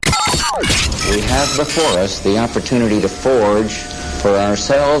We have before us the opportunity to forge for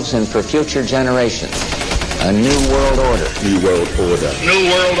ourselves and for future generations a new world order. New world order. New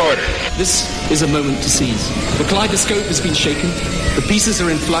world order. This is a moment to seize. The kaleidoscope has been shaken. The pieces are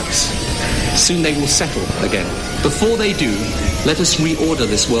in flux. Soon they will settle again. Before they do, let us reorder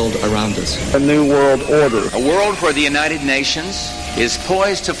this world around us. A new world order. A world where the United Nations is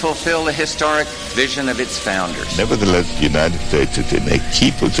poised to fulfill the historic vision of its founders. Nevertheless, the United States is in a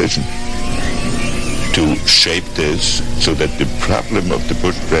key position to shape this so that the problem of the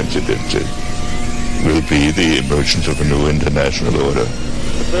Bush presidency will be the emergence of a new international order.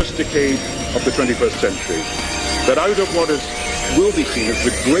 The first decade of the 21st century, that out of what will be seen as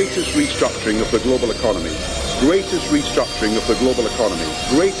the greatest restructuring of the global economy,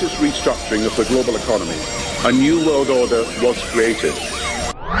 a new world order was created.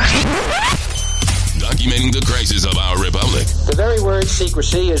 Documenting the crisis of our republic. The very word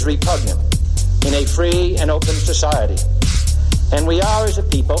secrecy is repugnant in a free and open society. And we are, as a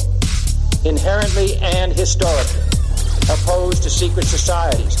people, inherently and historically opposed to secret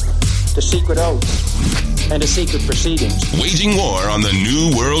societies, to secret oaths, and to secret proceedings. Waging war on the New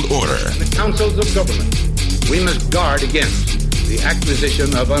World Order. In the councils of government, we must guard against the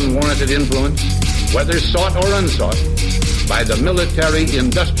acquisition of unwarranted influence, whether sought or unsought, by the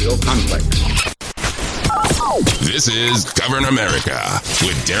military-industrial complex. This is Govern America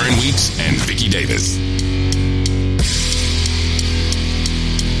with Darren Weeks and Vicki Davis.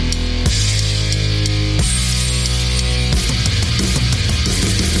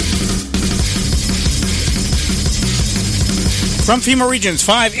 From FEMA Regions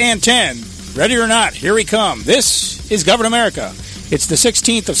 5 and 10, ready or not, here we come. This is Govern America. It's the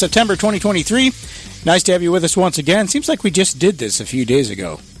 16th of September, 2023. Nice to have you with us once again. Seems like we just did this a few days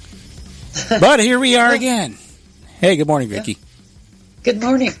ago. But here we are again. Hey, good morning, Vicki. Good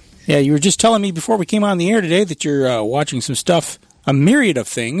morning. Yeah, you were just telling me before we came on the air today that you're watching some stuff, a myriad of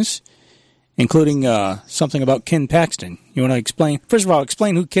things, including something about Ken Paxton. You want to explain? First of all,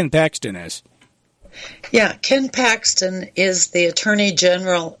 explain who Ken Paxton is. Yeah, Ken Paxton is the Attorney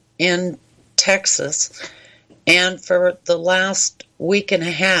General in Texas, and for the last week and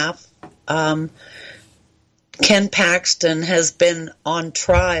a half, Ken Paxton has been on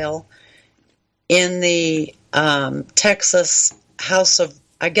trial in the Texas House of,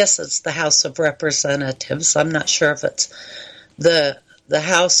 I guess it's the House of Representatives. I'm not sure if it's the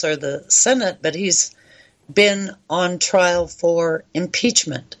House or the Senate, but he's been on trial for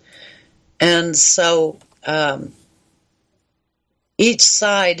impeachment. And so each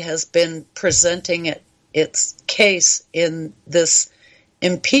side has been presenting its case in this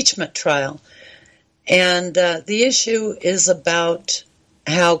impeachment trial. And the issue is about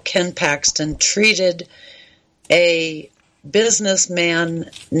how Ken Paxton treated a businessman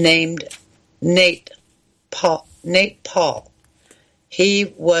named Nate Paul.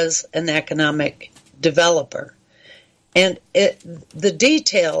 He was an economic developer. And the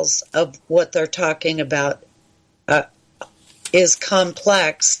details of what they're talking about is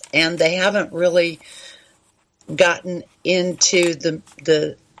complex, and they haven't really gotten into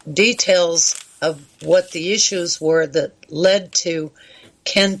the details of what the issues were that led to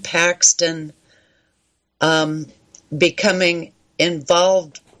Ken Paxton becoming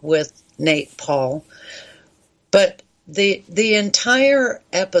involved with Nate Paul. But the entire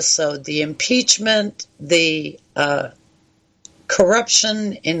episode, the impeachment, the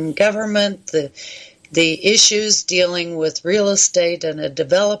corruption in government, the issues dealing with real estate and a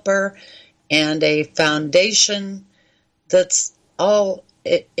developer and a foundation that's all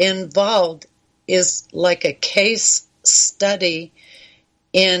involved is like a case study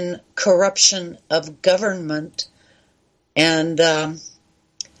in corruption of government and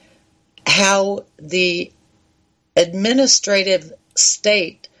how the administrative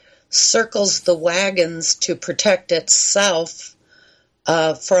state circles the wagons to protect itself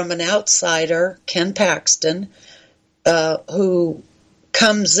from an outsider, Ken Paxton, who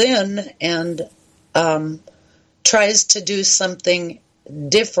comes in and tries to do something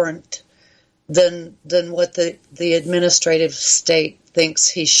different than what the administrative state thinks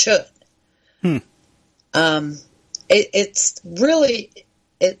he should. It's really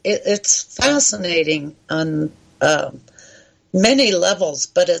it's fascinating on many levels,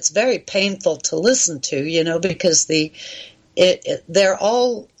 but it's very painful to listen to, because they're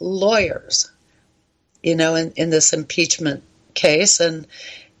all lawyers, in this impeachment case, and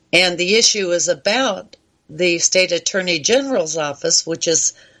the issue is about the state attorney general's office, which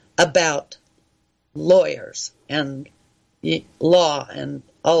is about lawyers and law and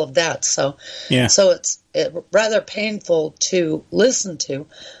all of that. So it's rather painful to listen to.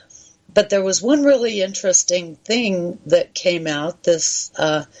 But there was one really interesting thing that came out. This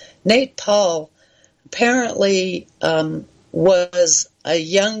Nate Paul apparently was a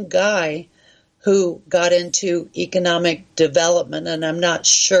young guy who got into economic development, and I'm not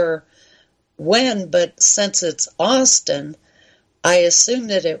sure when, but since it's Austin, I assume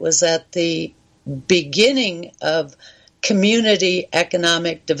that it was at the beginning of community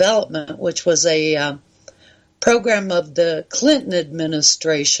economic development, which was a program of the Clinton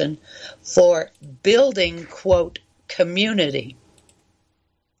administration for building, quote, community.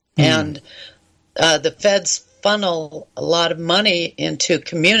 And the feds funnel a lot of money into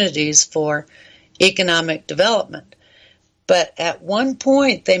communities for economic development. But at one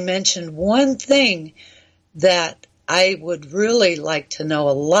point, they mentioned one thing that I would really like to know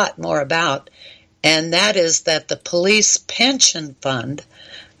a lot more about, and that is that the police pension fund,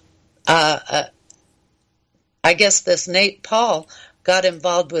 I guess this Nate Paul got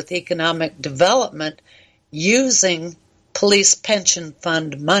involved with economic development using police pension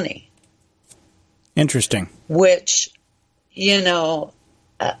fund money. Interesting. Which, you know,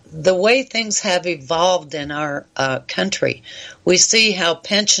 the way things have evolved in our country, we see how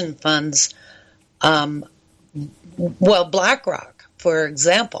pension funds, well, BlackRock, for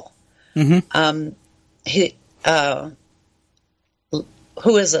example, who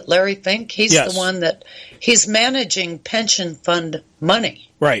is it, Larry Fink? He's Yes. the one that, he's managing pension fund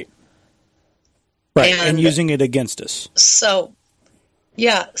money. Right. Right, and using it against us. So,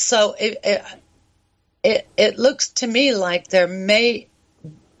 yeah, so it looks to me like there may,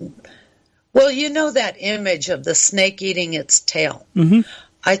 well, you know that image of the snake eating its tail. Mm-hmm.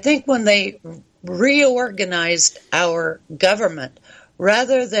 I think when they reorganized our government,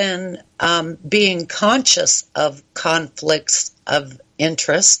 rather than being conscious of conflicts of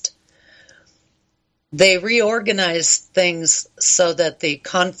interest, they reorganized things so that the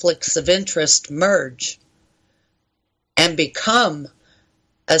conflicts of interest merge and become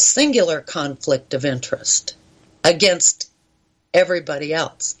a singular conflict of interest against everybody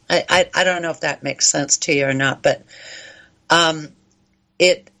else. I don't know if that makes sense to you or not, but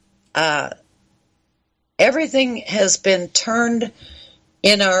everything has been turned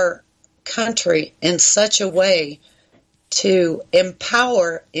in our country in such a way to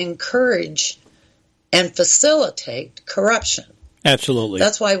empower, encourage, and facilitate corruption. Absolutely.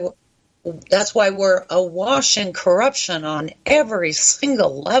 That's why we're awash in corruption on every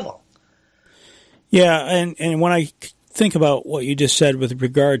single level. Yeah, and when I think about what you just said with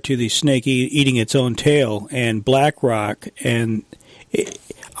regard to the snake eating its own tail and BlackRock, and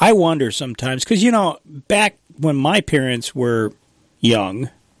I wonder sometimes, because, you know, back when my parents were young,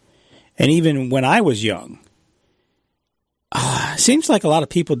 and even when I was young, seems like a lot of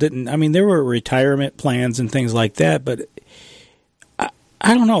people didn't, I mean, there were retirement plans and things like that, but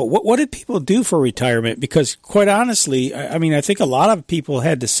I don't know. What did people do for retirement? Because quite honestly, I mean, I think a lot of people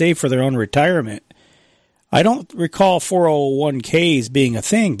had to save for their own retirement. I don't recall 401ks being a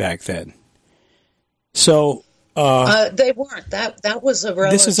thing back then. So they weren't. That was a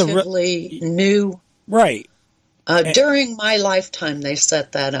relatively new. Right. During my lifetime, they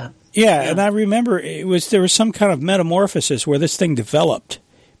set that up. Yeah, and I remember there was some kind of metamorphosis where this thing developed.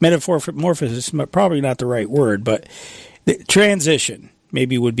 Metamorphosis, probably not the right word, but transition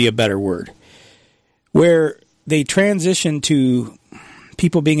maybe would be a better word, where they transitioned to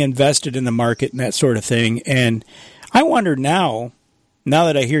people being invested in the market and that sort of thing. And I wonder now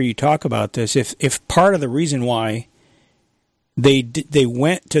that I hear you talk about this, if part of the reason why they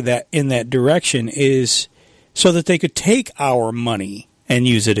went to that in that direction is so that they could take our money and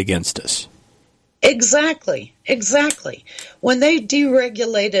use it against us. Exactly. When they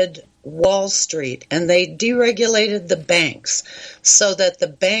deregulated Wall Street and they deregulated the banks so that the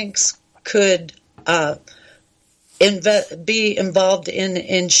banks could be involved in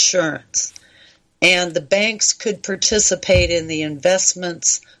insurance and the banks could participate in the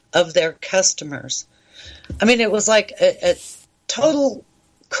investments of their customers. I mean, it was like a total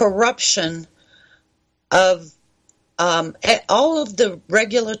corruption of all of the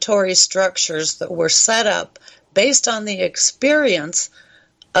regulatory structures that were set up based on the experience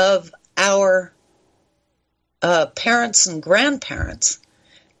of our parents and grandparents.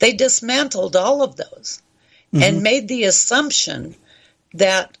 They dismantled all of those and made the assumption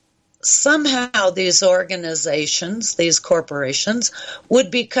that somehow these organizations, these corporations, would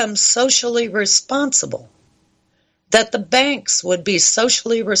become socially responsible. That the banks would be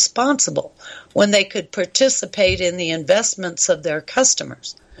socially responsible when they could participate in the investments of their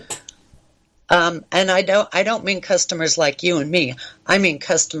customers. And I don't mean customers like you and me. I mean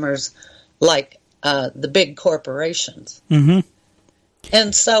customers like the big corporations. Mm-hmm.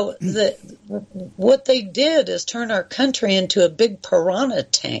 And so what they did is turn our country into a big piranha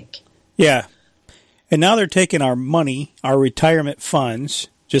tank. Yeah. And now they're taking our money, our retirement funds,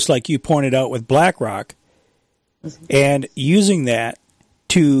 just like you pointed out with BlackRock, and using that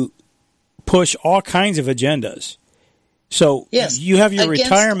to push all kinds of agendas. So yes, you have your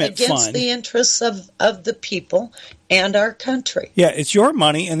retirement fund. Against the interests of the people and our country. Yeah, it's your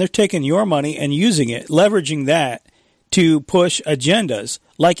money, and they're taking your money and using it, leveraging that to push agendas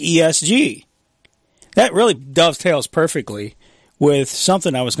like ESG. That really dovetails perfectly with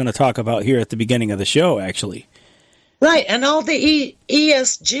something I was going to talk about here at the beginning of the show, actually. Right, and all the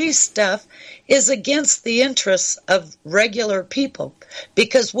ESG stuff is against the interests of regular people,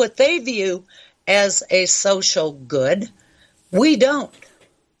 because what they view as a social good, we don't.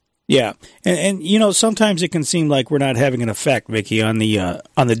 Yeah, and you know, sometimes it can seem like we're not having an effect, Vicki, on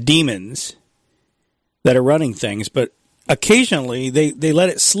the demons that are running things, but occasionally they let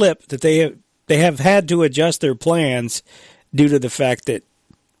it slip that they have had to adjust their plans due to the fact that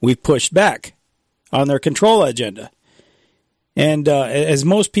we've pushed back on their control agenda. And as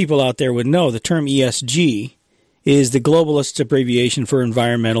most people out there would know, the term ESG is the globalist abbreviation for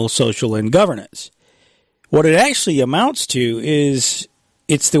environmental, social, and governance. What it actually amounts to is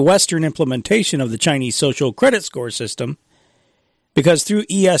it's the Western implementation of the Chinese social credit score system, because through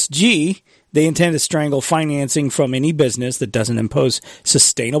ESG, they intend to strangle financing from any business that doesn't impose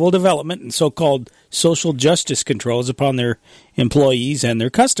sustainable development and so-called social justice controls upon their employees and their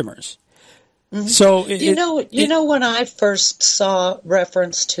customers. Mm-hmm. So you know when I first saw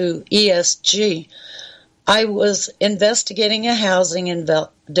reference to ESG, I was investigating a housing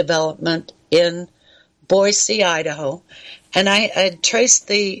development in Boise, Idaho, and I had traced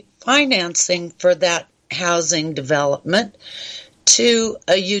the financing for that housing development to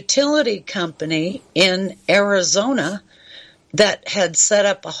a utility company in Arizona that had set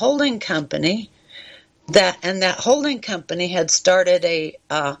up a holding company, that holding company had started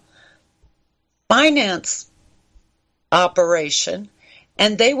a finance operation,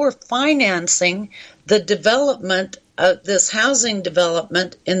 and they were financing the development of this housing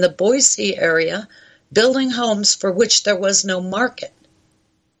development in the Boise area, building homes for which there was no market.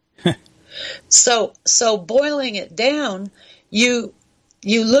 So boiling it down, you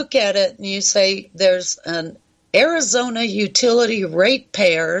look at it and you say there's an Arizona utility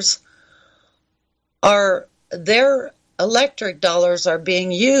ratepayers their electric dollars are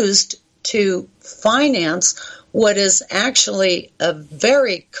being used to finance what is actually a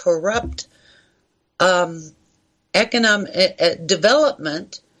very corrupt economic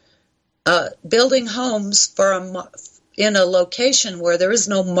development, building homes in a location where there is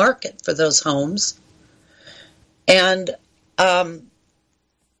no market for those homes, and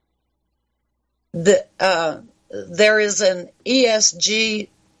there is an ESG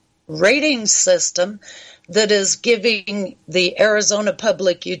rating system that is giving the Arizona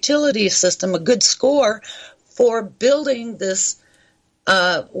Public Utility System a good score for building this,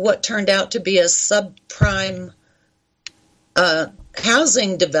 what turned out to be a subprime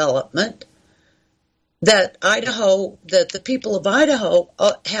housing development that the people of Idaho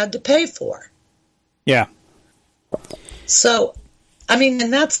had to pay for. Yeah. So, I mean,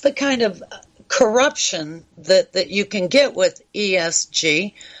 and that's the kind of corruption that you can get with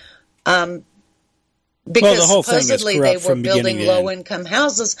ESG. Because the whole supposedly they were building low-income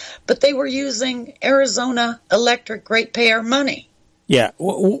houses, but they were using Arizona electric ratepayer money. Yeah.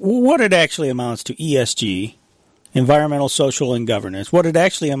 What it actually amounts to, ESG, environmental, social, and governance, what it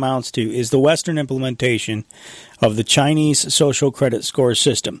actually amounts to is the Western implementation of the Chinese social credit score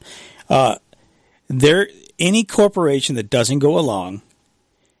system. Any corporation that doesn't go along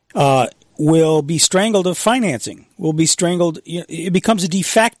will be strangled of financing, will be strangled. It becomes a de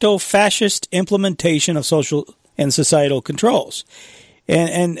facto fascist implementation of social and societal controls.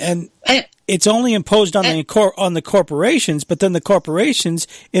 And it's only imposed on the corporations, but then the corporations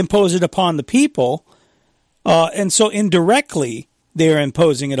impose it upon the people. And so indirectly, they're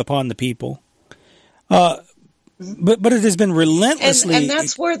imposing it upon the people. But it has been relentlessly... And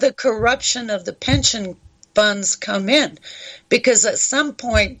that's where the corruption of the pension funds come in, because at some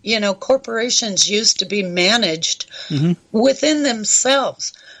point, corporations used to be managed within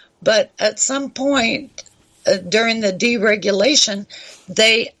themselves, but at some point during the deregulation,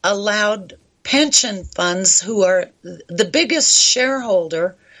 they allowed pension funds, who are the biggest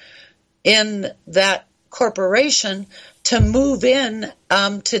shareholder in that corporation, to move in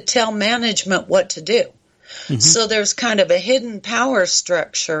to tell management what to do. Mm-hmm. So there's kind of a hidden power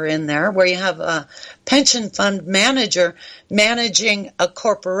structure in there where you have a pension fund manager managing a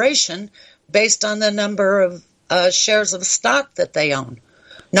corporation based on the number of shares of stock that they own,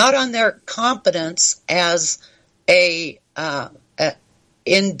 not on their competence as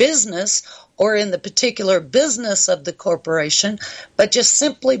in business or in the particular business of the corporation, but just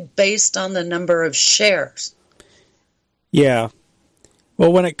simply based on the number of shares. Yeah.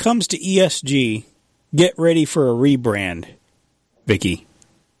 Well, when it comes to ESG, get ready for a rebrand, Vicki.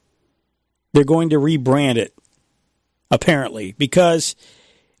 They're going to rebrand it, apparently, because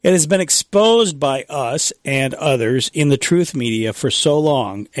it has been exposed by us and others in the truth media for so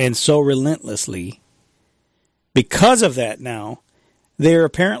long and so relentlessly. Because of that now, they're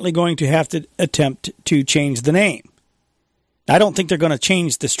apparently going to have to attempt to change the name. I don't think they're going to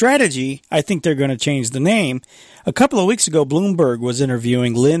change the strategy. I think they're going to change the name. A couple of weeks ago, Bloomberg was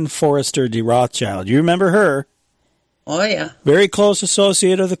interviewing Lynn Forrester de Rothschild. You remember her? Oh, yeah. Very close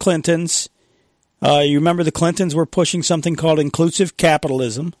associate of the Clintons. You remember the Clintons were pushing something called inclusive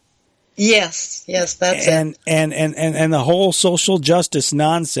capitalism. Yes, that's it. And the whole social justice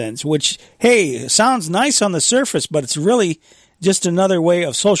nonsense, which, hey, sounds nice on the surface, but it's really just another way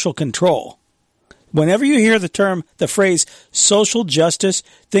of social control. Whenever you hear the phrase social justice,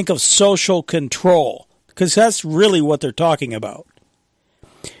 think of social control, because that's really what they're talking about.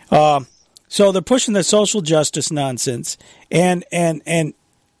 So they're pushing the social justice nonsense, and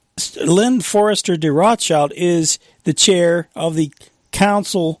Lynn Forrester de Rothschild is the chair of the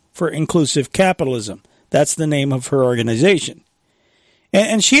Council for Inclusive Capitalism. That's the name of her organization.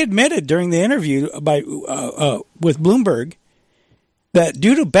 And she admitted during the interview with Bloomberg that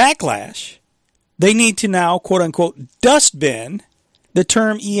due to backlash, they need to now, quote-unquote, dustbin the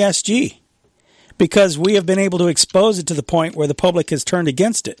term ESG because we have been able to expose it to the point where the public has turned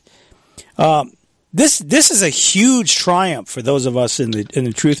against it. This is a huge triumph for those of us in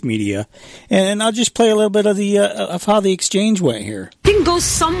the truth media, and I'll just play a little bit of how the exchange went here. I think goes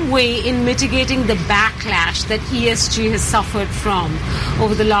some way in mitigating the backlash that ESG has suffered from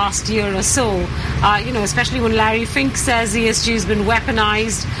over the last year or so. Especially when Larry Fink says ESG has been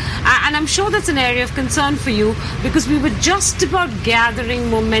weaponized, and I'm sure that's an area of concern for you because we were just about gathering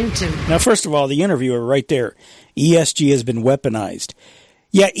momentum. Now, first of all, the interviewer right there, ESG has been weaponized.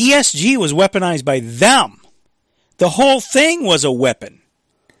 Yeah, ESG was weaponized by them. The whole thing was a weapon.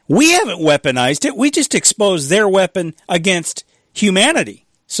 We haven't weaponized it. We just exposed their weapon against humanity.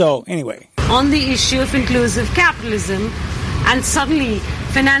 So, anyway. On the issue of inclusive capitalism, and suddenly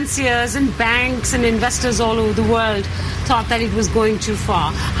financiers and banks and investors all over the world thought that it was going too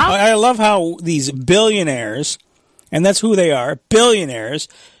far. I love how these billionaires, and that's who they are, billionaires,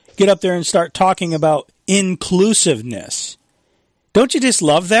 get up there and start talking about inclusiveness. Don't you just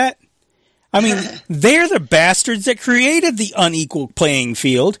love that? I mean, they're the bastards that created the unequal playing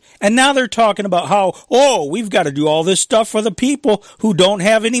field, and now they're talking about how, we've got to do all this stuff for the people who don't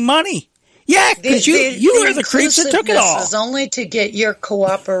have any money. Yeah, because you are the creeps that took it all. This is only to get your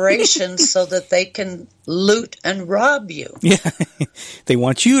cooperation so that they can loot and rob you. Yeah, they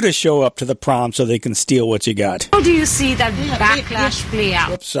want you to show up to the prom so they can steal what you got. How do you see that backlash play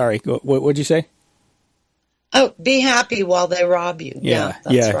out? Oops, sorry, what did you say? Oh, be happy while they rob you. Yeah,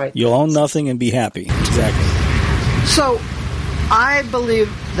 that's right. You'll own nothing and be happy. Exactly. So, I believe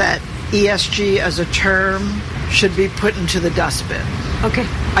that ESG as a term should be put into the dustbin. Okay.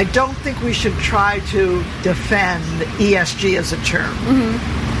 I don't think we should try to defend ESG as a term.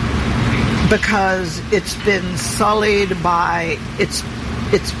 Mm-hmm. Because it's been sullied by, it's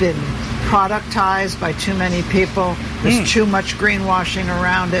been productized by too many people. There's too much greenwashing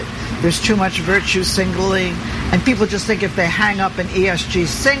around it. There's too much virtue signaling. And people just think if they hang up an ESG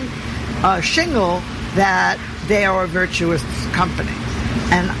shingle that they are a virtuous company.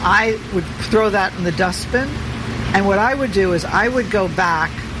 And I would throw that in the dustbin. And what I would do is I would go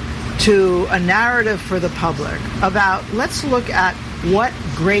back to a narrative for the public about, let's look at what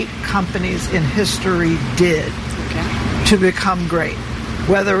great companies in history did to become great.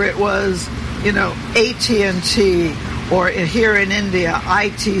 Whether it was, AT&T or here in India,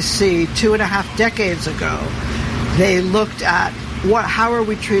 ITC, 2.5 decades ago, they looked at how are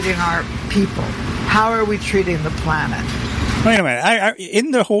we treating our people? How are we treating the planet? Wait a minute.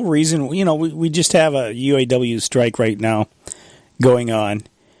 In the whole reason, we just have a UAW strike right now going on.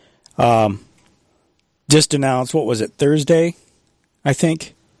 Just announced, what was it, Thursday, I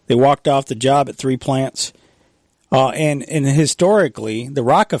think? They walked off the job at 3 plants. And historically, the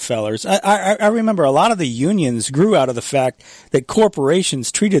Rockefellers, I remember a lot of the unions grew out of the fact that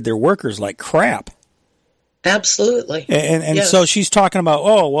corporations treated their workers like crap. Absolutely. And yes. So she's talking about,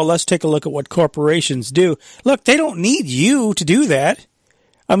 let's take a look at what corporations do. Look, they don't need you to do that.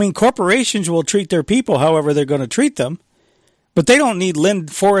 I mean, corporations will treat their people however they're going to treat them. But they don't need Lynn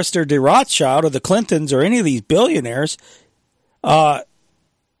Forrester de Rothschild or the Clintons or any of these billionaires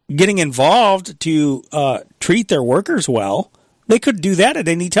getting involved to treat their workers well. They could do that at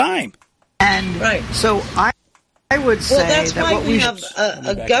any time. And so I would say that's that why what we have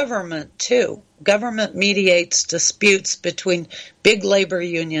a government too. Government mediates disputes between big labor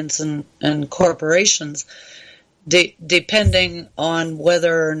unions and corporations, depending on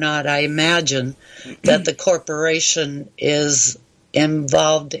whether or not I imagine that the corporation is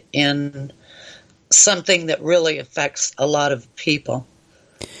involved in something that really affects a lot of people.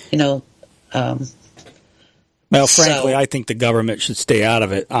 Well, frankly, I think the government should stay out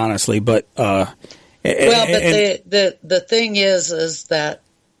of it, honestly. But the thing is that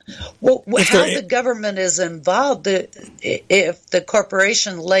how the government is involved. If the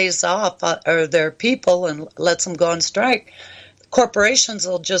corporation lays off or their people and lets them go on strike, corporations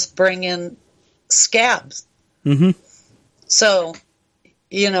will just bring in scabs. Mm-hmm. So,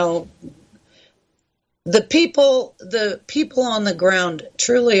 the people on the ground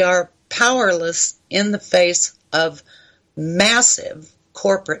truly are powerless in the face of massive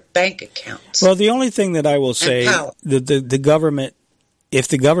corporate bank accounts. Well, the only thing that I will say, the government, if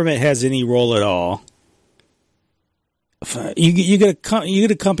the government has any role at all, you get a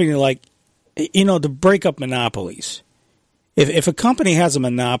company like, to break up monopolies. If a company has a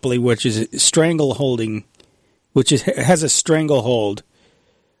monopoly, which is strangleholding, has a stranglehold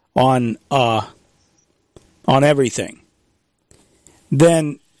on everything,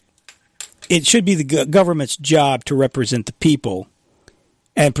 then it should be the government's job to represent the people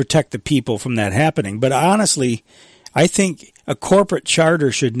and protect the people from that happening. But honestly, I think a corporate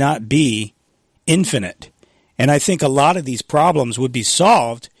charter should not be infinite. And I think a lot of these problems would be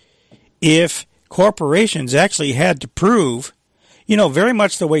solved if corporations actually had to prove, very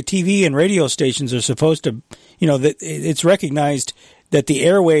much the way TV and radio stations are supposed to, that it's recognized that the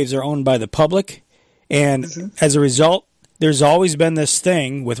airwaves are owned by the public. And as a result, there's always been this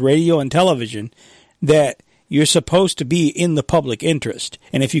thing with radio and television that you're supposed to be in the public interest.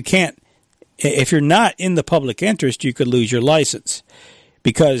 And if you're not in the public interest, you could lose your license,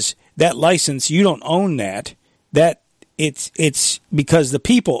 because that license, you don't own that. That it's because the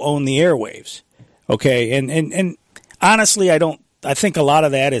people own the airwaves. Okay. And honestly, I think a lot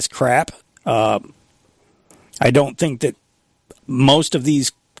of that is crap. I don't think that most of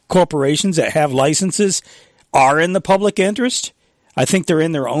these corporations that have licenses are in the public interest. I think they're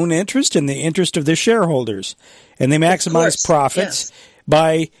in their own interest and the interest of their shareholders. And they maximize profits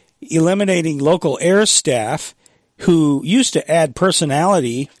by eliminating local air staff who used to add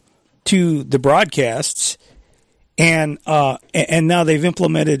personality to the broadcasts. And now they've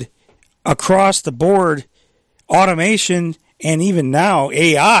implemented across the board automation and even now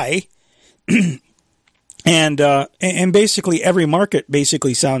AI. And basically every market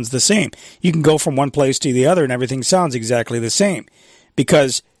basically sounds the same. You can go from one place to the other and everything sounds exactly the same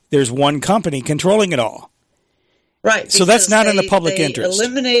because there's one company controlling it all. Right. So that's not in the public interest. They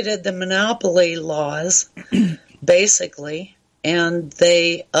eliminated the monopoly laws, basically, and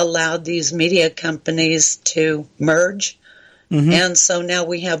they allowed these media companies to merge. Mm-hmm. And so now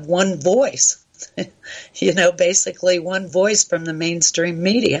we have one voice, basically one voice from the mainstream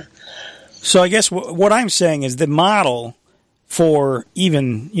media. So I guess what I'm saying is the model for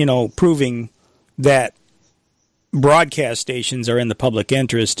even, proving that broadcast stations are in the public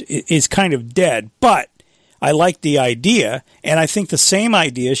interest is kind of dead. But I like the idea, and I think the same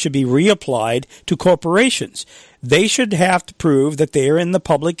idea should be reapplied to corporations. They should have to prove that they are in the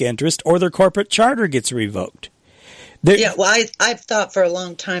public interest or their corporate charter gets revoked. I've thought for a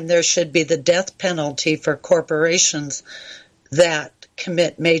long time there should be the death penalty for corporations that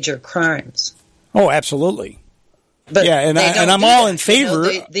commit major crimes. Oh, absolutely. But and I'm all in favor.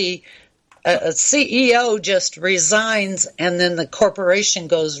 The CEO just resigns, and then the corporation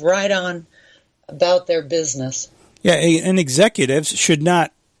goes right on about their business. Yeah, and executives should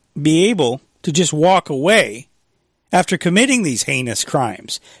not be able to just walk away after committing these heinous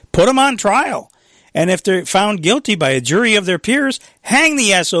crimes. Put them on trial. And if they're found guilty by a jury of their peers, hang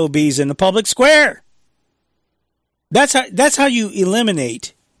the SOBs in the public square. That's how you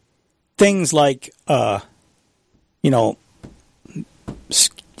eliminate things like, what was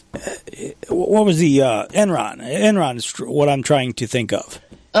the Enron? Enron is what I'm trying to think of.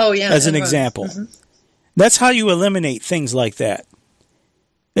 Oh, yeah. As an example. Mm-hmm. That's how you eliminate things like that,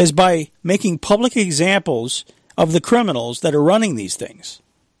 is by making public examples of the criminals that are running these things.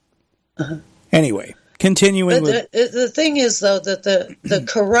 Uh-huh. Anyway, continuing with... The thing is, though, that the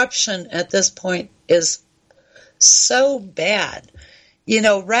corruption at this point is so bad.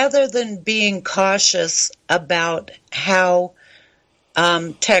 Rather than being cautious about how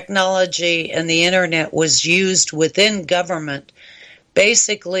technology and the internet was used within government,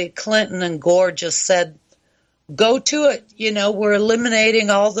 basically Clinton and Gore just said, go to it. We're eliminating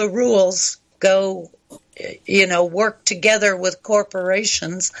all the rules. Go, work together with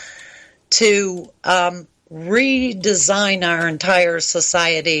corporations to redesign our entire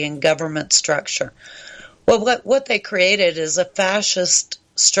society and government structure. Well, what they created is a fascist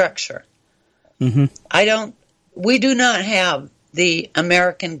structure. Mm-hmm. We do not have the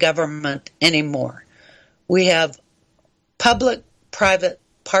American government anymore. We have public-private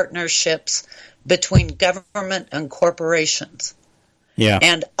partnerships between government and corporations. Yeah.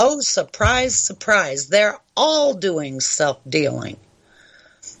 And surprise, surprise, they're all doing self-dealing.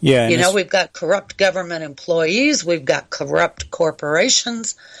 Yeah. We've got corrupt government employees, we've got corrupt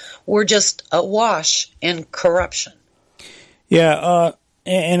corporations. We're just awash in corruption. Yeah,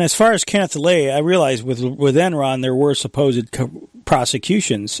 and as far as Kenneth Lay, I realize with Enron there were supposed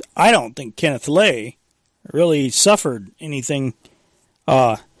prosecutions. I don't think Kenneth Lay really suffered anything.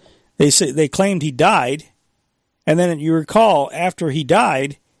 They claimed he died, and then you recall after he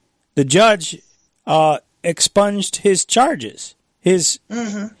died, the judge expunged his charges.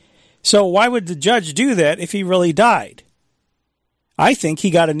 So why would the judge do that if he really died? I think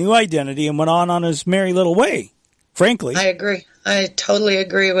he got a new identity and went on his merry little way, frankly. I agree. I totally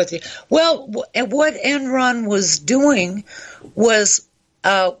agree with you. Well, what Enron was doing was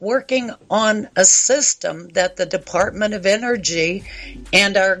working on a system that the Department of Energy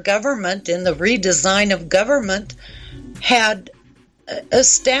and our government, in the redesign of government, had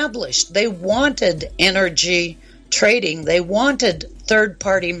established. They wanted energy trading. They wanted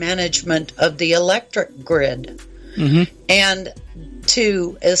third-party management of the electric grid. Mm-hmm. And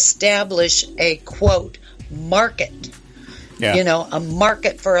to establish a, quote, market. Yeah. A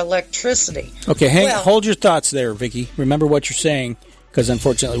market for electricity. Okay, hold your thoughts there, Vicki. Remember what you're saying, because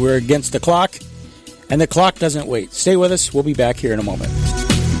unfortunately we're against the clock, and the clock doesn't wait. Stay with us. We'll be back here in a moment.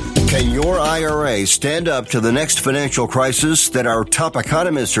 Can your IRA stand up to the next financial crisis that our top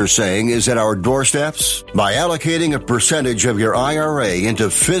economists are saying is at our doorsteps? By allocating a percentage of your IRA into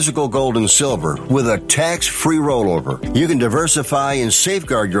physical gold and silver with a tax-free rollover, you can diversify and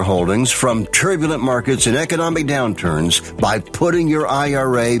safeguard your holdings from turbulent markets and economic downturns by putting your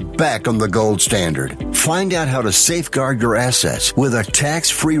IRA back on the gold standard. Find out how to safeguard your assets with a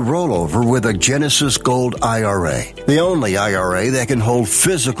tax-free rollover with a Genesis Gold IRA, the only IRA that can hold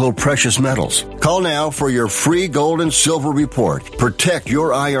physical precious metals. Call now for your free gold and silver report. Protect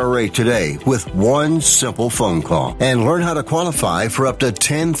your IRA today with one simple phone call and learn how to qualify for up to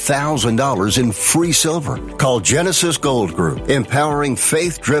 $10,000 in free silver. Call Genesis Gold Group, empowering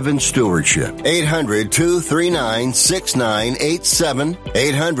faith-driven stewardship. 800-239-6987.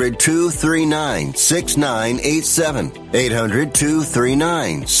 800-239-6987.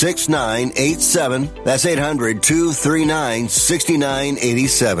 800-239-6987. That's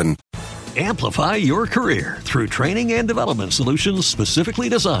 800-239-6987. Amplify your career through training and development solutions specifically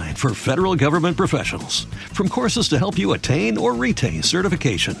designed for federal government professionals. From courses to help you attain or retain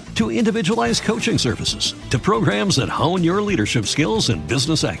certification, to individualized coaching services, to programs that hone your leadership skills and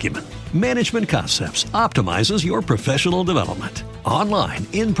business acumen, Management Concepts optimizes your professional development. Online,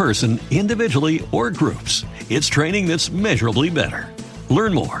 in person, individually, or groups, it's training that's measurably better.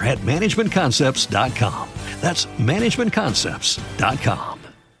 Learn more at managementconcepts.com. That's managementconcepts.com.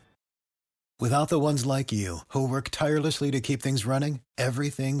 Without the ones like you, who work tirelessly to keep things running,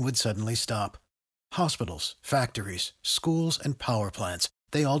 everything would suddenly stop. Hospitals, factories, schools, and power plants,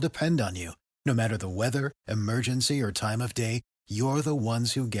 they all depend on you. No matter the weather, emergency, or time of day, you're the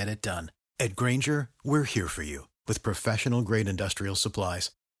ones who get it done. At Grainger, we're here for you with professional-grade industrial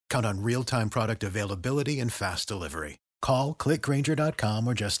supplies. Count on real-time product availability and fast delivery. Call, click Grainger.com,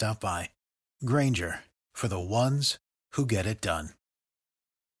 or just stop by. Grainger, for the ones who get it done.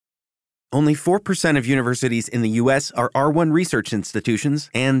 Only 4% of universities in the U.S. are R1 research institutions,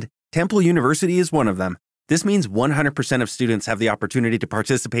 and Temple University is one of them. This means 100% of students have the opportunity to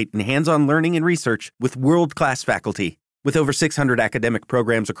participate in hands-on learning and research with world-class faculty. With over 600 academic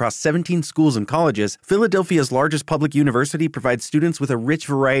programs across 17 schools and colleges, Philadelphia's largest public university provides students with a rich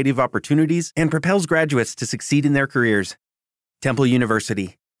variety of opportunities and propels graduates to succeed in their careers. Temple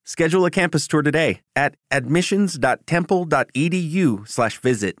University. Schedule a campus tour today at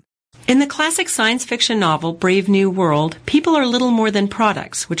admissions.temple.edu/visit. In the classic science fiction novel Brave New World, people are little more than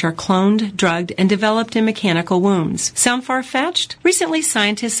products, which are cloned, drugged, and developed in mechanical wombs. Sound far-fetched? Recently,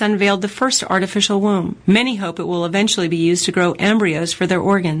 scientists unveiled the first artificial womb. Many hope it will eventually be used to grow embryos for their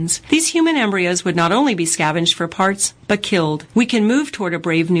organs. These human embryos would not only be scavenged for parts, but killed. We can move toward a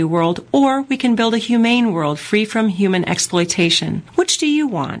brave new world, or we can build a humane world free from human exploitation. Which do you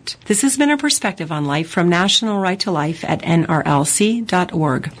want? This has been a perspective on life from National Right to Life at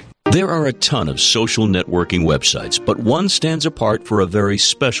nrlc.org. There are a ton of social networking websites, but one stands apart for a very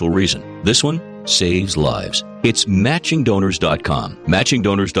special reason. This one saves lives. It's MatchingDonors.com.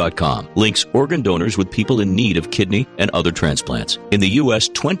 MatchingDonors.com links organ donors with people in need of kidney and other transplants. In the U.S.,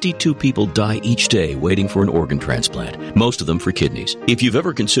 22 people die each day waiting for an organ transplant, most of them for kidneys. If you've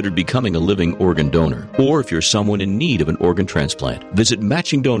ever considered becoming a living organ donor, or if you're someone in need of an organ transplant, visit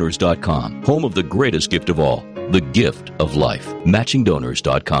MatchingDonors.com, home of the greatest gift of all, the gift of life.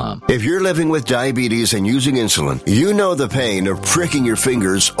 MatchingDonors.com. If you're living with diabetes and using insulin, you know the pain of pricking your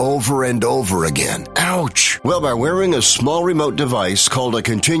fingers over and over again. Ouch! Well, by wearing a small remote device called a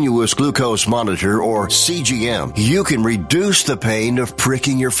continuous glucose monitor, or CGM, you can reduce the pain of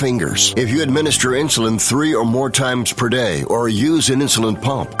pricking your fingers. If you administer insulin 3 or more times per day or use an insulin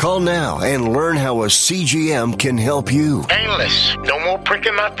pump, call now and learn how a CGM can help you. Painless. No more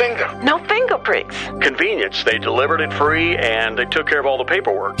pricking my finger. No finger pricks. Convenience. They delivered it free and they took care of all the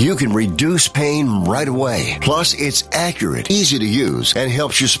paperwork. You can reduce pain right away. Plus, it's accurate, easy to use, and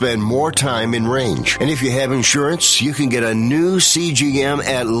helps you spend more time in range. And if you have insurance, you can get a new CGM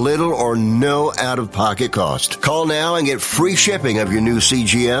at little or no out-of-pocket cost. Call now and get free shipping of your new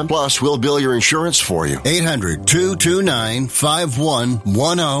CGM. Plus, we'll bill your insurance for you.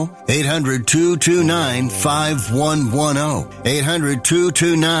 800-229-5110. 800-229-5110.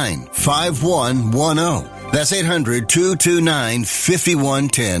 800-229-5110. That's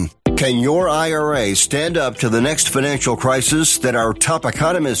 800-229-5110. Can your IRA stand up to the next financial crisis that our top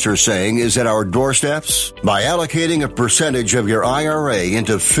economists are saying is at our doorsteps? By allocating a percentage of your IRA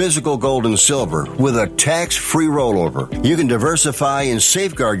into physical gold and silver with a tax-free rollover, you can diversify and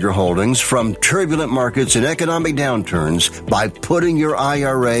safeguard your holdings from turbulent markets and economic downturns by putting your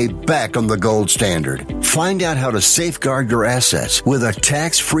IRA back on the gold standard. Find out how to safeguard your assets with a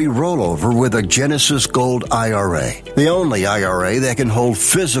tax-free rollover with a Genesis Gold IRA, the only IRA that can hold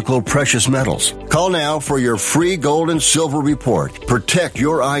physical precious metals. Call now for your free gold and silver report. Protect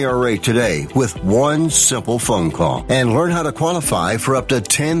your IRA today with one simple phone call and learn how to qualify for up to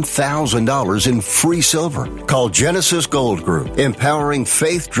 $10,000 in free silver. Call Genesis Gold Group, empowering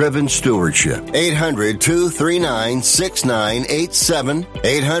faith-driven stewardship. 800-239-6987.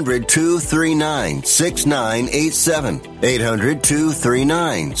 800-239-6987.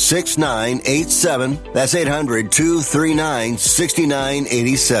 800-239-6987. That's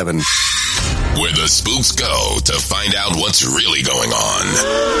 800-239-6987. Where the spooks go to find out what's really going on.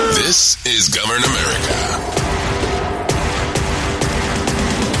 This is Govern America.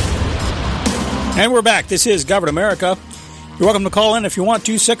 And we're back. This is Govern America. You're welcome to call in if you want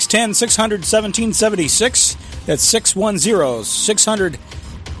to. 610-600-1776. That's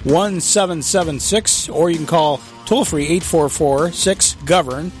 610-600-1776. Or you can call toll-free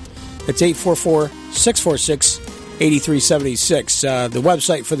 844-6-GOVERN. That's 844-646-8376. The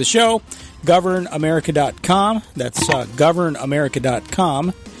website for the show, governamerica.com. That's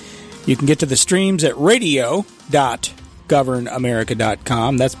governamerica.com. You can get to the streams at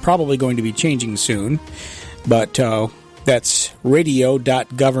radio.governamerica.com. That's probably going to be changing soon, but that's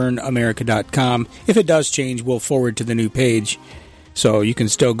radio.governamerica.com. If it does change, we'll forward to the new page, so you can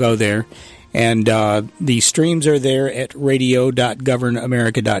still go there. And the streams are there at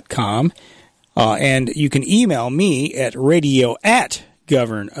radio.governamerica.com. And you can email me at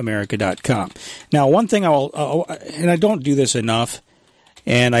radio@governamerica.com. Now, one thing and I don't do this enough,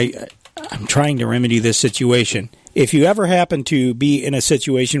 and I'm trying to remedy this situation. If you ever happen to be in a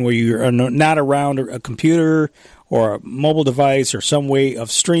situation where you are not around a computer or a mobile device or some way of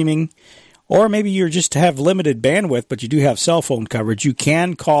streaming, or maybe you just have limited bandwidth, but you do have cell phone coverage, you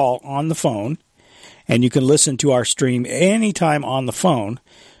can call on the phone, and you can listen to our stream anytime on the phone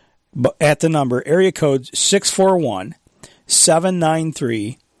at the number, area code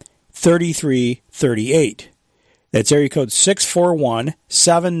 641-793-3338. That's area code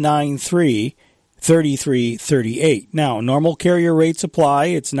 641-793-3338. Now, normal carrier rates apply.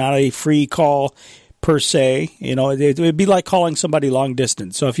 It's not a free call per se. You know, it would be like calling somebody long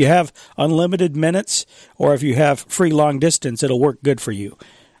distance. So if you have unlimited minutes or if you have free long distance, it'll work good for you.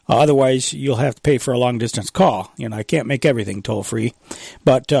 Otherwise, you'll have to pay for a long distance call. You know, I can't make everything toll free,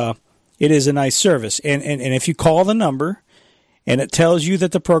 but it is a nice service. And if you call the number and it tells you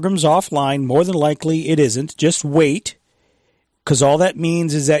that the program's offline. More than likely it isn't. Just wait, because all that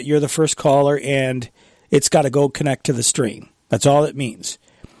means is that you're the first caller and it's got to go connect to the stream. That's all it means.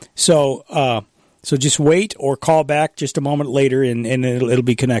 So just wait or call back just a moment later and it'll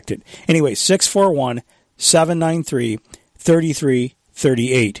be connected. Anyway,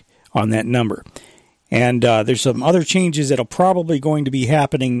 641-793-3338 on that number. And there's some other changes that are probably going to be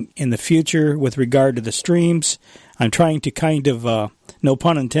happening in the future with regard to the streams. I'm trying to kind of, no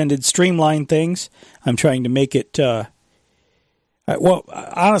pun intended, streamline things. I'm trying to make it,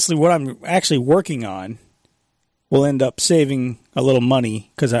 honestly, what I'm actually working on will end up saving a little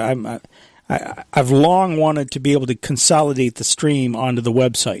money, because I've long wanted to be able to consolidate the stream onto the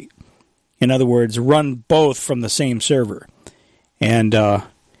website. In other words, run both from the same server. And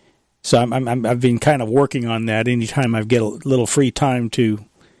so I've been kind of working on that anytime I get a little free time to,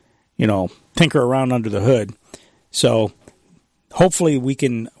 tinker around under the hood. So hopefully we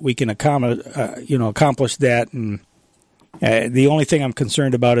can accomplish that. And the only thing I'm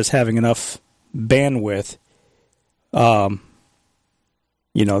concerned about is having enough bandwidth, that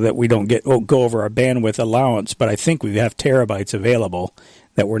we don't go over our bandwidth allowance. But I think we have terabytes available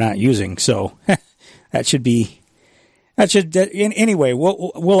that we're not using. So anyway,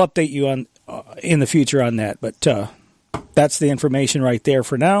 we'll update you on in the future on that. But that's the information right there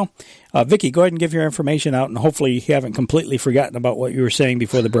for now. Vicki, go ahead and give your information out, and hopefully you haven't completely forgotten about what you were saying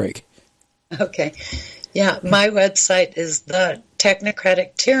before the break. Okay. Yeah, my website is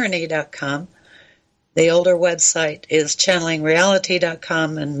thetechnocratictyranny.com. The older website is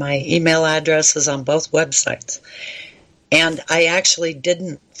channelingreality.com, and my email address is on both websites. And I actually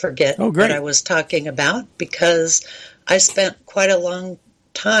didn't forget what I was talking about, because I spent quite a long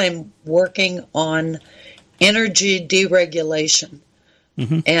time working on energy deregulation,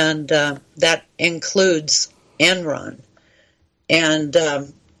 and that includes Enron. And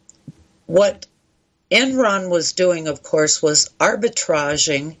what Enron was doing, of course, was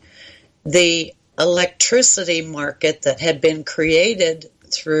arbitraging the electricity market that had been created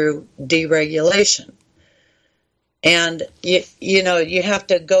through deregulation. And, you have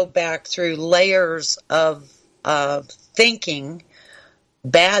to go back through layers of thinking,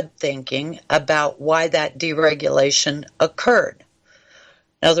 bad thinking, about why that deregulation occurred.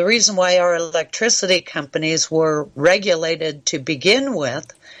 Now, the reason why our electricity companies were regulated to begin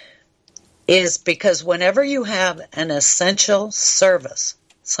with is because whenever you have an essential service,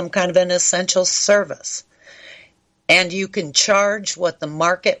 some kind of an essential service, and you can charge what the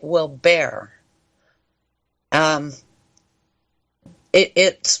market will bear,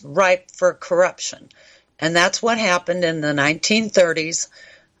 it's ripe for corruption. And that's what happened in the 1930s.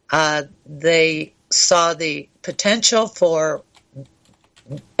 They saw the potential for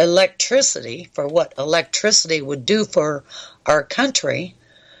electricity, for what electricity would do for our country,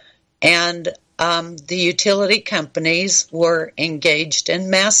 and the utility companies were engaged in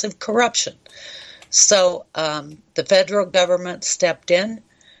massive corruption. So the federal government stepped in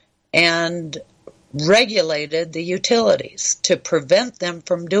and regulated the utilities to prevent them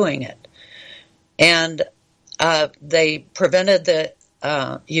from doing it. And they prevented the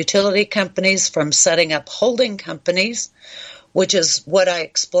utility companies from setting up holding companies, which is what I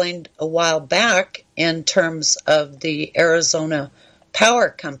explained a while back in terms of the Arizona Power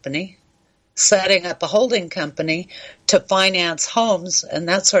Company, setting up a holding company to finance homes and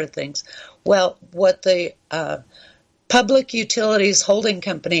that sort of things. Well, what the Public Utilities Holding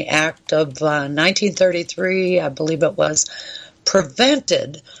Company Act of 1933, I believe it was,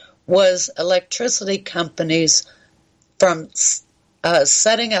 prevented was electricity companies from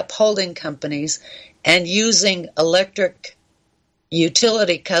setting up holding companies and using electric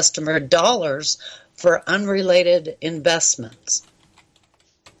utility customer dollars for unrelated investments.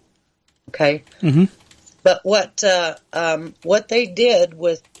 Okay? Mm-hmm. But what they did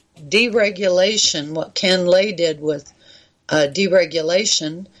with deregulation, what Ken Lay did with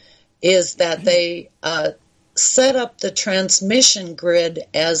deregulation, is that they set up the transmission grid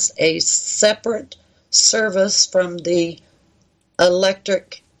as a separate service from the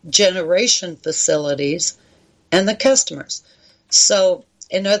electric generation facilities and the customers. So,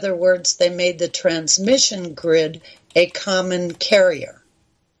 in other words, they made the transmission grid a common carrier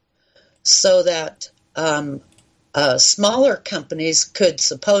so that smaller companies could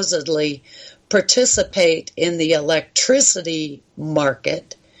supposedly participate in the electricity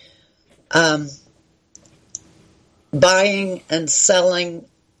market, buying and selling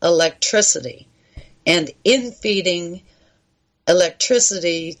electricity and infeeding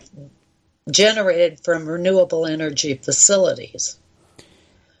electricity generated from renewable energy facilities.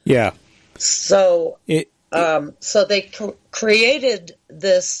 Yeah. So So they created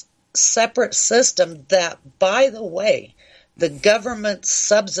this separate system that, by the way, the government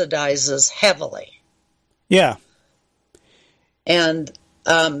subsidizes heavily. Yeah. And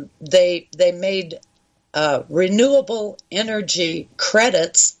they made renewable energy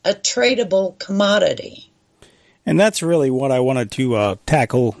credits a tradable commodity. And that's really what I wanted to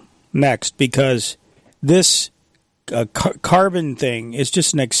tackle next, because this carbon thing is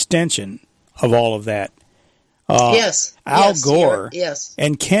just an extension of all of that. Yes. Al Gore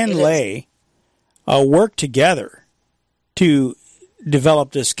and Ken Lay worked together to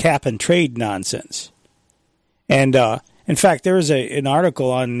develop this cap and trade nonsense. And in fact, there was an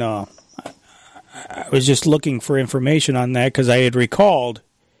article on, I was just looking for information on that because I had recalled,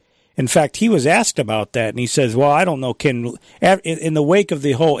 in fact, he was asked about that, and he says, well, I don't know, Ken, in the wake of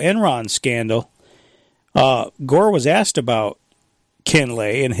the whole Enron scandal, Gore was asked about Ken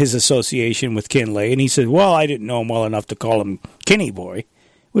Lay and his association with Ken Lay, and he said, well, I didn't know him well enough to call him Kenny Boy,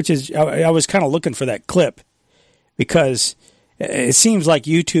 which is, I was kind of looking for that clip, because it seems like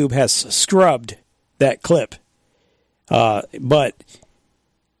YouTube has scrubbed that clip. But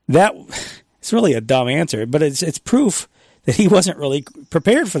that, it's really a dumb answer, but it's proof that he wasn't really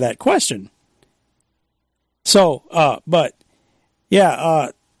prepared for that question. So, but,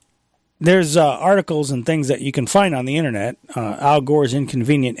 yeah, there's articles and things that you can find on the internet. Al Gore's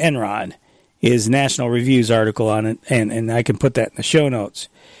Inconvenient Enron is National Review's article on it, and I can put that in the show notes.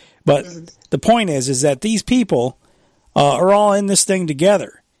 But the point is that these people are all in this thing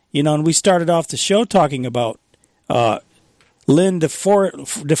together. You know, and we started off the show talking about Lynn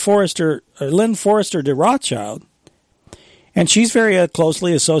Forrester de Rothschild, and she's very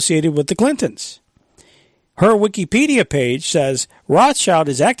closely associated with the Clintons. Her Wikipedia page says Rothschild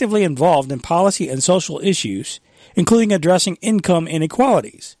is actively involved in policy and social issues, including addressing income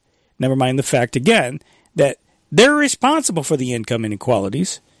inequalities. Never mind the fact, again, that they're responsible for the income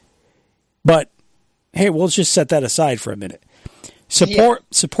inequalities. But, hey, we'll just set that aside for a minute. Support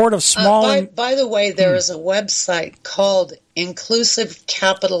of small... By the way, there is a website called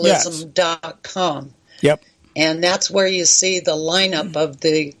inclusivecapitalism.com. Yep. And that's where you see the lineup of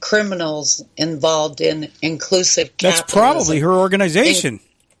the criminals involved in inclusive capitalism. That's probably her organization.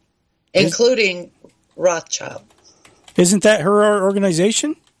 Including Rothschild. Isn't that her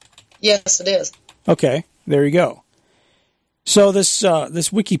organization? Yes, it is. Okay, there you go. So this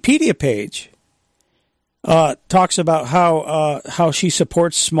Wikipedia page talks about how she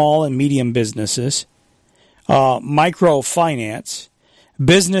supports small and medium businesses, microfinance,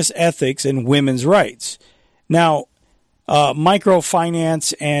 business ethics, and women's rights. Now,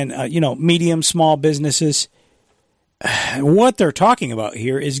 microfinance and medium small businesses, what they're talking about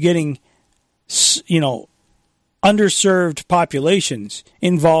here is getting underserved populations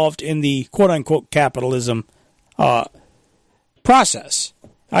involved in the quote-unquote capitalism process.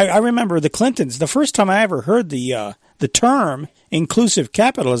 I remember the Clintons, the first time I ever heard the term inclusive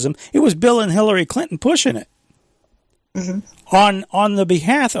capitalism, it was Bill and Hillary Clinton pushing it on the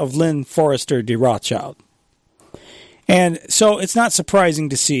behalf of Lynn Forrester de Rothschild. And so it's not surprising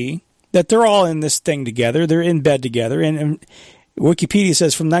to see that they're all in this thing together. They're in bed together. And Wikipedia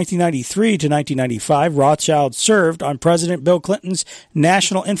says from 1993 to 1995, Rothschild served on President Bill Clinton's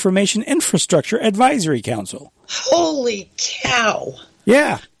National Information Infrastructure Advisory Council. Holy cow.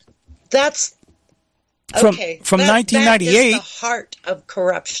 Yeah. That's... Okay. From 1998... That is the heart of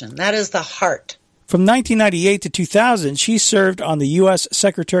corruption. That is the heart. From 1998 to 2000, she served on the U.S.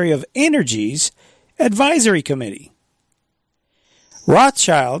 Secretary of Energy's Advisory Committee.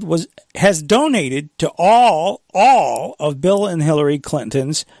 Rothschild has donated to all of Bill and Hillary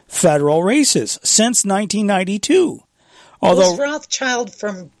Clinton's federal races since 1992. Was Rothschild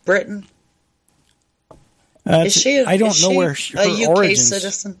from Britain? Is she? I don't know where her a UK origins.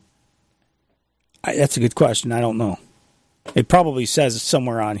 Citizen? That's a good question. I don't know. It probably says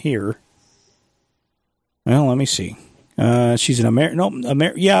somewhere on here. Well, let me see. She's an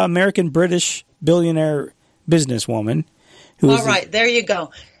American British billionaire businesswoman. All right, there you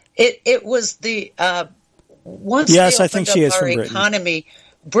go. It was the once yes, they I think opened she up is our from Britain. economy,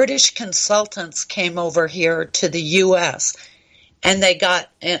 British consultants came over here to the U.S. and they got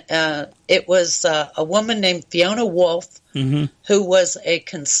it was a woman named Fiona Wolf who was a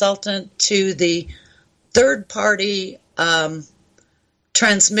consultant to the third-party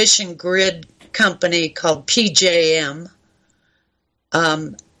transmission grid company called PJM.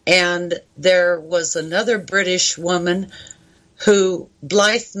 And there was another British woman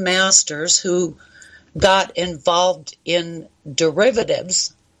Blythe Masters, who got involved in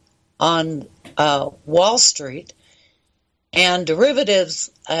derivatives on Wall Street. And derivatives,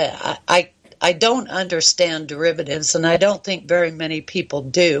 I I don't understand derivatives, and I don't think very many people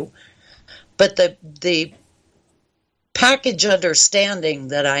do. But the package understanding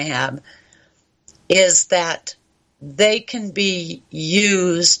that I have is that they can be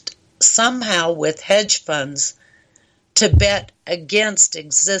used somehow with hedge funds to bet against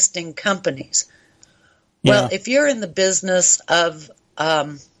existing companies. Yeah. Well, if you're in the business of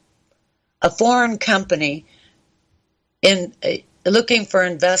a foreign company in looking for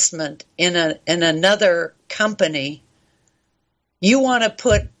investment in another company, you want to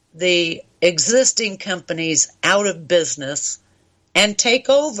put the existing companies out of business and take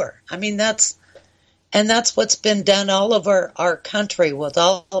over. I mean, that's what's been done all over our country with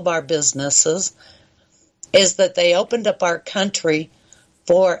all of our businesses, is that they opened up our country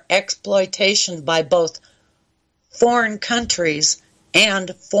for exploitation by both foreign countries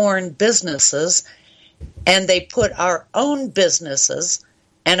and foreign businesses, and they put our own businesses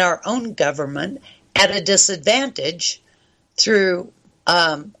and our own government at a disadvantage through,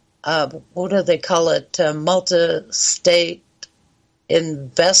 what do they call it, multi-state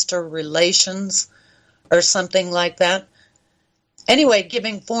investor relations or something like that. Anyway,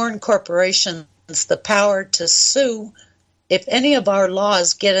 giving foreign corporations the power to sue if any of our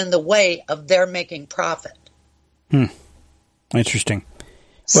laws get in the way of their making profit. Interesting.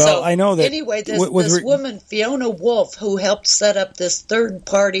 Well, So, I know that... anyway, this woman, Fiona Wolf, who helped set up this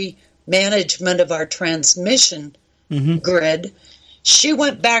third-party management of our transmission grid, she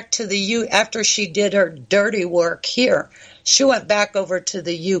went back to the after she did her dirty work here, she went back over to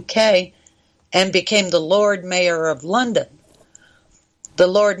the UK and became the Lord Mayor of London. The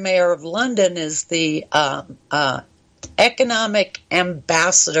Lord Mayor of London is the economic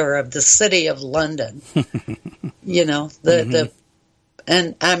ambassador of the City of London. You know,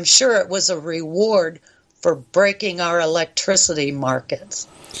 and I'm sure it was a reward for breaking our electricity markets.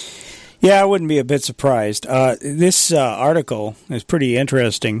 Yeah, I wouldn't be a bit surprised. This article is pretty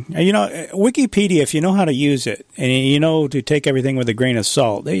interesting. You know, Wikipedia, if you know how to use it, and you know to take everything with a grain of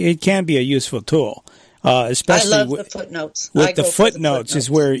salt, it can be a useful tool. Especially I love the footnotes. With the footnotes is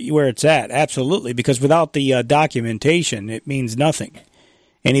where it's at, absolutely, because without the documentation, it means nothing.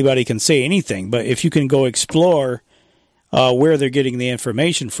 Anybody can say anything, but if you can go explore where they're getting the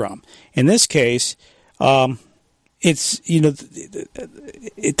information from. In this case, it's, you know,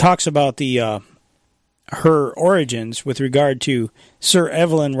 it talks about her origins with regard to Sir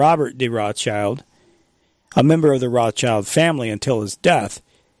Evelyn Robert de Rothschild, a member of the Rothschild family until his death,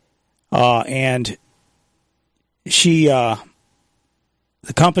 and she, the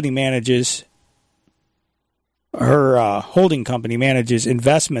company manages, her holding company manages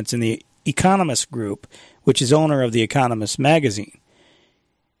investments in the Economist Group, which is owner of the Economist magazine.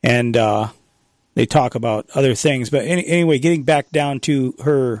 And they talk about other things. But anyway, getting back down to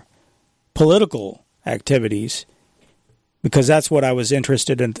her political activities, because that's what I was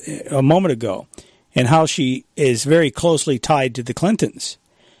interested in a moment ago, and how she is very closely tied to the Clintons.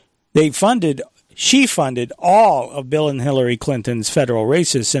 She funded all of Bill and Hillary Clinton's federal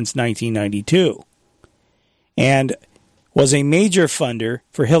races since 1992, and was a major funder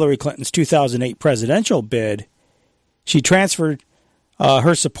for Hillary Clinton's 2008 presidential bid. She transferred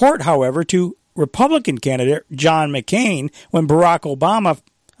her support, however, to Republican candidate John McCain when Barack Obama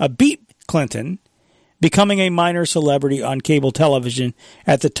beat Clinton, becoming a minor celebrity on cable television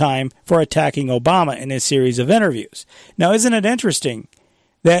at the time for attacking Obama in a series of interviews. Now, isn't it interesting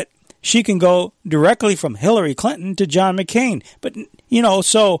that she can go directly from Hillary Clinton to John McCain? But, you know,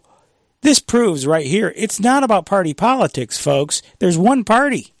 so this proves right here, it's not about party politics, folks. There's one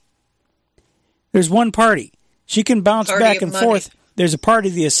party. There's one party. She can bounce back and forth. There's a party,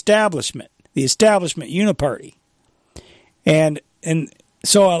 the establishment uniparty. And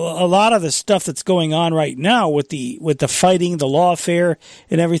so a lot of the stuff that's going on right now with the fighting, the lawfare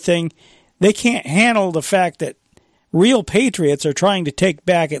and everything, they can't handle the fact that real patriots are trying to take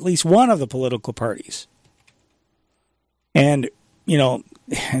back at least one of the political parties. And, you know,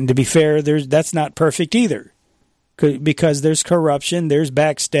 and to be fair, that's not perfect either. Because there's corruption, there's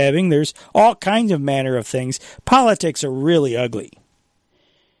backstabbing, there's all kinds of manner of things. Politics are really ugly.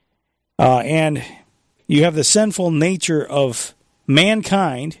 And you have the sinful nature of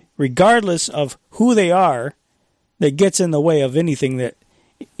mankind, regardless of who they are, that gets in the way of anything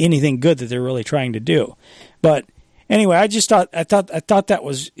good that they're really trying to do. But anyway, I thought that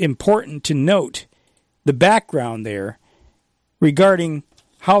was important to note the background there regarding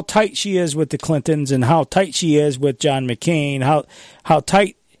how tight she is with the Clintons and how tight she is with John McCain, how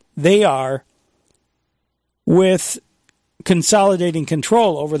tight they are with consolidating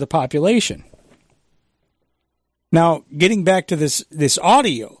control over the population. Now, getting back to this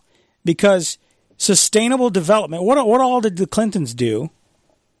audio, because sustainable development, what all did the Clintons do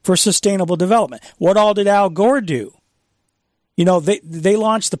for sustainable development? What all did Al Gore do? You know, they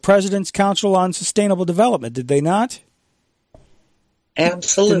launched the President's Council on Sustainable Development, did they not?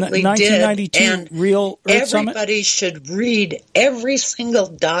 Absolutely the 1992 did. And Real Earth Summit? Everybody should read every single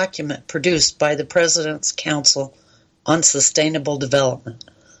document produced by the President's Council on Sustainable Development.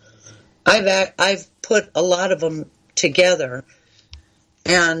 I've put a lot of them together,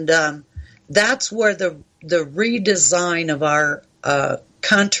 and that's where the redesign of our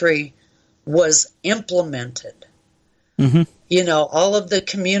country was implemented. Mm-hmm. You know, all of the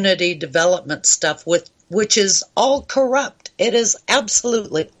community development stuff, which is all corrupt. It is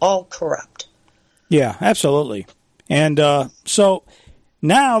absolutely all corrupt. Yeah, absolutely. And so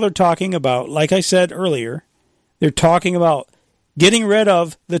now they're talking about, like I said earlier, they're talking about getting rid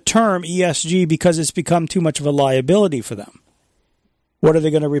of the term ESG because it's become too much of a liability for them. What are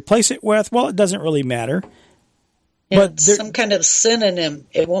they going to replace it with? Well, it doesn't really matter. But some kind of synonym.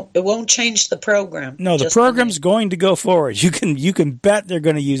 It won't change the program. No, the program's going to go forward. You can bet they're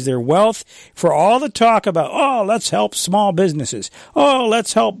going to use their wealth for all the talk about, oh, let's help small businesses. Oh,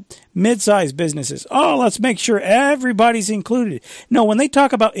 let's help mid-sized businesses. Oh, let's make sure everybody's included. No, when they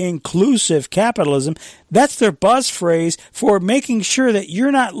talk about inclusive capitalism, that's their buzz phrase for making sure that you're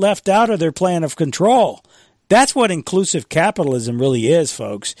not left out of their plan of control. That's what inclusive capitalism really is,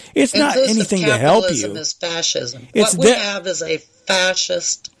 folks. It's not anything to help you. Capitalism is fascism. What we have is a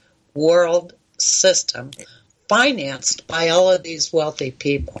fascist world system financed by all of these wealthy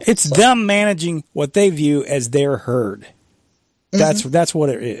people. It's them managing what they view as their herd. That's what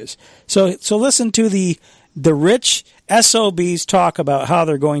it is. So listen to the rich SOBs talk about how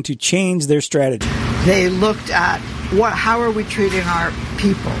they're going to change their strategy. They looked at how are we treating our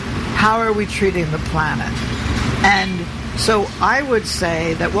people? How are we treating the planet? And so I would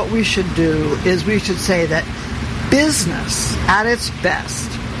say that what we should do is we should say that business at its best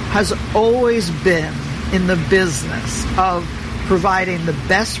has always been in the business of providing the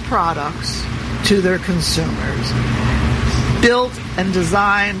best products to their consumers, built and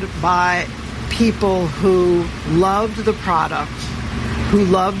designed by people who loved the product, who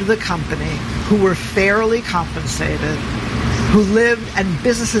loved the company, who were fairly compensated, who lived, and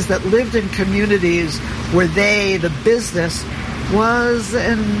businesses that lived in communities where the business, was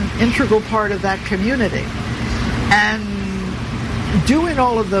an integral part of that community. And doing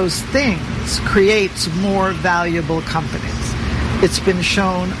all of those things creates more valuable companies. It's been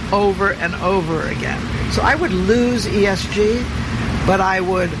shown over and over again. So I would lose ESG, but I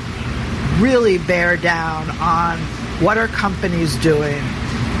would really bear down on what are companies doing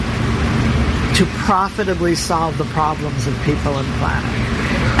to profitably solve the problems of people and planet.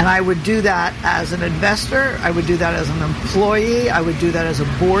 And I would do that as an investor. I would do that as an employee. I would do that as a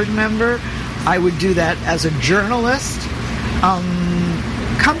board member. I would do that as a journalist.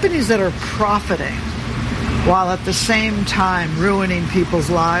 Companies that are profiting while at the same time ruining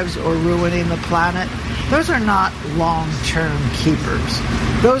people's lives or ruining the planet, those are not long-term keepers.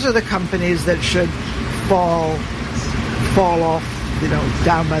 Those are the companies that should fall off,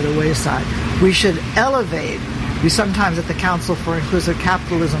 down by the wayside. We should elevate. We sometimes at the Council for Inclusive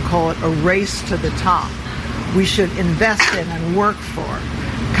Capitalism call it a race to the top. We should invest in and work for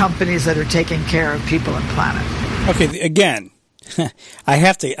companies that are taking care of people and planet. Okay, again, I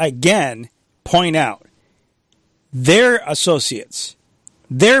have to point out their associates,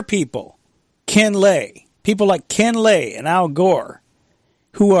 their people, people like Ken Lay and Al Gore,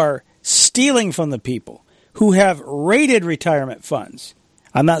 who are stealing from the people, who have raided retirement funds.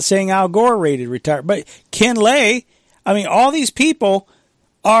 I'm not saying Al Gore raided retirement, but Ken Lay, all these people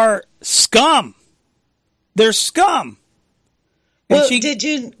are scum. They're scum. Well,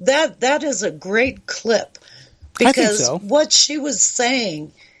 that is a great clip, because what she was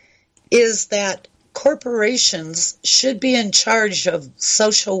saying is that corporations should be in charge of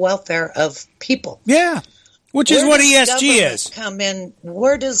social welfare of people. Yeah, which is what ESG is.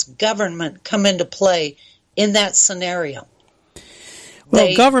 Where does government come into play in that scenario?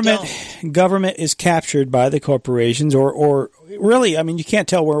 Well, government is captured by the corporations, or really, you can't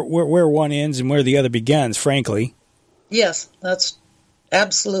tell where one ends and where the other begins, frankly. Yes, that's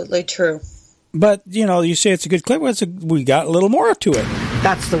absolutely true. But, you say it's a good clip. We got a little more to it.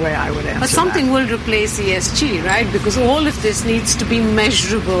 That's the way I would answer But something will replace ESG, right? Because all of this needs to be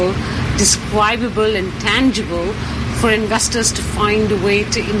measurable, describable, and tangible for investors to find a way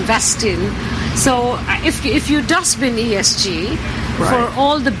to invest in. So if you dustbin ESG for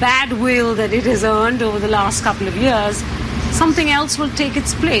all the bad will that it has earned over the last couple of years, something else will take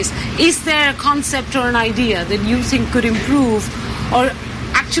its place. Is there a concept or an idea that you think could improve or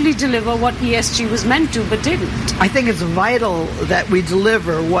actually deliver what ESG was meant to but didn't. I think it's vital that we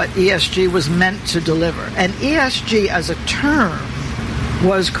deliver what ESG was meant to deliver. And ESG as a term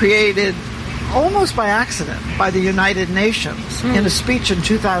was created almost by accident by the United Nations in a speech in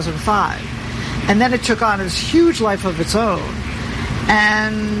 2005. And then it took on this huge life of its own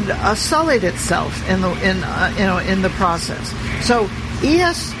and sullied itself in the process. So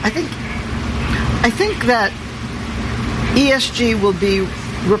I think that ESG will be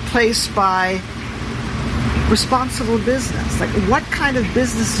replaced by responsible business. Like, what kind of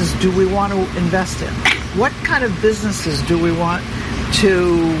businesses do we want to invest in? What kind of businesses do we want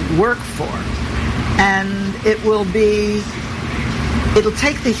to work for? And it'll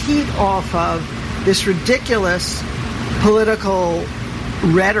take the heat off of this ridiculous political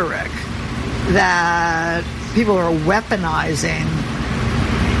rhetoric that people are weaponizing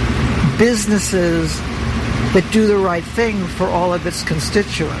businesses that do the right thing for all of its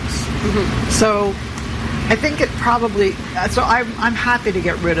constituents. So I think it probably, so I'm happy to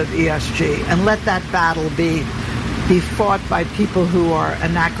get rid of ESG and let that battle be fought by people who are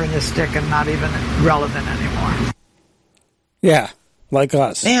anachronistic and not even relevant anymore. Yeah, like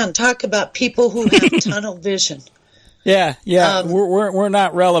us. Man, talk about people who have tunnel vision. Yeah, we're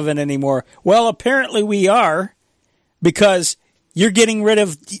not relevant anymore. Well, apparently we are, because you're getting rid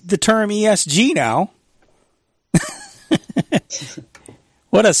of the term ESG now.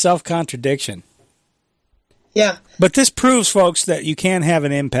 What a self-contradiction. Yeah. But this proves, folks, that you can have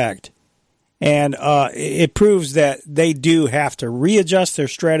an impact. And it proves that they do have to readjust their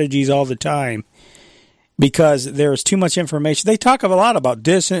strategies all the time because there's too much information. They talk a lot about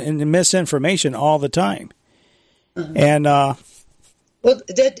dis and misinformation all the time. And well,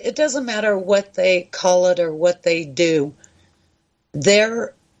 it doesn't matter what they call it or what they do.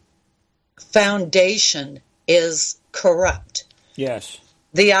 Their foundation is corrupt. Yes.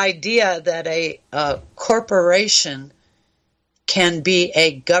 The idea that a corporation can be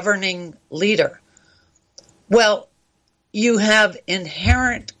a governing leader. Well, you have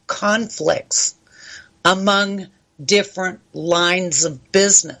inherent conflicts among different lines of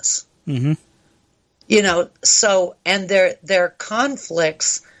business. Mm-hmm. You know, so, and there are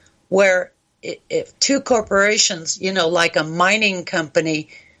conflicts where if two corporations, you know, like a mining company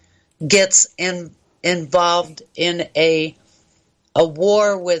gets involved in a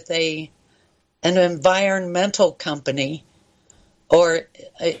war with an environmental company, or,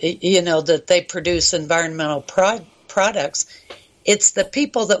 you know, that they produce environmental products, it's the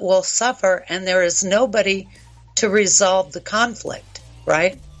people that will suffer, and there is nobody to resolve the conflict,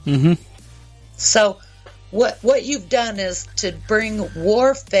 right? Mm-hmm. So what you've done is to bring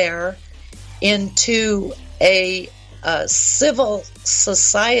warfare into a civil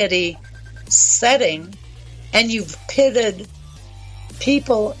society setting, and you've pitted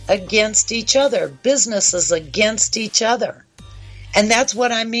people against each other, businesses against each other. And that's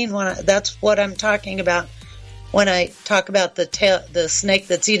what I mean that's what I'm talking about when I talk about the snake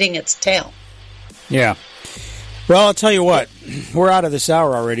that's eating its tail. Yeah. Well, I'll tell you what, we're out of this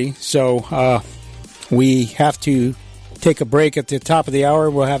hour already, so we have to take a break at the top of the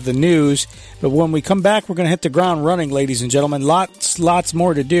hour. We'll have the news, but when we come back, we're going to hit the ground running, ladies and gentlemen. Lots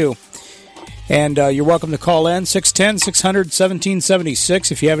more to do. And you're welcome to call in,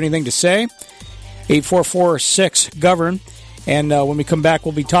 610-600-1776, if you have anything to say, 844-6-GOVERN. And when we come back,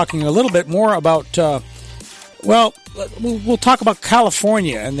 we'll be talking a little bit more about, we'll talk about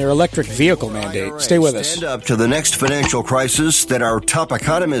California and their electric vehicle mandate. Stay with us. Stand up to the next financial crisis that our top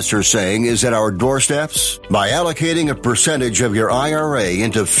economists are saying is at our doorsteps by allocating a percentage of your IRA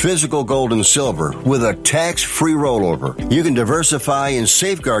into physical gold and silver with a tax-free rollover. You can diversify and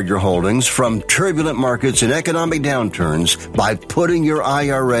safeguard your holdings from turbulent markets and economic downturns by putting your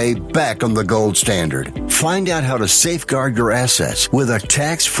IRA back on the gold standard. Find out how to safeguard your assets with a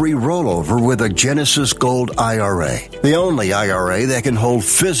tax-free rollover with a Genesis Gold IRA. The only IRA that can hold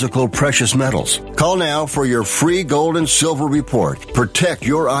physical precious metals. Call now for your free gold and silver report. Protect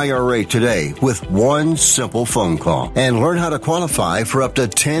your IRA today with one simple phone call and learn how to qualify for up to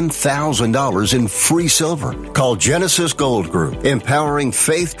 $10,000 in free silver. Call Genesis Gold Group, empowering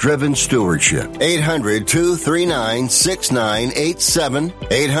faith-driven stewardship. 800-239-6987.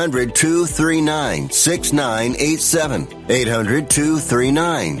 800-239-6987.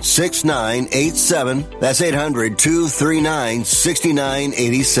 800-239-6987. That's 800-239-6987.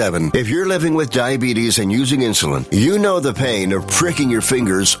 800-239-6987. If you're living with diabetes and using insulin, you know the pain of pricking your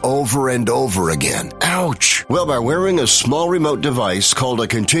fingers over and over again. Ouch! Well, by wearing a small remote device called a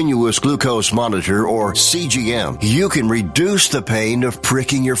continuous glucose monitor, or CGM, you can reduce the pain of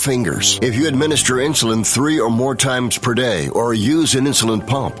pricking your fingers. If you administer insulin 3 or more times per day or use an insulin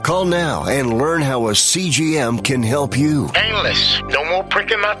pump, call now and learn how a CGM can help you. Painless. No more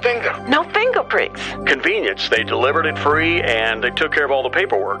pricking my finger. No finger pricks. Convenience. They delivered it free and they took care of all the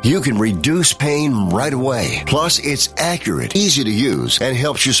paperwork. You can reduce pain right away. Plus, it's accurate, easy to use, and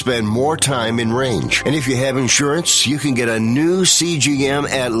helps you spend more time in range. And if you have insurance, you can get a new CGM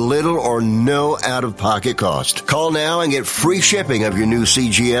at little or no out-of-pocket cost. Call now and get free shipping of your new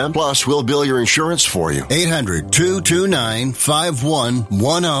CGM. Plus, we'll bill your insurance for you.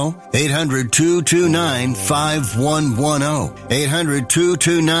 800-229-5110. 800-229-5110.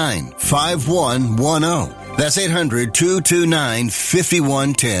 800-229-5110. That's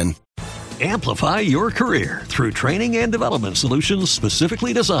 800-229-5110. Amplify your career through training and development solutions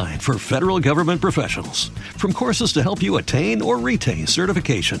specifically designed for federal government professionals. From courses to help you attain or retain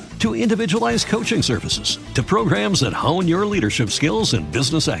certification, to individualized coaching services, to programs that hone your leadership skills and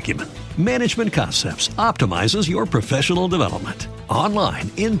business acumen, Management Concepts optimizes your professional development. Online,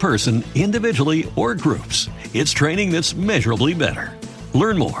 in person, individually, or groups, it's training that's measurably better.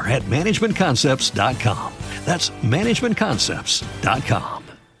 Learn more at managementconcepts.com. That's managementconcepts.com.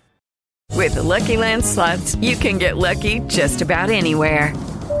 With the Lucky Land Slots, you can get lucky just about anywhere.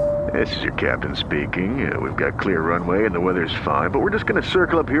 This is your captain speaking. We've got clear runway and the weather's fine, but we're just going to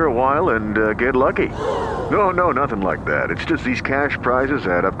circle up here a while and get lucky. No, nothing like that. It's just these cash prizes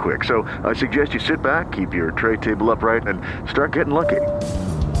add up quick. So I suggest you sit back, keep your tray table upright, and start getting lucky.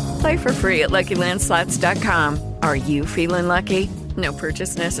 Play for free at LuckyLandSlots.com. Are you feeling lucky? No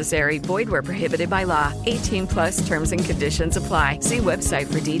purchase necessary. Void where prohibited by law. 18 plus terms and conditions apply. See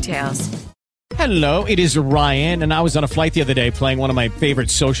website for details. Hello, it is Ryan, and I was on a flight the other day playing one of my favorite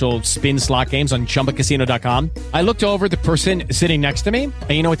social spin slot games on ChumbaCasino.com. I looked over at the person sitting next to me,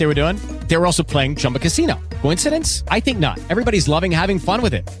 and you know what they were doing? They were also playing Chumba Casino. Coincidence? I think not. Everybody's loving having fun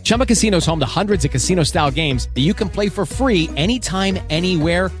with it. Chumba Casino is home to hundreds of casino-style games that you can play for free anytime,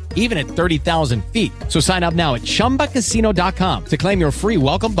 anywhere, even at 30,000 feet. So sign up now at ChumbaCasino.com to claim your free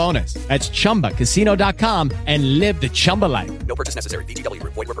welcome bonus. That's ChumbaCasino.com and live the Chumba life. No purchase necessary. VGW.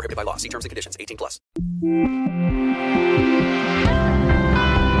 Void where prohibited by law. See terms and conditions. 18 plus.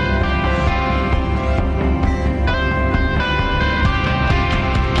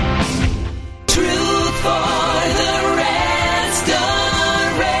 Truth for the restoration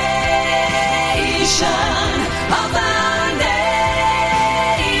of our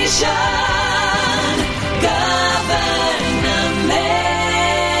nation. Govern America.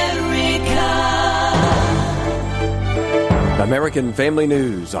 American Family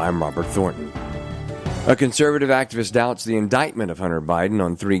News, I'm Robert Thornton. A conservative activist doubts the indictment of Hunter Biden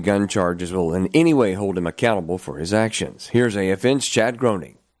on 3 gun charges will in any way hold him accountable for his actions. Here's AFN's Chad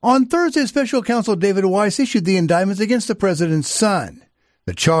Groening. On Thursday, Special Counsel David Weiss issued the indictments against the president's son.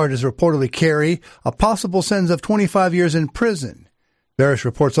 The charges reportedly carry a possible sentence of 25 years in prison. Various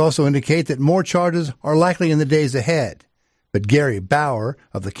reports also indicate that more charges are likely in the days ahead. But Gary Bauer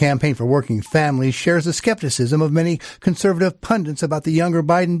of the Campaign for Working Families shares the skepticism of many conservative pundits about the younger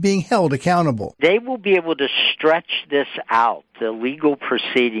Biden being held accountable. They will be able to stretch this out, the legal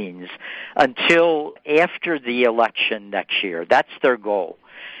proceedings, until after the election next year. That's their goal.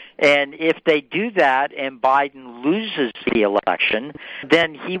 And if they do that and Biden loses the election,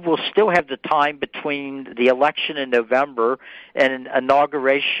 then he will still have the time between the election in November and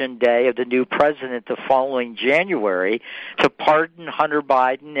inauguration day of the new president the following January to pardon Hunter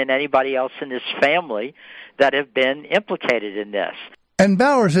Biden and anybody else in his family that have been implicated in this. And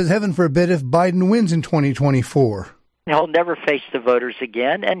Bauer says heaven forbid if Biden wins in 2024. He'll never face the voters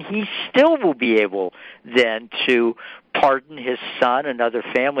again, and he still will be able then to pardon his son and other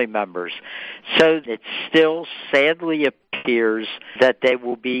family members. So it still sadly appears that they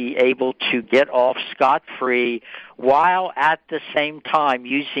will be able to get off scot-free while at the same time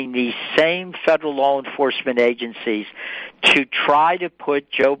using these same federal law enforcement agencies to try to put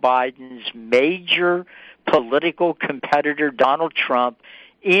Joe Biden's major political competitor, Donald Trump,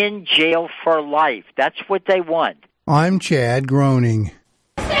 in jail for life. That's what they want. I'm Chad Groening.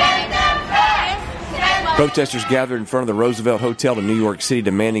 Protesters gathered in front of the Roosevelt Hotel in New York City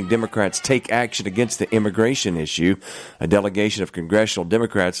demanding Democrats take action against the immigration issue. A delegation of congressional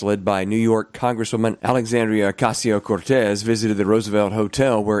Democrats led by New York Congresswoman Alexandria Ocasio-Cortez visited the Roosevelt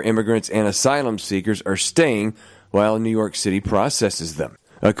Hotel where immigrants and asylum seekers are staying while New York City processes them.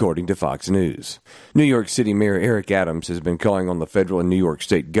 according to Fox News. New York City Mayor Eric Adams has been calling on the federal and New York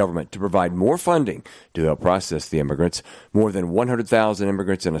State government to provide more funding to help process the immigrants. More than 100,000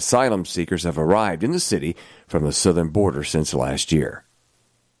 immigrants and asylum seekers have arrived in the city from the southern border since last year.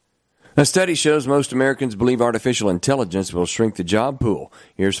 A study shows most Americans believe artificial intelligence will shrink the job pool.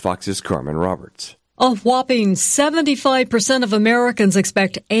 Here's Fox's Carmen Roberts. A whopping 75% of Americans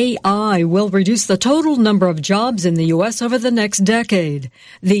expect AI will reduce the total number of jobs in the U.S. over the next decade.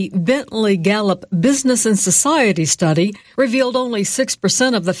 The Bentley Gallup Business and Society study revealed only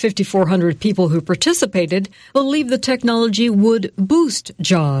 6% of the 5,400 people who participated believe the technology would boost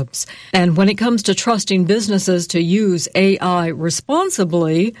jobs. And when it comes to trusting businesses to use AI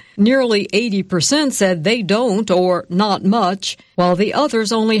responsibly, nearly 80% said they don't or not much, while the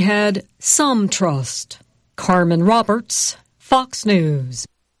others only had some trust. Carmen Roberts, Fox News.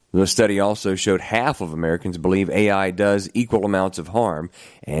 The study also showed half of Americans believe AI does equal amounts of harm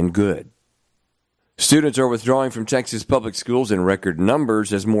and good. Students are withdrawing from Texas public schools in record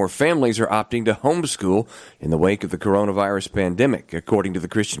numbers as more families are opting to homeschool in the wake of the coronavirus pandemic, according to the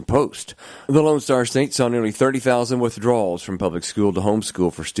Christian Post. The Lone Star State saw nearly 30,000 withdrawals from public school to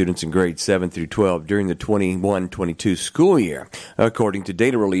homeschool for students in grades 7 through 12 during the 21-22 school year, according to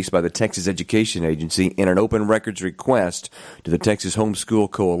data released by the Texas Education Agency in an open records request to the Texas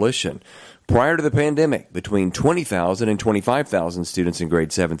Homeschool Coalition. Prior to the pandemic, between 20,000 and 25,000 students in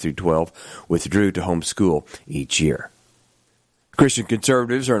grades 7 through 12 withdrew to homeschool each year. Christian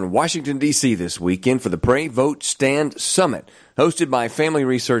conservatives are in Washington, D.C. this weekend for the Pray, Vote, Stand Summit, hosted by Family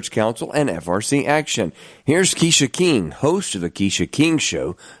Research Council and FRC Action. Here's Keisha King, host of The Keisha King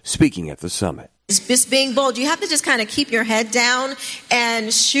Show, speaking at the summit. Just being bold. You have to just kind of keep your head down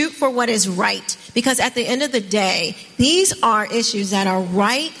and shoot for what is right. Because at the end of the day, these are issues that are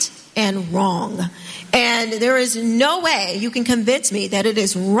right and wrong. And there is no way you can convince me that it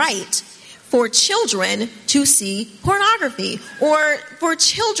is right for children to see pornography or for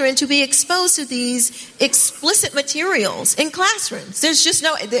children to be exposed to these explicit materials in classrooms. There's just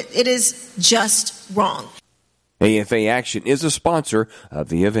no, it is just wrong. AFA Action is a sponsor of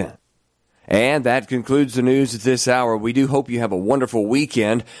the event. And that concludes the news at this hour. We do hope you have a wonderful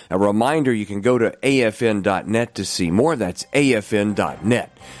weekend. A reminder, you can go to afn.net to see more. That's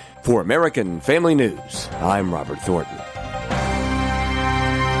afn.net. For American Family News, I'm Robert Thornton.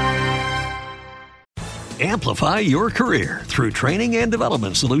 Amplify your career through training and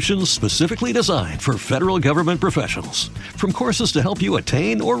development solutions specifically designed for federal government professionals. From courses to help you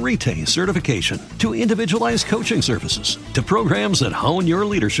attain or retain certification, to individualized coaching services, to programs that hone your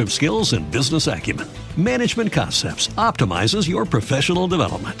leadership skills and business acumen, Management Concepts optimizes your professional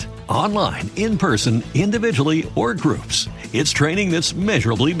development. Online, in person, individually, or groups, it's training that's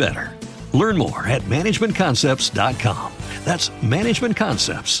measurably better. Learn more at managementconcepts.com. That's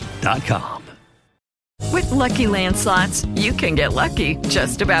managementconcepts.com. With Lucky Land Slots, you can get lucky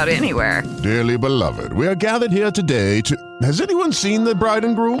just about anywhere. Dearly beloved, we are gathered here today to... Has anyone seen the bride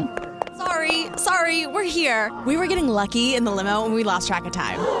and groom? Sorry, we're here. We were getting lucky in the limo and we lost track of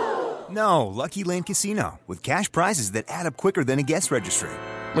time. No, Lucky Land Casino, with cash prizes that add up quicker than a guest registry.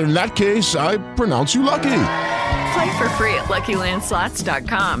 In that case, I pronounce you lucky. Play for free at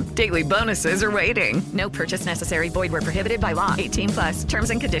LuckyLandSlots.com. Daily bonuses are waiting. No purchase necessary. Void where prohibited by law. 18+. Terms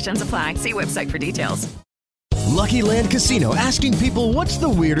and conditions apply. See website for details. Lucky Land Casino, asking people, what's the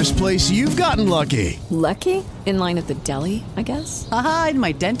weirdest place you've gotten lucky? Lucky? In line at the deli, I guess? Aha, in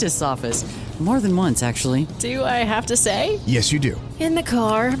my dentist's office. More than once, actually. Do I have to say? Yes, you do. In the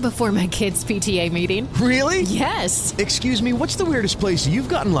car before my kids' PTA meeting. Really? Yes. Excuse me, what's the weirdest place you've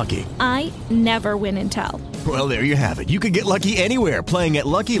gotten lucky? I never win and tell. Well, there you have it. You can get lucky anywhere, playing at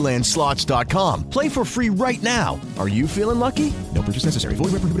LuckyLandSlots.com. Play for free right now. Are you feeling lucky? No purchase necessary.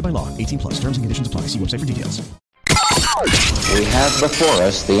 Void where prohibited by law. 18+. Terms and conditions apply. See website for details. We have before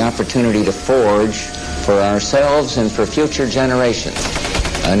us the opportunity to forge for ourselves and for future generations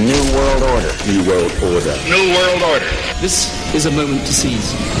a new world order. New world order. New world order. This is a moment to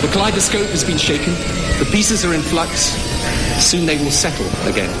seize. The kaleidoscope has been shaken. The pieces are in flux. Soon they will settle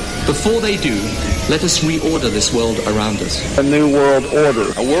again. Before they do, let us reorder this world around us. A new world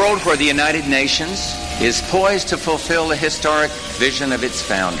order. A world where the United Nations is poised to fulfill the historic vision of its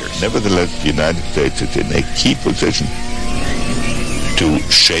founders. Nevertheless, the United States is in a key position to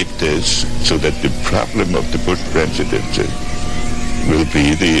shape this so that the problem of the Bush presidency will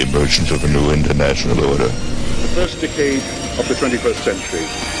be the emergence of a new international order. The first decade of the 21st century,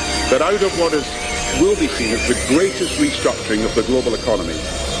 that out of what will be seen as the greatest restructuring of the global economy,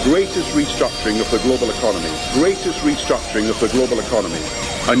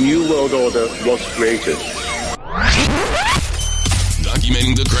 a new world order was created.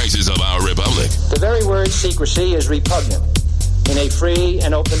 documenting the crisis of our republic. The very word secrecy is repugnant in a free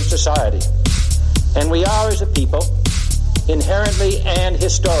and open society. And we are, as a people, inherently and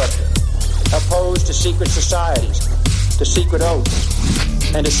historically opposed to secret societies, to secret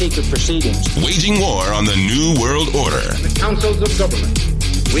oaths, and to secret proceedings. Waging war on the New World Order. In the councils of government,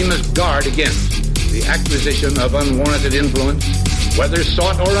 we must guard against the acquisition of unwarranted influence, whether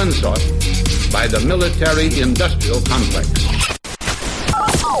sought or unsought, by the military-industrial complex.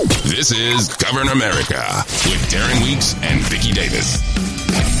 This is Govern America with Darren Weeks and Vicki Davis.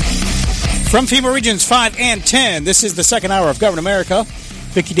 From FEMA Regions 5 and 10, this is the second hour of Govern America.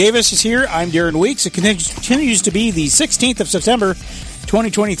 Vicki Davis is here. I'm Darren Weeks. It continues to be the 16th of September,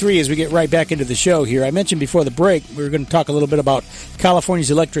 2023, as we get right back into the show here. I mentioned before the break we were going to talk a little bit about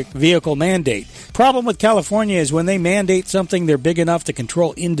California's electric vehicle mandate. Problem with California is when they mandate something, they're big enough to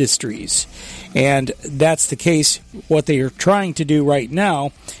control industries. And that's the case, what they are trying to do right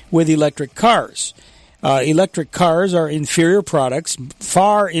now with electric cars. Electric cars are inferior products,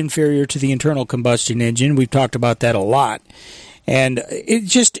 far inferior to the internal combustion engine. We've talked about that a lot. And it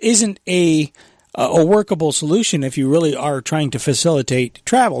just isn't a workable solution if you really are trying to facilitate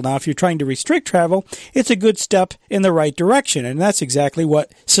travel. Now, if you're trying to restrict travel, it's a good step in the right direction, and that's exactly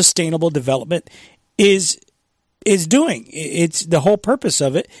what sustainable development is doing. It's the whole purpose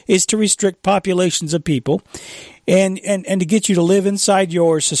of it is to restrict populations of people and to get you to live inside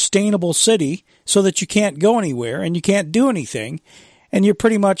your sustainable city so that you can't go anywhere and you can't do anything, and you're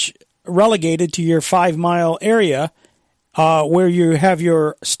pretty much relegated to your 5-mile area where you have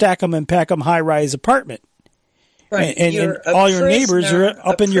your stack 'em and pack 'em high-rise apartment. Right. And all your neighbors are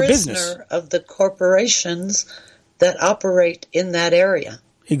up in your business. Of the corporations that operate in that area.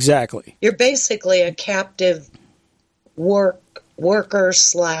 Exactly. You're basically a captive worker /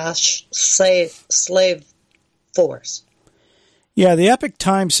 slave force. Yeah, the Epoch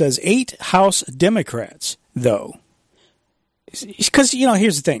Times says 8 House Democrats, though. Because,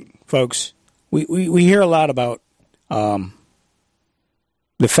 here's the thing, folks. We hear a lot about the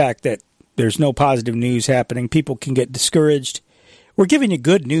fact that there's no positive news happening. People can get discouraged. We're giving you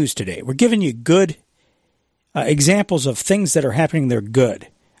good news today. We're giving you good examples of things that are happening. They're good.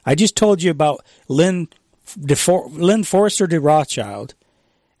 I just told you about Lynn Forrester de Rothschild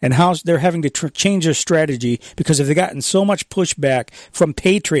and how they're having to change their strategy because they've gotten so much pushback from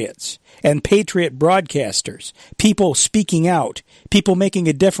patriots and patriot broadcasters, people speaking out, people making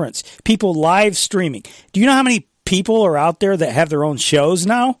a difference, people live streaming. Do you know how many people are out there that have their own shows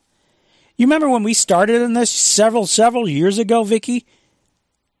now? You remember when we started in this several years ago, Vicki?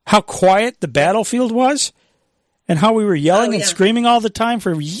 How quiet the battlefield was? And how we were yelling and screaming all the time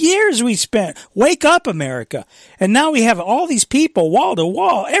for years we spent. Wake up, America. And now we have all these people wall to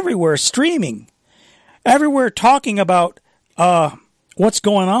wall everywhere streaming. Everywhere talking about what's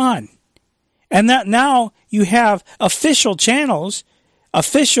going on. And that now you have official channels,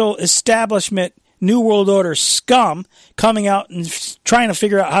 official establishment New World Order scum coming out and trying to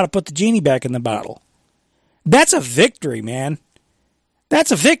figure out how to put the genie back in the bottle. That's a victory, man.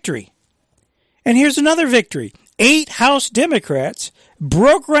 That's a victory. And here's another victory. 8 House Democrats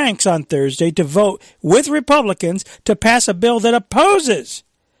broke ranks on Thursday to vote with Republicans to pass a bill that opposes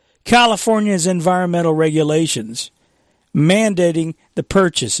California's environmental regulations, mandating the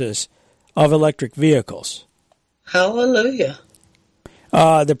purchases of electric vehicles. Hallelujah.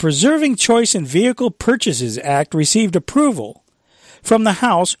 The Preserving Choice in Vehicle Purchases Act received approval from the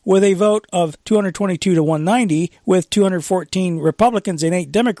House with a vote of 222 to 190, with 214 Republicans and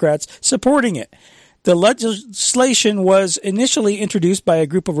 8 Democrats supporting it. The legislation was initially introduced by a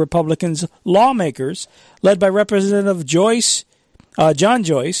group of Republicans lawmakers led by Representative John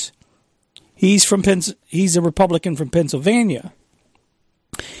Joyce. He's a Republican from Pennsylvania,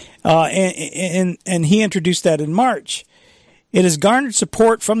 and he introduced that in March. It has garnered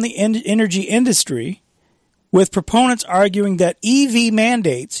support from the energy industry, with proponents arguing that EV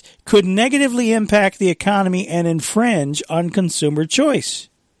mandates could negatively impact the economy and infringe on consumer choice.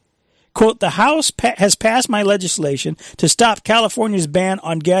 Quote, the House has passed my legislation to stop California's ban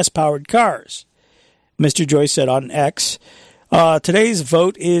on gas-powered cars, Mr. Joyce said on X. Today's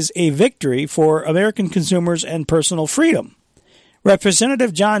vote is a victory for American consumers and personal freedom.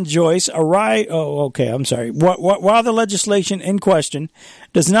 Representative John Joyce while the legislation in question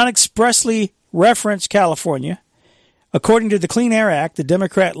does not expressly reference California, according to the Clean Air Act, the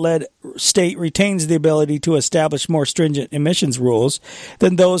Democrat-led state retains the ability to establish more stringent emissions rules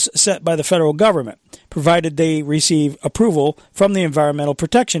than those set by the federal government, provided they receive approval from the Environmental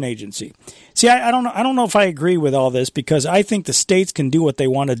Protection Agency. See, I don't know if I agree with all this, because I think the states can do what they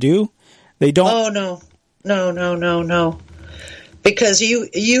want to do. They don't. Oh, no. Because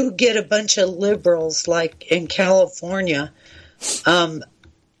you get a bunch of liberals, like in California,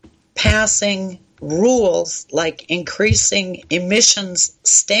 passing rules like increasing emissions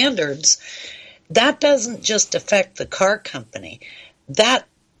standards. That doesn't just affect the car company. That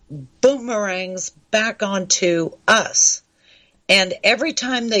boomerangs back onto us. And every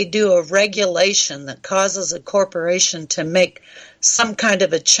time they do a regulation that causes a corporation to make some kind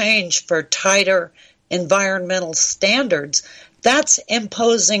of a change for tighter environmental standards, that's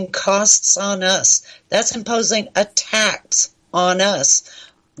imposing costs on us. That's imposing a tax on us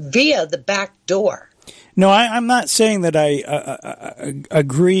via the back door. No, I'm not saying that I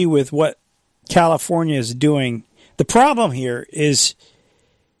agree with what California is doing. The problem here is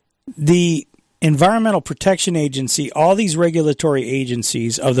the Environmental Protection Agency, all these regulatory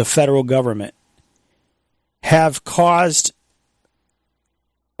agencies of the federal government have caused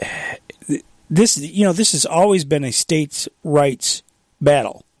this. This has always been a states' rights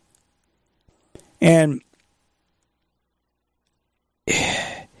battle, and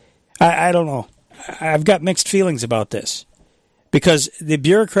I don't know. I've got mixed feelings about this because the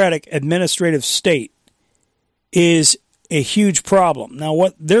bureaucratic administrative state is a huge problem. Now,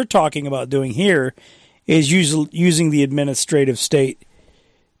 what they're talking about doing here is using the administrative state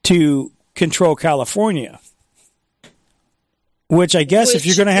to control California, which I guess if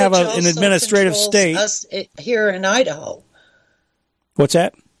you're going to have an administrative state... Us here in Idaho. What's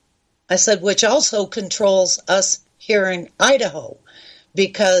that? I said, which also controls us here in Idaho,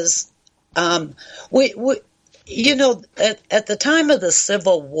 because we at the time of the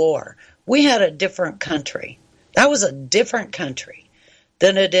Civil War, we had a different country. That was a different country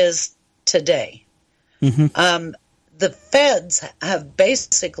than it is today. Mm-hmm. The feds have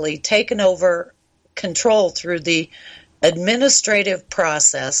basically taken over control through the administrative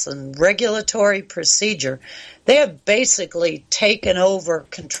process and regulatory procedure. They have basically taken over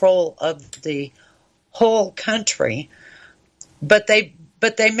control of the whole country, but they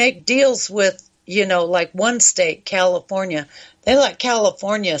make deals with, like one state, California. They let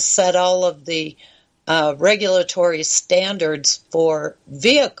California set all of the regulatory standards for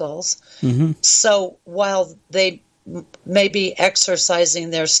vehicles. Mm-hmm. So while they may be exercising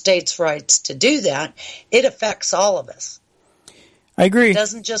their state's rights to do that, it affects all of us. I agree. It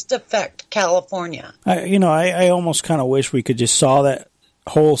doesn't just affect California. I almost kind of wish we could just saw that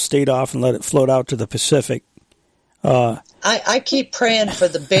whole state off and let it float out to the Pacific. I keep praying for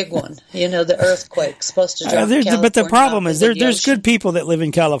the big one, the earthquake supposed to drop California. But the problem is there's good people that live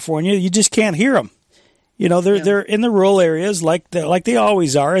in California. You just can't hear them. They're in the rural areas like they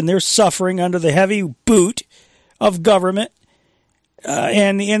always are, and they're suffering under the heavy boot of government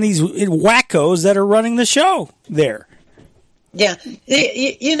and these wackos that are running the show there. Yeah.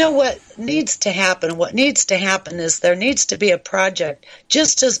 You know what needs to happen? What needs to happen is there needs to be a project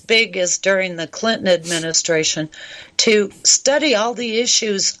just as big as during the Clinton administration to study all the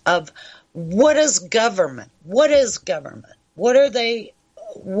issues of what is government? What is government? What are they?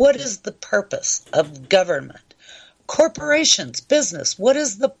 What is the purpose of government? Corporations, business, what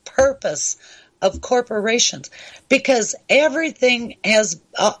is the purpose of corporations? Because everything has,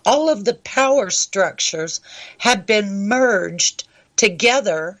 all of the power structures have been merged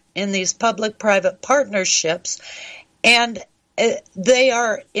together in these public-private partnerships, and they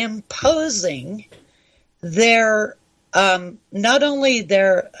are imposing their, not only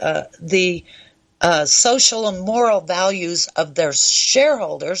the social and moral values of their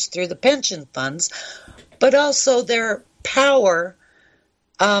shareholders through the pension funds, but also their power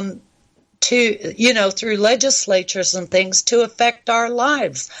through legislatures and things to affect our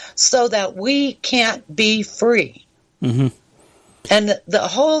lives so that we can't be free. Mm-hmm. And the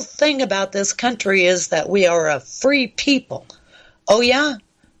whole thing about this country is that we are a free people. Oh, yeah?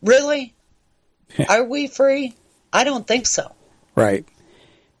 Really? Are we free? I don't think so. Right.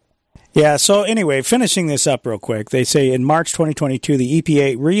 Yeah, so anyway, finishing this up real quick, they say in March 2022, the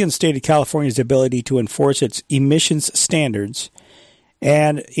EPA reinstated California's ability to enforce its emissions standards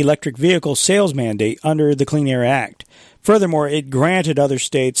and electric vehicle sales mandate under the Clean Air Act. Furthermore, it granted other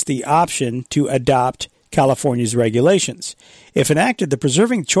states the option to adopt California's regulations. If enacted, the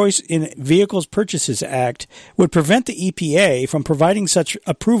Preserving Choice in Vehicles Purchases Act would prevent the EPA from providing such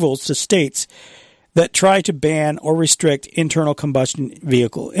approvals to states that try to ban or restrict internal combustion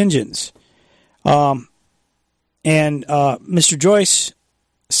vehicle engines. And Mr. Joyce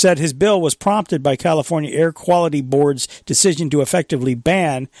said his bill was prompted by California Air Quality Board's decision to effectively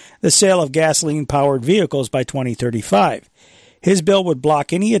ban the sale of gasoline-powered vehicles by 2035. His bill would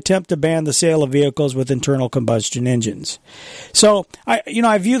block any attempt to ban the sale of vehicles with internal combustion engines. So,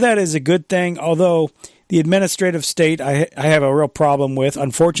 I view that as a good thing, although The administrative state I have a real problem with.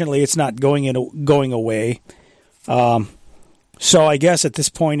 Unfortunately, it's not going away. So I guess at this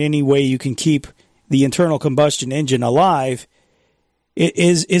point, any way you can keep the internal combustion engine alive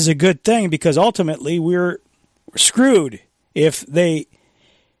is a good thing, because ultimately we're screwed if they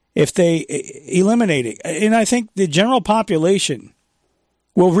eliminate it. And I think the general population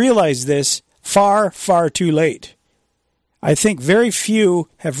will realize this far, far too late. I think very few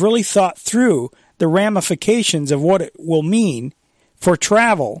have really thought through the ramifications of what it will mean for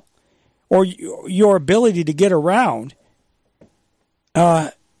travel or your ability to get around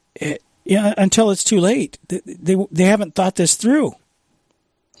until it's too late. They haven't thought this through.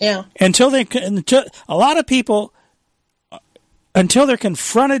 Yeah. Until a lot of people, until they're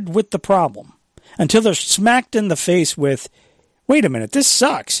confronted with the problem, until they're smacked in the face with, wait a minute, this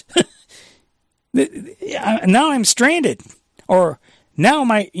sucks. Now I'm stranded, or now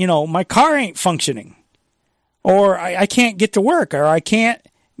my car ain't functioning, or I can't get to work, or I can't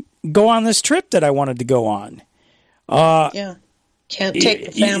go on this trip that I wanted to go on. Can't take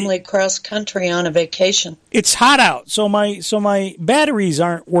the family cross country on a vacation. It's hot out, so my batteries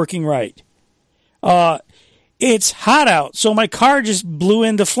aren't working right. It's hot out, so my car just blew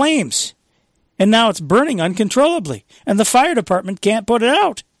into flames, and now it's burning uncontrollably, and the fire department can't put it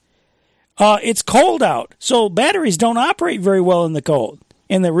out. It's cold out, so batteries don't operate very well in the cold,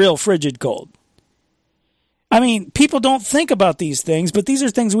 in the real frigid cold. I mean, people don't think about these things, but these are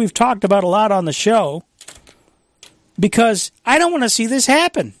things we've talked about a lot on the show, because I don't want to see this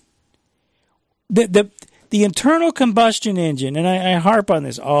happen. The internal combustion engine, and I harp on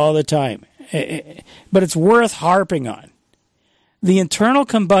this all the time, but it's worth harping on. The internal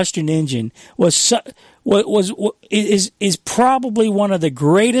combustion engine is probably one of the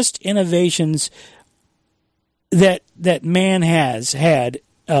greatest innovations that man has had.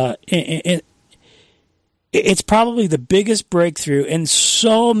 It's probably the biggest breakthrough, and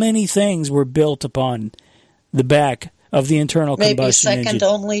so many things were built upon the back of the internal combustion engine. Maybe second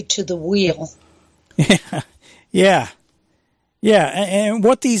only to the wheel. Yeah. And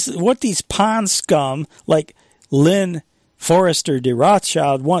what these pond scum like Lynn Forrester de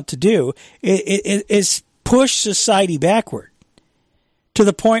Rothschild want to do is push society backward to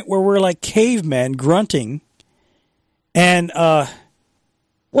the point where we're like cavemen grunting. And well,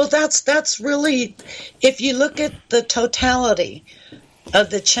 that's really, if you look at the totality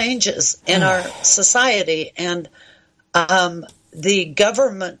of the changes in our society and the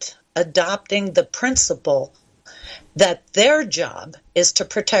government adopting the principle that their job is to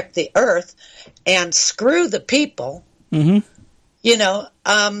protect the earth and screw the people, that's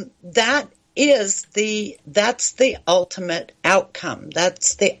the ultimate outcome.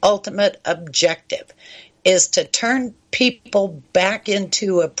 That's the ultimate objective, is to turn people back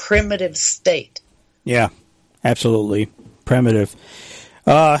into a primitive state. Yeah, absolutely. Primitive.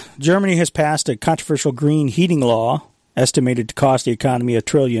 Germany has passed a controversial green heating law estimated to cost the economy €1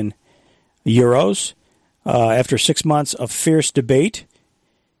 trillion. After 6 months of fierce debate,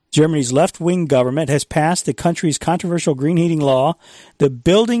 Germany's left-wing government has passed the country's controversial green heating law, the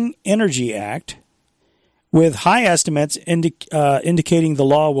Building Energy Act, with high estimates indicating the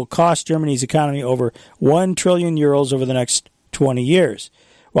law will cost Germany's economy over €1 trillion over the next 20 years.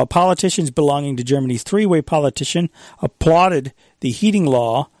 While politicians belonging to Germany's three-way coalition applauded the heating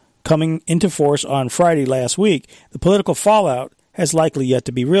law coming into force on Friday last week, the political fallout has likely yet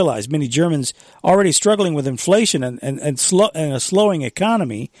to be realized. Many Germans, already struggling with inflation and a slowing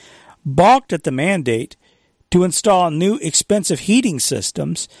economy, balked at the mandate to install new expensive heating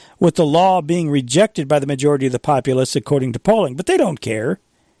systems, with the law being rejected by the majority of the populace, according to polling. But they don't care.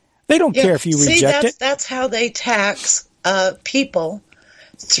 They don't care if you reject it. That's how they tax people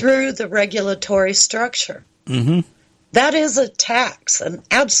through the regulatory structure. Mm-hmm. That is a tax, an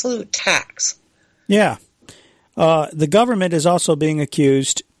absolute tax. Yeah. The government is also being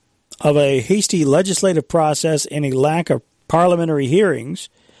accused of a hasty legislative process and a lack of parliamentary hearings,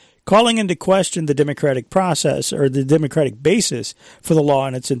 calling into question the democratic process or the democratic basis for the law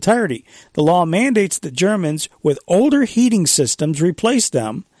in its entirety. The law mandates that Germans with older heating systems replace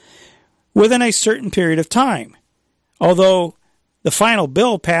them within a certain period of time. Although the final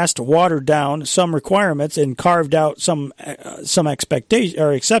bill passed watered down some requirements and carved out some expectations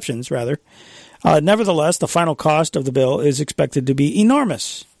or exceptions, rather. Nevertheless, the final cost of the bill is expected to be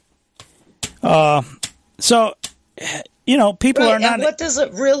enormous. So, people are not. And what does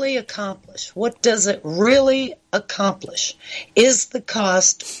it really accomplish? What does it really accomplish? Is the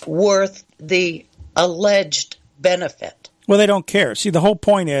cost worth the alleged benefit? Well, they don't care. See, the whole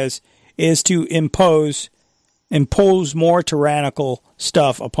point is to impose more tyrannical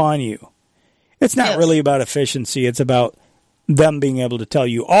stuff upon you. It's not really about efficiency. It's about them being able to tell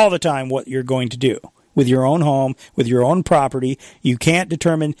you all the time what you're going to do with your own home, with your own property. You can't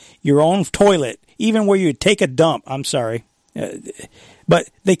determine your own toilet, even where you take a dump. I'm sorry. But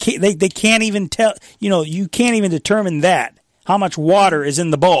they can't even tell, you can't even determine that, how much water is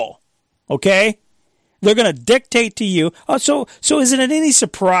in the bowl. Okay? They're going to dictate to you. Oh, so isn't it any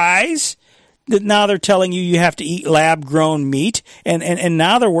surprise that now they're telling you have to eat lab-grown meat, and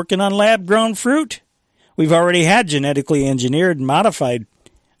now they're working on lab-grown fruit? We've already had genetically engineered and modified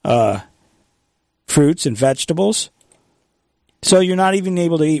fruits and vegetables. So you're not even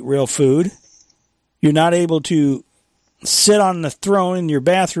able to eat real food. You're not able to sit on the throne in your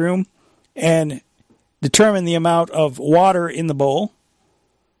bathroom and determine the amount of water in the bowl.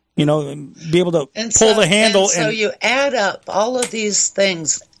 Be able to pull the handle. So you add up all of these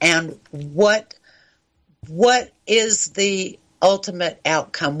things, and what is the ultimate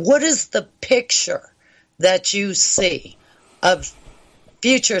outcome? What is the picture that you see of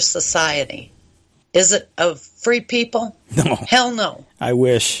future society? Is it of free people? No. Hell no. I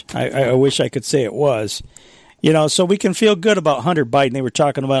wish. I wish I could say it was. So we can feel good about Hunter Biden. They were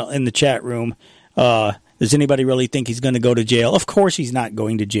talking about in the chat room. Does anybody really think he's going to go to jail? Of course he's not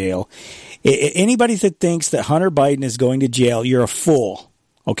going to jail. Anybody that thinks that Hunter Biden is going to jail, you're a fool.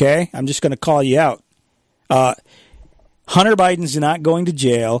 Okay? I'm just going to call you out. Hunter Biden's not going to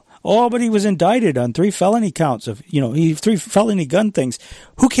jail. Oh, but he was indicted on 3 felony counts of, 3 felony gun things.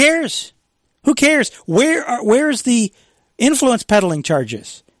 Who cares? Who cares? Where's the influence peddling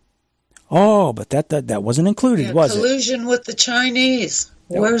charges? Oh, but that wasn't included, was it? Collusion with the Chinese.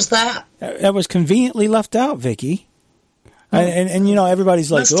 Where's that? That was conveniently left out, Vicky. And everybody's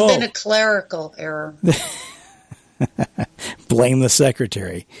like, must have been a clerical error. Blame the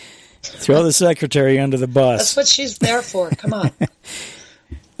secretary. Throw the secretary under the bus. That's what she's there for. Come on.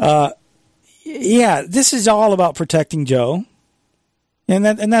 Yeah, this is all about protecting Joe. And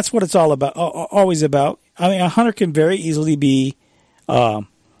that's what it's all about, always about. I mean, Hunter can very easily be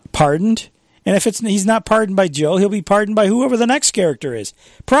pardoned. And if he's not pardoned by Joe, he'll be pardoned by whoever the next character is.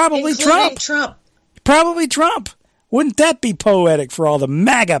 Probably Trump. Probably Trump. Wouldn't that be poetic for all the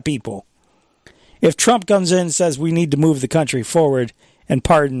MAGA people? If Trump comes in and says we need to move the country forward and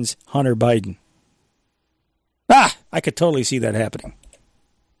pardons Hunter Biden. I could totally see that happening.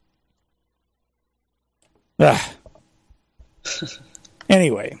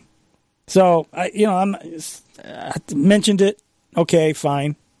 Anyway, so I mentioned it. Okay,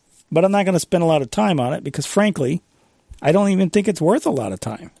 fine. But I'm not going to spend a lot of time on it because, frankly, I don't even think it's worth a lot of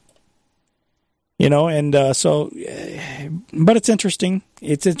time. But it's interesting.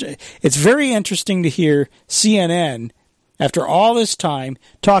 It's very interesting to hear CNN, after all this time,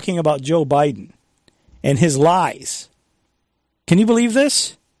 talking about Joe Biden and his lies. Can you believe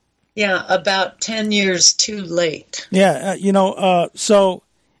this? Yeah, about 10 years too late. Yeah, so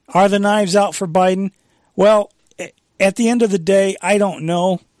are the knives out for Biden? Well, at the end of the day, I don't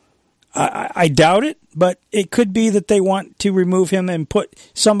know. I doubt it, but it could be that they want to remove him and put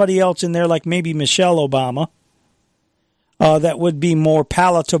somebody else in there, like maybe Michelle Obama. That would be more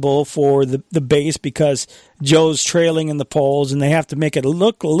palatable for the base because Joe's trailing in the polls, and they have to make it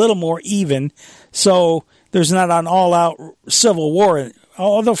look a little more even so there's not an all-out civil war.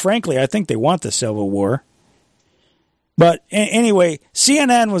 Although, frankly, I think they want the civil war. But anyway,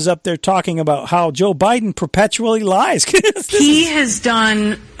 CNN was up there talking about how Joe Biden perpetually lies. He has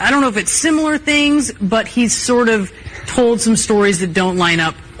done, I don't know if it's similar things, but he's sort of told some stories that don't line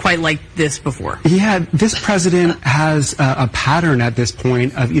up quite like this before. This president has a pattern at this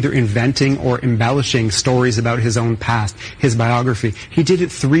point of either inventing or embellishing stories about his own past, his biography. He did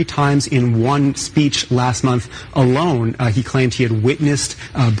it 3 times in one speech last month alone. He claimed he had witnessed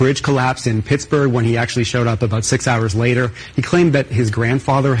a bridge collapse in Pittsburgh when he actually showed up about 6 hours later. He claimed that his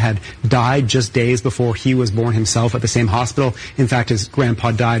grandfather had died just days before he was born himself at the same hospital. In fact, his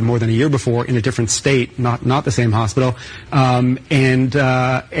grandpa died more than a year before in a different state, not the same hospital.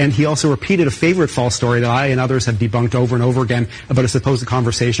 And he also repeated a favorite false story that I and others have debunked over and over again about a supposed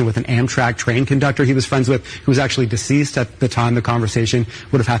conversation with an Amtrak train conductor he was friends with, who was actually deceased at the time the conversation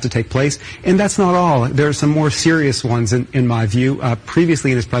would have had to take place. And that's not all. There are some more serious ones in my view.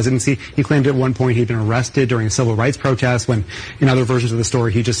 Previously in his presidency, he claimed at one point he'd been arrested during a civil rights protest when, in other versions of the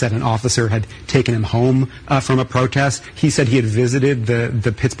story, he just said an officer had taken him home from a protest. He said he had visited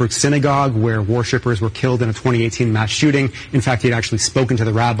the Pittsburgh synagogue where worshippers were killed in a 2018 mass shooting. In fact, he had actually spoken to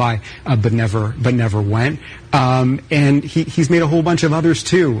the rabbi, but never went. And he's made a whole bunch of others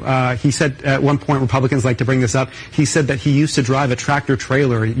too. He said at one point, Republicans like to bring this up, he said that he used to drive a tractor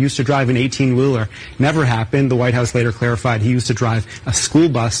trailer, he used to drive an 18-wheeler. Never happened. The White House later clarified he used to drive a school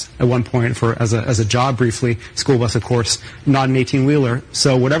bus at one point as a job briefly. School bus, of course, not an 18-wheeler.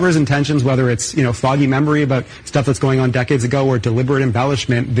 So whatever his intentions, whether it's foggy memory about stuff that's going on decades ago or deliberate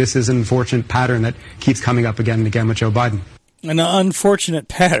embellishment, this is an unfortunate pattern that keeps coming up again and again with Joe Biden. An unfortunate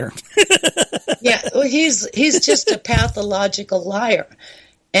pattern. Yeah, well, he's just a pathological liar.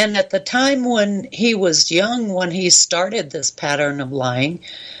 And at the time when he was young, when he started this pattern of lying,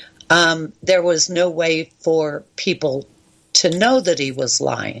 there was no way for people to know that he was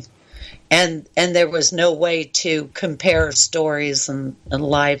lying. And there was no way to compare stories and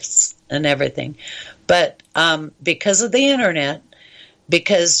lives and everything. But because of the internet,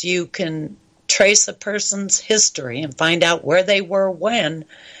 because you can trace a person's history and find out where they were when,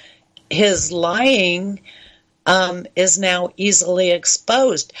 his lying is now easily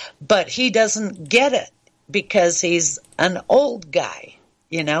exposed. But he doesn't get it because he's an old guy,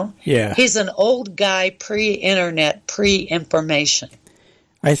 Yeah. He's an old guy, pre-internet, pre-information.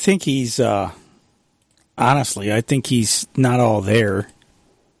 I think he's, honestly, I think he's not all there.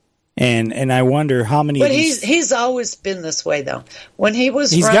 And I wonder how many. But he's always been this way, though. When he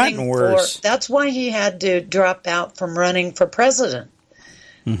was running gotten worse. That's why he had to drop out from running for president,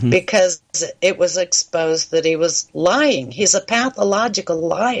 because it was exposed that he was lying. He's a pathological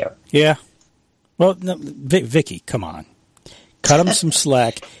liar. Yeah. Well, no, Vicky, come on, cut him some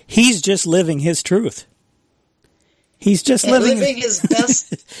slack. He's just living his truth. He's just living his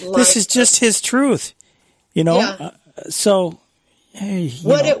best life. This is just his truth, Yeah. So. Hey,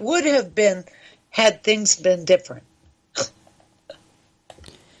 it would have been had things been different.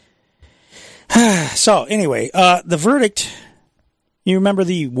 So anyway, the verdict, you remember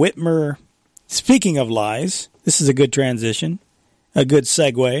the Whitmer, speaking of lies, this is a good transition, a good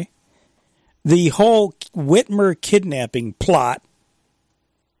segue. The whole Whitmer kidnapping plot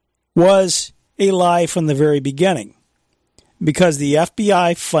was a lie from the very beginning because the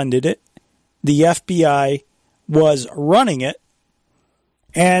FBI funded it, the FBI was running it,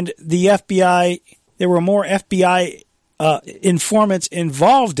 and the FBI, there were more FBI informants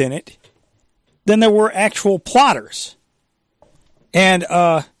involved in it than there were actual plotters. And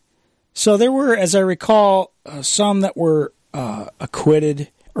so there were, as I recall, some that were acquitted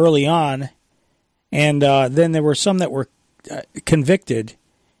early on, and then there were some that were convicted.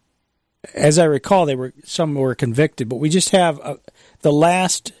 As I recall, some were convicted, but we just have the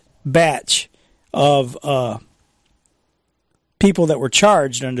last batch of people that were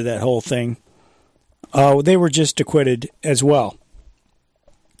charged under that whole thing, they were just acquitted as well.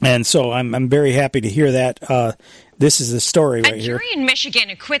 And so I'm very happy to hear that. This is the story right here. A jury in Michigan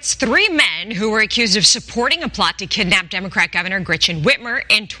acquits 3 men who were accused of supporting a plot to kidnap Democrat Governor Gretchen Whitmer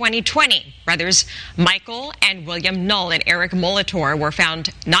in 2020. Brothers Michael and William Null and Eric Molitor were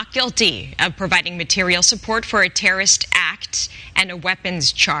found not guilty of providing material support for a terrorist act and a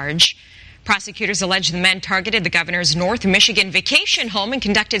weapons charge. Prosecutors allege the men targeted the governor's North Michigan vacation home and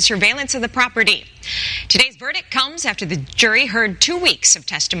conducted surveillance of the property. Today's verdict comes after the jury heard 2 weeks of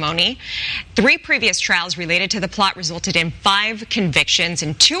testimony. 3 previous trials related to the plot resulted in 5 convictions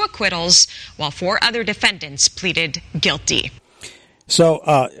and 2 acquittals, while 4 other defendants pleaded guilty. So,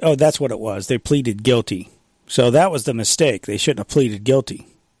 that's what it was. They pleaded guilty. So that was the mistake. They shouldn't have pleaded guilty.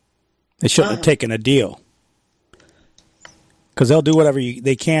 They shouldn't have taken a deal. Because they'll do whatever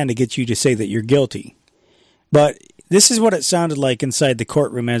they can to get you to say that you're guilty. But this is what it sounded like inside the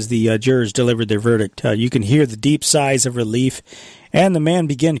courtroom as the jurors delivered their verdict. You can hear the deep sighs of relief, and the man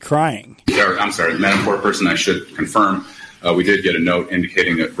began crying. I'm sorry, Madam Courtperson, I should confirm, we did get a note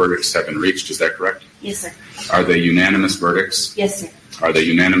indicating that verdicts have been reached. Is that correct? Yes, sir. Are they unanimous verdicts? Yes, sir. Are they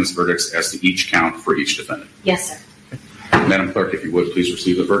unanimous verdicts as to each count for each defendant? Yes, sir. Madam Clerk, if you would, please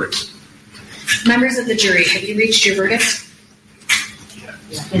receive the verdicts. Members of the jury, have you reached your verdict?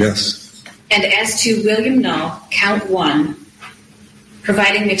 Yes. And as to William Null, count 1,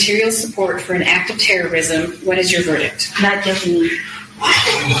 providing material support for an act of terrorism, what is your verdict? Not guilty.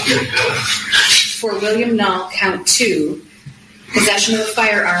 For William Null, count 2, possession of a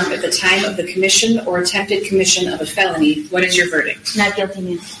firearm at the time of the commission or attempted commission of a felony, what is your verdict? Not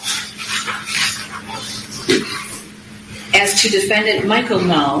guilty. As to defendant Michael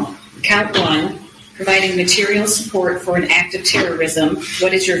Null, count 1, providing material support for an act of terrorism,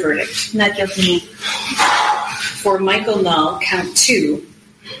 what is your verdict? Not guilty. For Michael Null, count 2,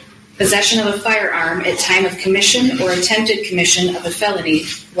 possession of a firearm at time of commission or attempted commission of a felony,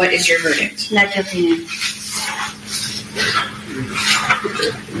 what is your verdict? Not guilty.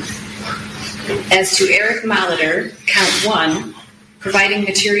 As to Eric Molitor, count 1, providing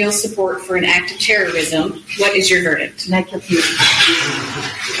material support for an act of terrorism, what is your verdict? Not guilty.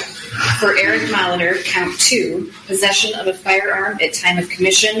 For Eric Molitor, count 2, possession of a firearm at time of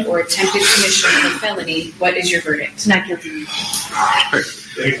commission or attempted commission of a felony, what is your verdict? Not guilty.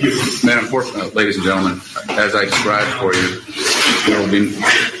 Thank you. Madam Clerk, ladies and gentlemen, as I described for you, there will be,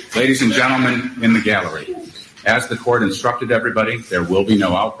 ladies and gentlemen in the gallery, as the court instructed everybody, there will be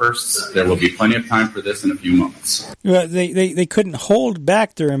no outbursts. There will be plenty of time for this in a few moments. They couldn't hold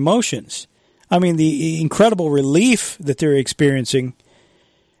back their emotions. I mean, the incredible relief that they're experiencing.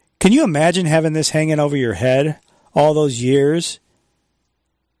 Can you imagine having this hanging over your head all those years?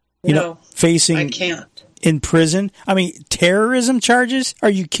 No, facing I can't. In prison. I mean, terrorism charges? Are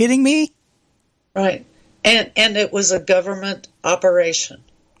you kidding me? Right. And it was a government operation.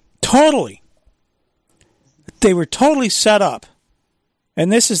 Totally. They were totally set up.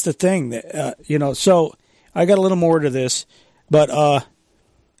 And this is the thing that, so I got a little more to this, but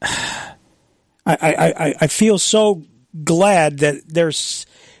I feel so glad that there's,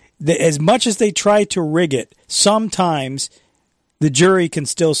 as much as they try to rig it, sometimes the jury can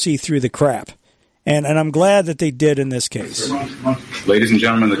still see through the crap. And I'm glad that they did in this case. Ladies and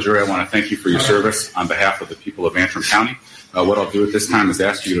gentlemen of the jury, I want to thank you for your service on behalf of the people of Antrim County. What I'll do at this time is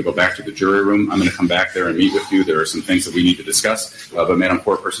ask you to go back to the jury room. I'm going to come back there and meet with you. There are some things that we need to discuss. But Madam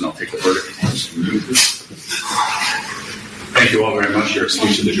Courtperson, I'll take the verdict. Thank you all very much. Your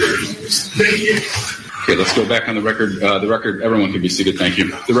speech to the jury. Thank you. Okay, let's go back on the record. Everyone can be seated. Thank you.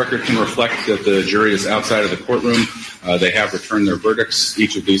 The record can reflect that the jury is outside of the courtroom. They have returned their verdicts.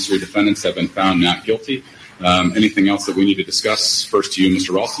 Each of these 3 defendants have been found not guilty. Anything else that we need to discuss? First to you,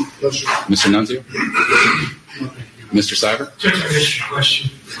 Mr. Ralston. Mr. Nunzio. Mr. Seibert? Judge, I missed your question.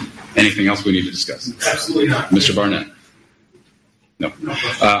 Anything else we need to discuss? Absolutely not. Mr. Barnett? No.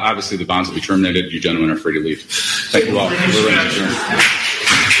 Obviously, the bonds will be terminated. You gentlemen are free to leave. Thank you all. We're ready to adjourn.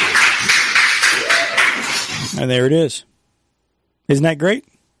 And there it is. Isn't that great?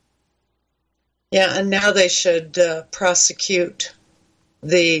 Yeah, and now they should prosecute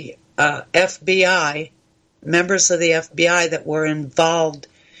the FBI, members of the FBI that were involved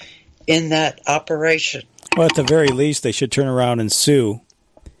in that operation. Well, at the very least, they should turn around and sue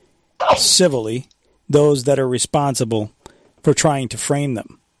civilly those that are responsible for trying to frame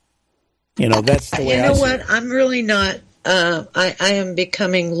them. That's the way I see it. You know what? I'm really not. I am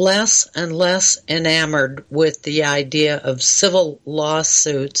becoming less and less enamored with the idea of civil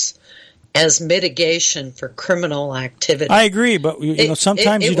lawsuits as mitigation for criminal activity. I agree, but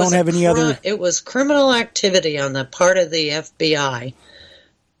sometimes you don't have any other. It was criminal activity on the part of the FBI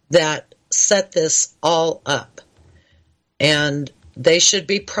that set this all up, and they should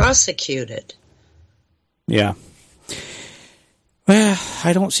be prosecuted. Yeah. Well,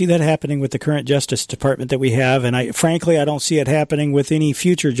 I don't see that happening with the current Justice Department that we have, and I don't see it happening with any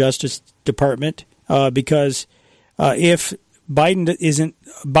future Justice Department because if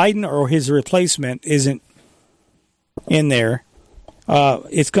Biden or his replacement isn't in there,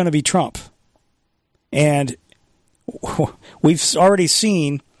 it's going to be Trump, and we've already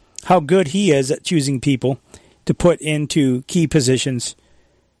seen how good he is at choosing people to put into key positions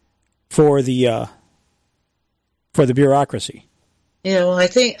for the bureaucracy. I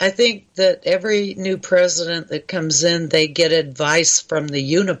think that every new president that comes in, they get advice from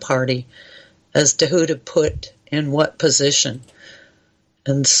the uniparty as to who to put in what position.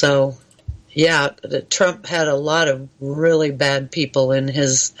 And so, Trump had a lot of really bad people in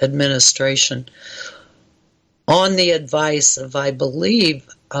his administration on the advice of, I believe,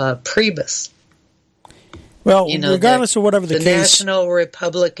 Priebus. Well, regardless of whatever the case, National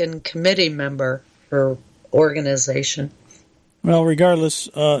Republican Committee member or organization. Well, regardless,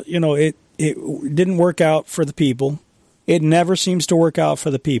 it didn't work out for the people. It never seems to work out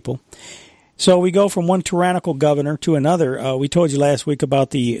for the people. So we go from one tyrannical governor to another. We told you last week about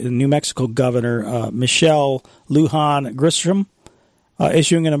the New Mexico governor, Michelle Lujan Grisham,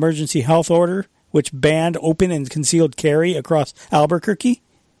 issuing an emergency health order which banned open and concealed carry across Albuquerque.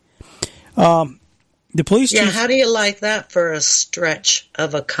 The police chief... Yeah, how do you like that for a stretch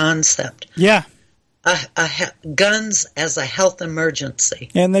of a concept? Yeah. Guns as a health emergency.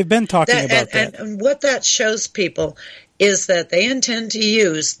 And they've been talking about that. And what that shows people is that they intend to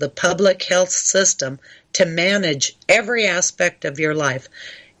use the public health system to manage every aspect of your life.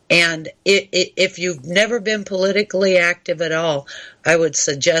 And if you've never been politically active at all, I would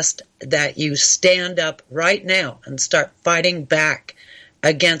suggest that you stand up right now and start fighting back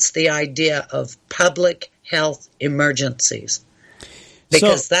against the idea of public health emergencies.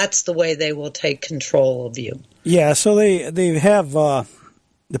 Because that's the way they will take control of you. Yeah, so they have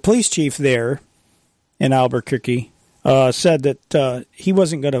the police chief there in Albuquerque said that he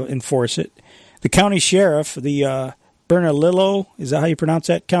wasn't going to enforce it. The county sheriff, the Bernalillo, is that how you pronounce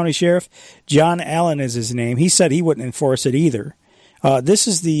that? County sheriff? John Allen is his name. He said he wouldn't enforce it either. This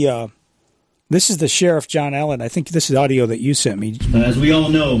is the sheriff, John Allen. I think this is audio that you sent me. As we all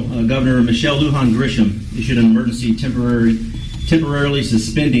know, Governor Michelle Lujan Grisham issued an emergency temporarily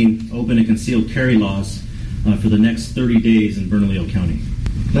suspending open and concealed carry laws for the next 30 days in Bernalillo County.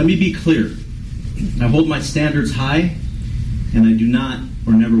 Let me be clear. I hold my standards high, and I do not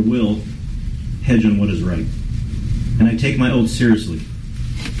or never will hedge on what is right. And I take my oath seriously.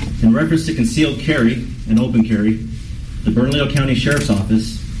 In reference to concealed carry and open carry, the Bernalillo County Sheriff's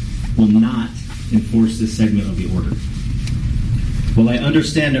Office will not enforce this segment of the order. While I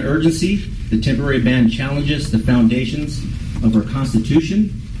understand the urgency, the temporary ban challenges the foundations of our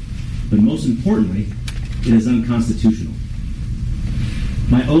Constitution, but most importantly, it is unconstitutional.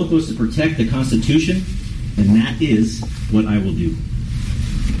 My oath was to protect the Constitution, and that is what I will do.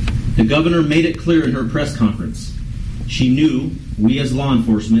 The governor made it clear in her press conference. She knew we as law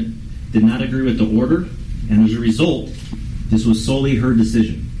enforcement did not agree with the order, and as a result, this was solely her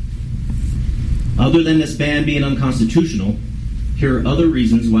decision. Other than this ban being unconstitutional, here are other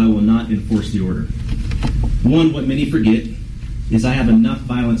reasons why I will not enforce the order. One, what many forget, is I have enough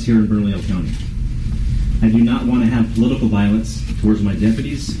violence here in Bernalillo County. I do not want to have political violence towards my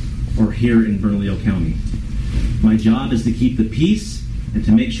deputies or here in Bernalillo County. My job is to keep the peace and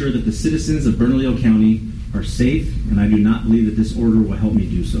to make sure that the citizens of Bernalillo County are safe, and I do not believe that this order will help me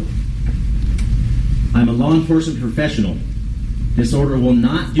do so. I'm a law enforcement professional. This order will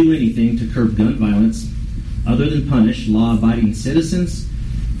not do anything to curb gun violence other than punish law-abiding citizens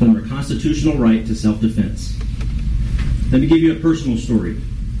from their constitutional right to self-defense. Let me give you a personal story.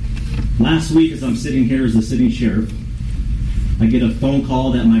 Last week, as I'm sitting here as the sitting sheriff, I get a phone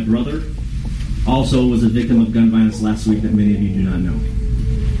call that my brother also was a victim of gun violence last week that many of you do not know.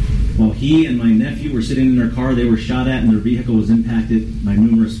 While he and my nephew were sitting in their car, they were shot at and their vehicle was impacted by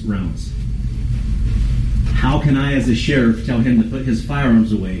numerous rounds. How can I, as a sheriff, tell him to put his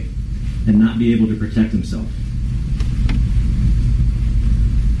firearms away and not be able to protect himself?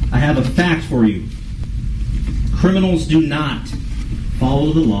 I have a fact for you. Criminals do not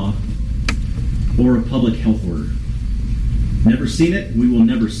follow the law or a public health order. Never seen it, we will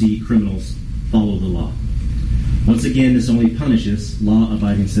never see criminals follow the law. Once again, this only punishes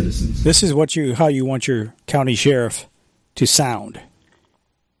law-abiding citizens. This is how you want your county sheriff to sound.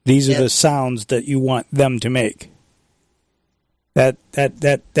 These are the sounds that you want them to make. That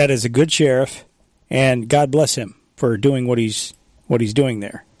is a good sheriff, and God bless him for doing what he's doing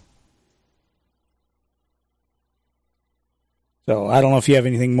there. So I don't know if you have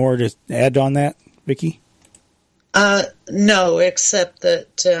anything more to add on that, Vicki? No, except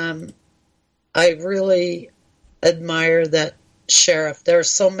that I really admire that sheriff. There are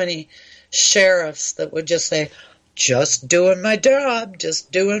so many sheriffs that would just say, just doing my job,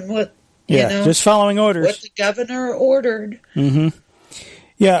 just doing what, just following orders. What the governor ordered. Mm-hmm.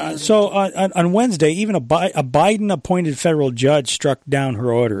 Yeah, so on Wednesday, even a Biden-appointed federal judge struck down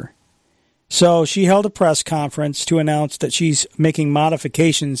her order. So she held a press conference to announce that she's making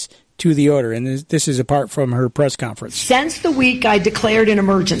modifications to the order, and this is apart from her press conference. Since the week I declared an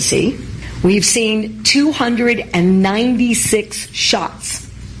emergency, we've seen 296 shots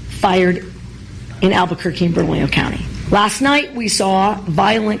fired in Albuquerque and Bernalillo County. Last night we saw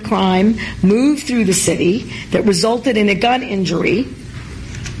violent crime move through the city that resulted in a gun injury,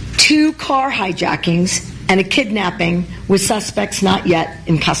 2 car hijackings, and a kidnapping with suspects not yet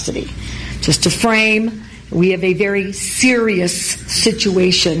in custody. Just to frame, we have a very serious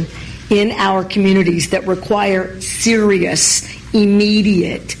situation in our communities that require serious,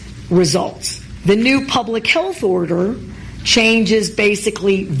 immediate results. The new public health order changes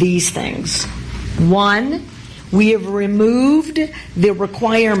basically these things. 1, we have removed the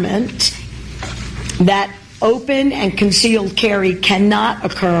requirement that open and concealed carry cannot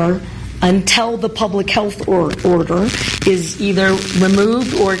occur until the public health order is either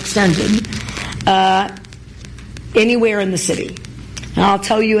removed or extended anywhere in the city. And I'll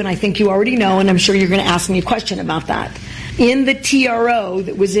tell you, and I think you already know, and I'm sure you're going to ask me a question about that. In the TRO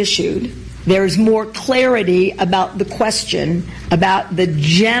that was issued, there's more clarity about the question about the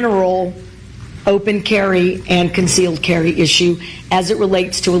general open carry and concealed carry issue as it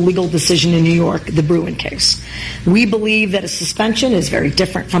relates to a legal decision in New York, the Bruen case. We believe that a suspension is very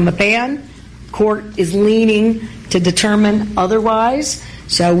different from a ban. Court is leaning to determine otherwise,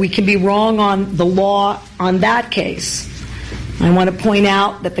 so we can be wrong on the law on that case. I want to point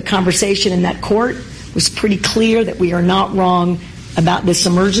out that the conversation in that court was pretty clear that we are not wrong about this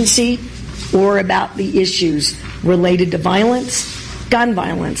emergency or about the issues related to violence, gun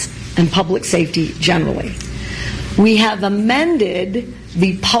violence, and public safety generally. We have amended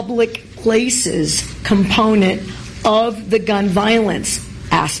the public places component of the gun violence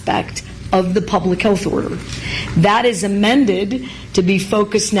aspect of the public health order. That is amended to be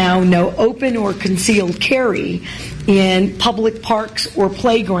focused now, no open or concealed carry in public parks or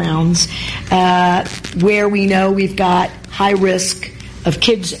playgrounds where we know we've got high risk of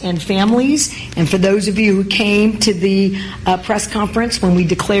kids and families. And for those of you who came to the press conference when we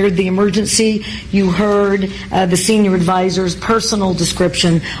declared the emergency, you heard the senior advisor's personal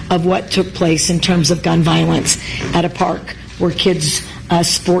description of what took place in terms of gun violence at a park where kids'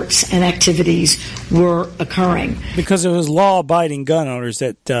 sports and activities were occurring. Because it was law-abiding gun owners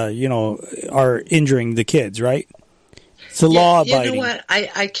that, are injuring the kids, right? It's the law-abiding. You know what?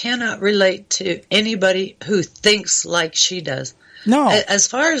 I cannot relate to anybody who thinks like she does. No. As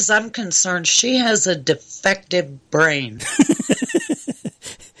far as I'm concerned, she has a defective brain.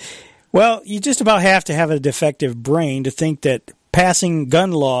 Well, you just about have to have a defective brain to think that passing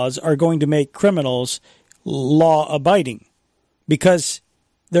gun laws are going to make criminals law-abiding. Because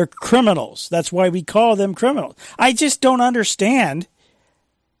they're criminals. That's why we call them criminals. I just don't understand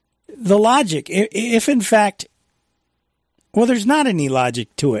the logic. If in fact, well, there's not any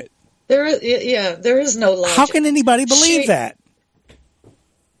logic to it. There is no logic. How can anybody believe that?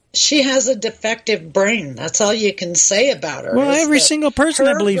 She has a defective brain. That's all you can say about her. Well, every single person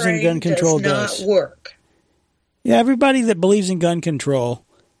that believes in gun control does not work. Yeah, everybody that believes in gun control,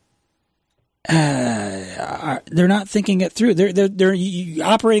 they're not thinking it through. They're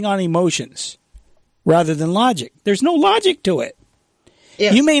operating on emotions rather than logic. There's no logic to it.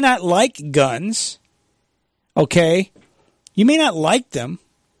 Yes. You may not like guns, okay? You may not like them,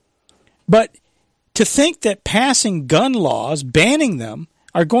 but to think that passing gun laws, banning them,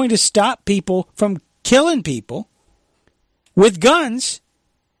 are going to stop people from killing people with guns,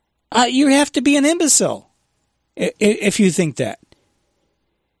 you have to be an imbecile if you think that.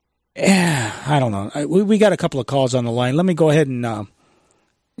 I don't know. We got a couple of calls on the line. Let me go ahead and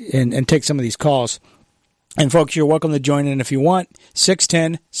take some of these calls. And folks, you're welcome to join in if you want.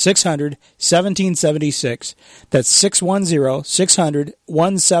 610-600-1776. That's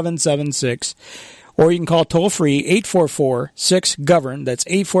 610-600-1776. Or you can call toll-free 844-6-GOVERN. That's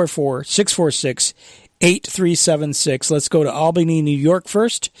 844-646-8376. Let's go to Albany, New York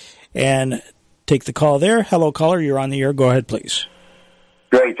first and take the call there. Hello, caller. You're on the air. Go ahead, please.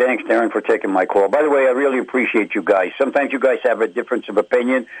 Great. Thanks, Darren, for taking my call. By the way, I really appreciate you guys. Sometimes you guys have a difference of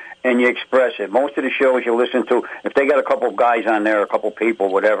opinion, and you express it. Most of the shows you listen to, if they got a couple of guys on there, a couple of people,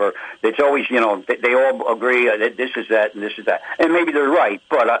 whatever, it's always, they all agree that this is that and this is that. And maybe they're right,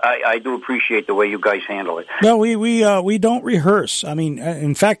 but I do appreciate the way you guys handle it. No, we don't rehearse. I mean,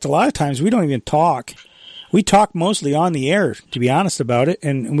 in fact, a lot of times we don't even talk. We talk mostly on the air, to be honest about it,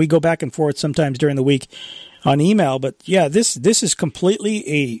 and we go back and forth sometimes during the week on email. But yeah, this is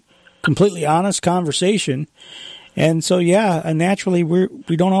completely honest conversation. And so, yeah, naturally, we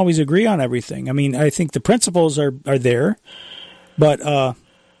don't always agree on everything. I mean, I think the principles are there, but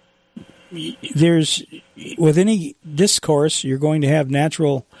there's, with any discourse, you're going to have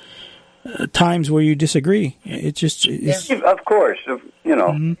natural times where you disagree. It just is. Of course,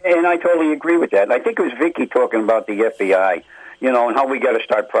 and I totally agree with that. And I think it was Vicky talking about the FBI. And how we got to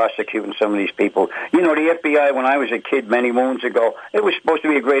start prosecuting some of these people. The FBI, when I was a kid many moons ago, it was supposed to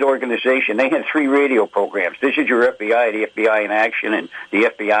be a great organization. They had 3 radio programs. This is your FBI, the FBI in action, and the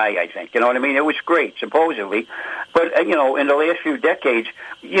FBI, I think. You know what I mean? It was great, supposedly. But, in the last few decades,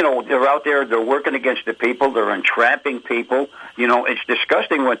 they're out there, they're working against the people, they're entrapping people. It's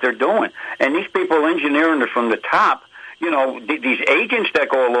disgusting what they're doing. And these people engineering it from the top. These agents that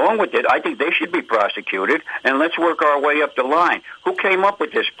go along with it, I think they should be prosecuted, and let's work our way up the line. Who came up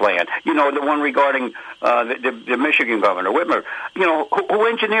with this plan? The one regarding the Michigan governor, Whitmer. Who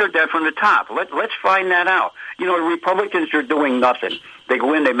engineered that from the top? Let's find that out. The Republicans are doing nothing. They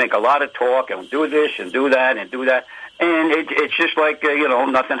go in, they make a lot of talk, and do this and do that and do that. And it's just like,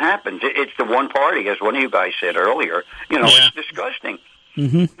 nothing happens. It's the one party, as one of you guys said earlier. It's disgusting.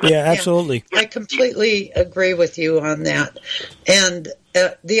 Mm-hmm. Yeah, absolutely. I completely agree with you on that. And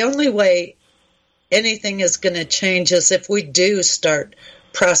the only way anything is going to change is if we do start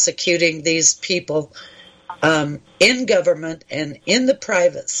prosecuting these people in government and in the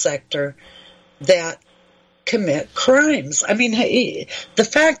private sector that commit crimes. I mean, the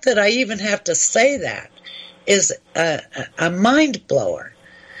fact that I even have to say that is a mind blower.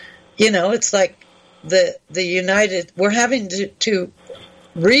 It's like we're having to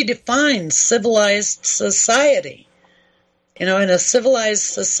redefine civilized society. In a civilized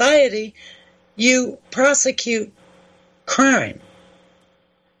society, you prosecute crime.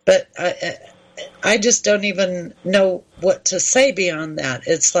 But I just don't even know what to say beyond that.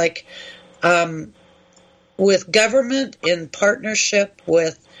 It's like with government in partnership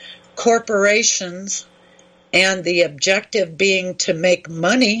with corporations and the objective being to make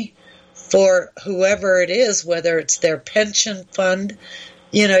money for whoever it is, whether it's their pension fund.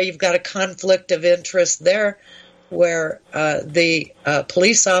 You've got a conflict of interest there where the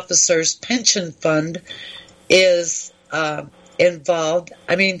police officer's pension fund is involved.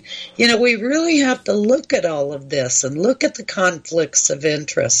 I mean, we really have to look at all of this and look at the conflicts of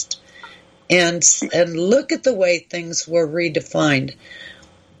interest and look at the way things were redefined,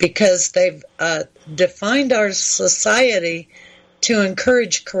 because they've defined our society to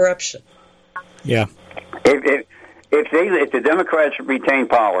encourage corruption. Yeah. If the Democrats retain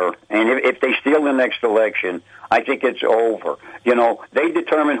power and if they steal the next election, I think it's over. They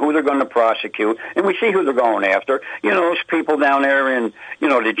determine who they're going to prosecute, and we see who they're going after. Those people down there in,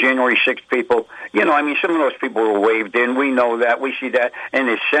 the January 6th people, some of those people were waved in. We know that. We see that. And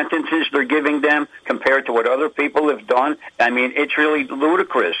the sentences they're giving them compared to what other people have done, it's really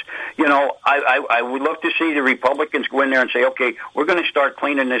ludicrous. I would love to see the Republicans go in there and say, okay, we're going to start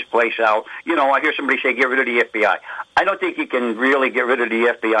cleaning this place out. I hear somebody say, get rid of the FBI. I don't think you can really get rid of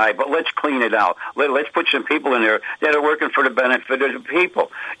the FBI, but let's clean it out. Let's put some people in there that are working for the benefit of the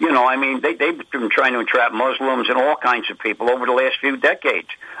people. They've been trying to entrap Muslims and all kinds of people over the last few decades.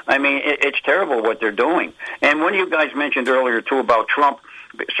 It's terrible what they're doing. And one of you guys mentioned earlier, too, about Trump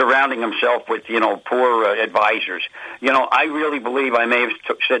surrounding himself with, poor advisors. I really believe, I may have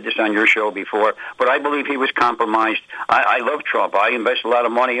said this on your show before, but I believe he was compromised. I love Trump. I invest a lot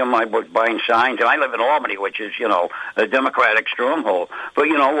of money in my book buying signs, and I live in Albany, which is, a Democratic stronghold. But,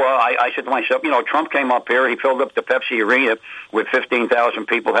 I said to myself, Trump came up here, he filled up the Pepsi Arena with 15,000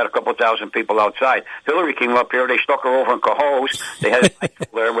 people, had a couple thousand people outside. Hillary came up here, they stuck her over in Cohoes. They had a high school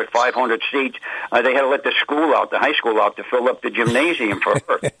there with 500 seats. They had to let the high school out to fill up the gymnasium for her.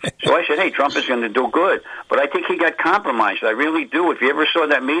 So I said, hey, Trump is going to do good. But I think he got compromised. I really do. If you ever saw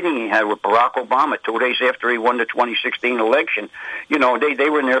that meeting he had with Barack Obama 2 days after he won the 2016 election, they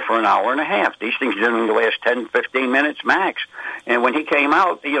were in there for an hour and a half. These things didn't last 10, 15 minutes max. And when he came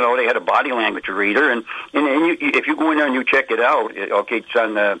out, they had a body language reader. And if you go in there and you check it out, okay, it's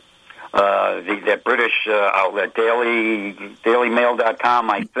on that British outlet, dailymail.com,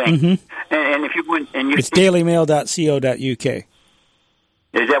 I think. Mm-hmm. And if you go in and it's dailymail.co.uk.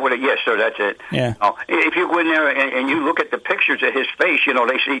 Is that what it? Yes, sir. That's it. Yeah. If you go in there and you look at the pictures of his face,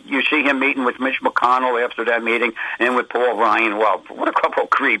 you see him meeting with Mitch McConnell after that meeting, and with Paul Ryan. Wow, what a couple of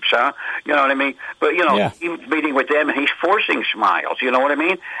creeps, huh? You know what I mean? But he's meeting with them, and he's forcing smiles. You know what I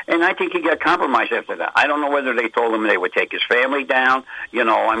mean? And I think he got compromised after that. I don't know whether they told him they would take his family down.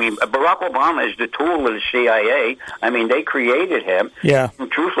 Barack Obama is the tool of the CIA. They created him. Yeah. And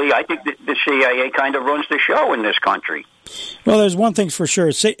truthfully, I think the CIA kind of runs the show in this country. Well, there's one thing's for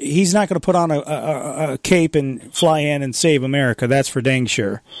sure. He's not going to put on a cape and fly in and save America. That's for dang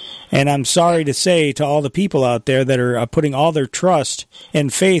sure. And I'm sorry to say to all the people out there that are putting all their trust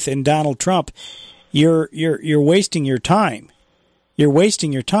and faith in Donald Trump, you're wasting your time. You're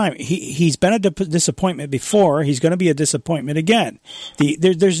wasting your time. He's been a disappointment before. He's going to be a disappointment again.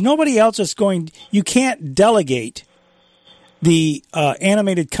 There's nobody else that's going. You can't delegate the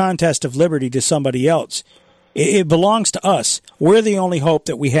animated contest of liberty to somebody else. It belongs to us. We're the only hope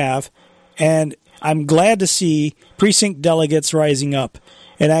that we have, and I'm glad to see precinct delegates rising up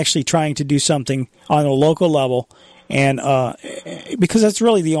and actually trying to do something on a local level, and because that's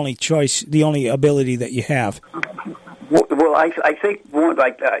really the only choice, the only ability that you have. Well, I think,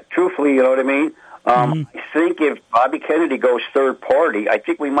 truthfully, you know what I mean? I think if Bobby Kennedy goes third party, I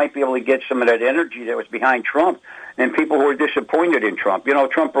think we might be able to get some of that energy that was behind Trump and people who are disappointed in Trump.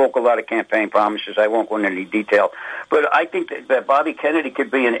 Trump broke a lot of campaign promises. I won't go into any detail. But I think that Bobby Kennedy could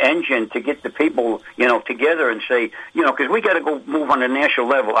be an engine to get the people, together and say, because we got to go move on a national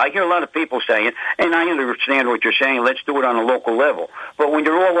level. I hear a lot of people saying, and I understand what you're saying, let's do it on a local level. But when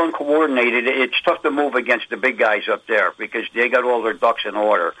you're all uncoordinated, it's tough to move against the big guys up there because they got all their ducks in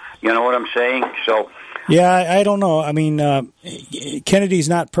order. You know what I'm saying? So... Yeah, I don't know. Kennedy's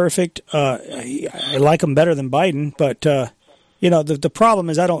not perfect. I like him better than Biden, but the problem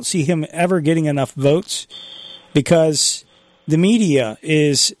is I don't see him ever getting enough votes because the media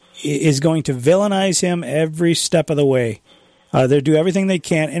is going to villainize him every step of the way. They'll do everything they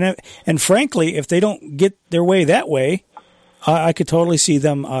can, and frankly, if they don't get their way that way, I could totally see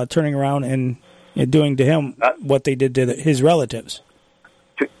them turning around and doing to him what they did to his relatives.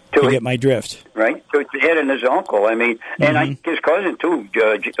 You get my drift. Right? To Ed and his uncle. I mean, and his cousin, too,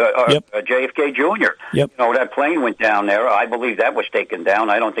 JFK Jr. Yep. You know, that plane went down there. I believe that was taken down.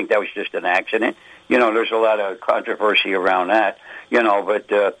 I don't think that was just an accident. You know, there's a lot of controversy around that. You know, but,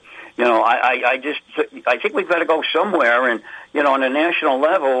 you know, I think we've got to go somewhere. And, you know, on a national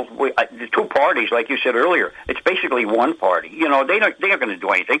level, the two parties, like you said earlier, it's basically one party. You know, they're not going to do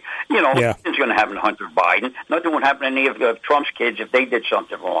anything. You know, nothing's going to happen to Hunter Biden. Nothing would happen to any of Trump's kids if they did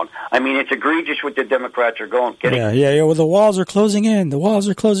something wrong. I mean, it's egregious what the Democrats are going. Yeah. Well, the walls are closing in. The walls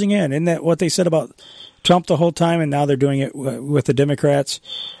are closing in. Isn't that what they said about Trump the whole time? And now they're doing it with the Democrats.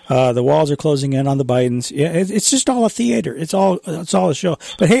 The walls are closing in on the Bidens. Yeah, it's just all a theater. It's all a show.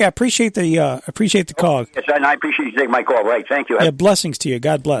 But hey, I appreciate the call. Yes, and I appreciate you taking my call. Right, thank you. Yeah, blessings to you.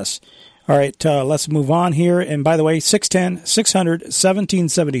 God bless. All right, let's move on here. And by the way,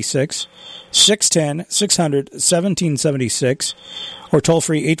 610-600-1776, 610-600-1776, or toll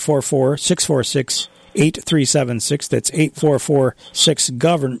free 844-646-8376. That's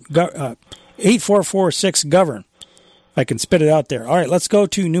 844-6-GOVERN. 844-6-GOVERN. I can spit it out there. All right, let's go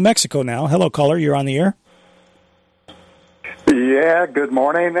to New Mexico now. Hello, caller. You're on the air. Yeah, good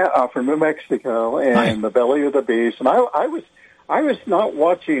morning from New Mexico and the belly of the beast. And I was not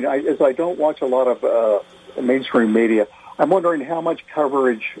watching, as I don't watch a lot of mainstream media. I'm wondering how much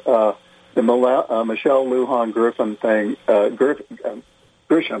coverage the Michelle Lujan Griffin thing,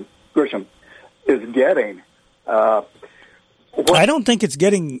 Grisham is getting. I don't think it's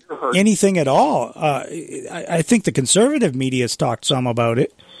getting anything at all. I think the conservative media has talked some about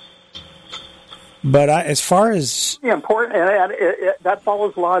it. But as far as... important, and that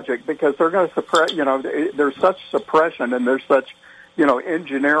follows logic, because they're going to suppress, you know, there's such suppression and there's such, you know,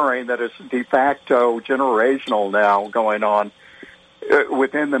 engineering that is de facto generational now going on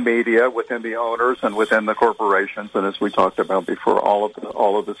within the media, within the owners, and within the corporations, and as we talked about before,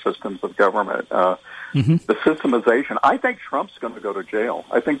 all of the systems of government. The systemization. I think Trump's going to go to jail.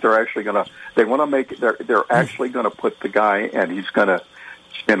 I think they're actually going to. They want to make. They're actually going to put the guy, and he's going to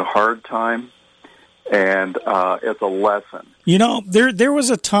spend hard time. And it's a lesson. You know, there was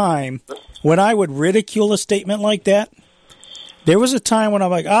a time when I would ridicule a statement like that. There was a time when I'm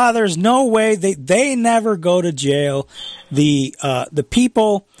like, there's no way they never go to jail. The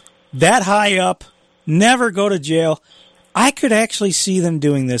people that high up never go to jail. I could actually see them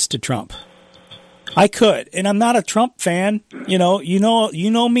doing this to Trump. I could, and I'm not a Trump fan. You know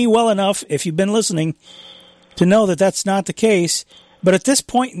me well enough, if you've been listening, to know that that's not the case. But at this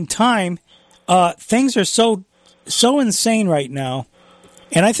point in time, things are so insane right now,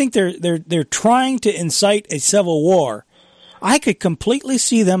 and I think they're trying to incite a civil war. I could completely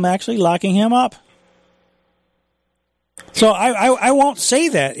see them actually locking him up. So I won't say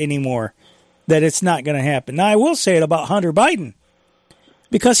that anymore, that it's not going to happen. Now I will say it about Hunter Biden,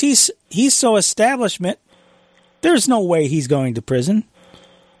 because he's so establishment. There's no way he's going to prison.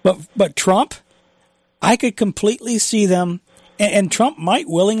 But Trump, I could completely see them. And Trump might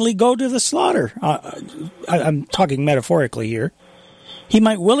willingly go to the slaughter. I'm talking metaphorically here. He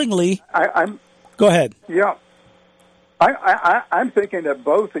might willingly. Go ahead. Yeah. I'm thinking that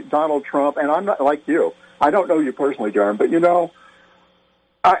both Donald Trump, and I'm not like you. I don't know you personally, Darren, but, you know,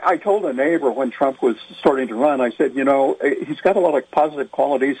 I told a neighbor when Trump was starting to run, I said, you know, he's got a lot of positive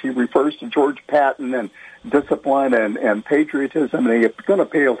qualities. He refers to George Patton and discipline and patriotism, and he's going to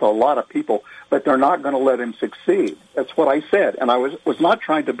appeal to a lot of people, but they're not going to let him succeed. That's what I said, and I was not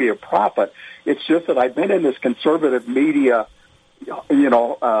trying to be a prophet. It's just that I've been in this conservative media, you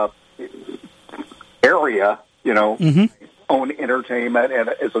know, area, you know, own entertainment, and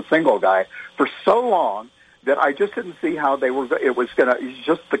as a single guy for so long that I just didn't see how it was going to,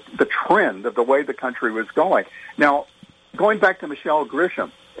 just the trend of the way the country was going. Now, going back to Michelle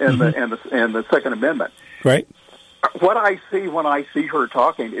Grisham and the Second Amendment. Right. What I see when I see her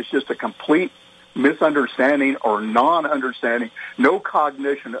talking is just a complete misunderstanding or non-understanding, no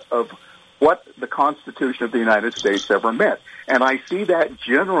cognition of what the Constitution of the United States ever meant. And I see that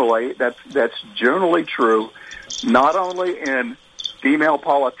generally, that's generally true, not only in female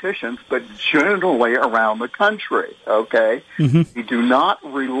politicians, but generally around the country, okay? We do not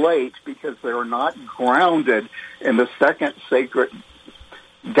relate because they're not grounded in the second sacred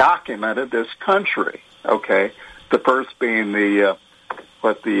document of this country, okay? The first being the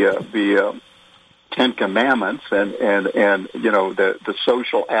Ten Commandments and you know, the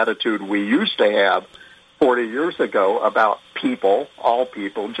social attitude we used to have 40 years ago about people, all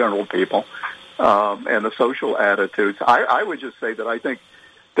people, general people, and the social attitudes. I would just say that I think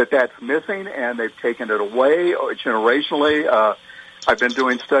that's missing, and they've taken it away generationally. I've been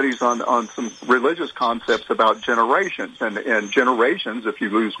doing studies on some religious concepts about generations. And generations, if you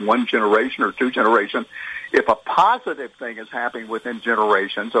lose one generation or two generations, if a positive thing is happening within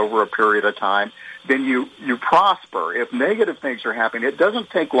generations over a period of time, then you prosper. If negative things are happening, it doesn't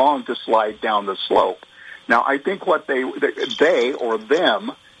take long to slide down the slope. Now, I think what they or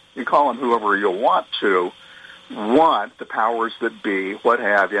them, you call them whoever you want, the powers that be, what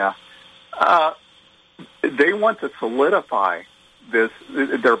have you, they want to solidify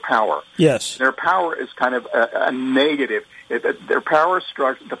their power. Yes. Their power is kind of a negative. Their power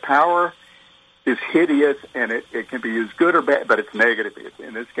structure, the power is hideous, and it can be used good or bad, but it's negative.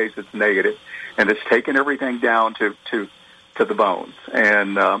 In this case, it's negative, and it's taken everything down to the bones.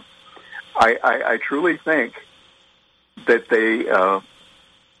 And I truly think that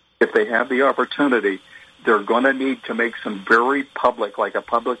if they have the opportunity, they're going to need to make some very public, like a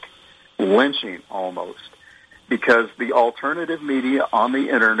public lynching almost, because the alternative media on the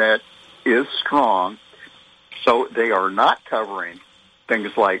Internet is strong, so they are not covering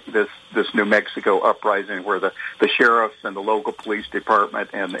things like this New Mexico uprising where the sheriffs and the local police department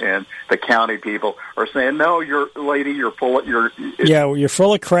and the county people are saying, no, you're full of... you're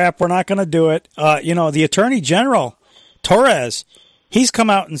full of crap. We're not going to do it. The Attorney General, Torres, he's come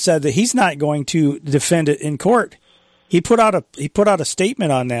out and said that he's not going to defend it in court. He put out a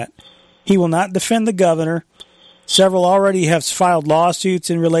statement on that. He will not defend the governor. Several already have filed lawsuits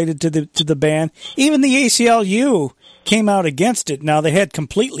in related to the ban. Even the ACLU came out against it. Now, they had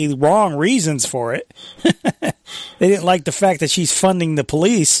completely wrong reasons for it. They didn't like the fact that she's funding the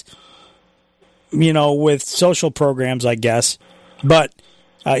police, with social programs, I guess. But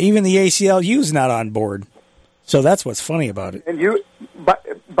even the ACLU's not on board. So that's what's funny about it. And you,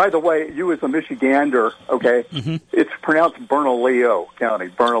 by the way, you as a Michigander, okay, It's pronounced Bernalillo County,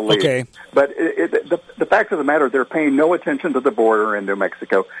 Bernalillo. Okay. But the fact of the matter, they're paying no attention to the border in New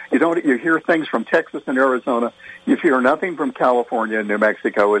Mexico. You hear things from Texas and Arizona. You hear nothing from California and New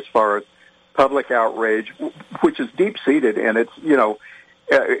Mexico as far as public outrage, which is deep-seated, and it's,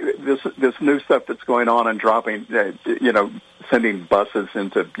 this new stuff that's going on and dropping, sending buses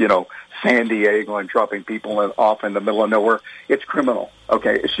into, San Diego and dropping people off in the middle of nowhere. It's criminal.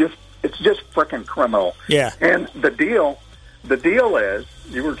 Okay, it's just freaking criminal. Yeah. And the deal is,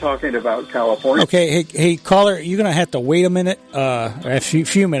 you were talking about California. Okay, hey caller, you're gonna have to wait a minute, a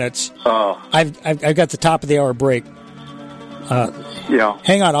few minutes. I've got the top of the hour break.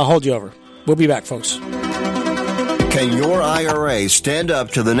 Hang on, I'll hold you over. We'll be back, folks. Can your IRA stand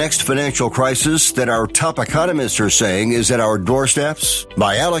up to the next financial crisis that our top economists are saying is at our doorsteps?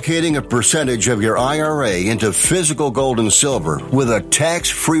 By allocating a percentage of your IRA into physical gold and silver with a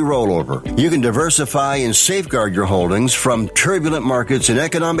tax-free rollover, you can diversify and safeguard your holdings from turbulent markets and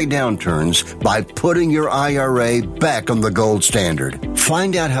economic downturns by putting your IRA back on the gold standard.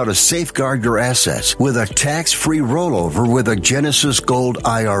 Find out how to safeguard your assets with a tax-free rollover with a Genesis Gold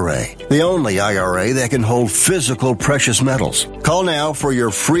IRA, the only IRA that can hold physical precious metals. Call now for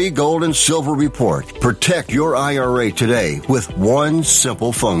your free gold and silver report. Protect your IRA today with one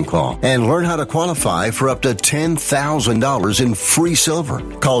simple phone call and learn how to qualify for up to $10,000 in free silver.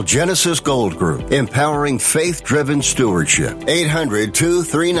 Call Genesis Gold Group, empowering faith-driven stewardship.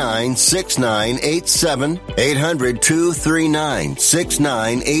 800-239-6987.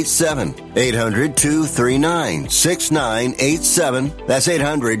 800-239-6987. 800-239-6987. That's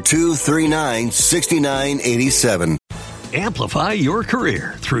 800-239-6987. Amplify your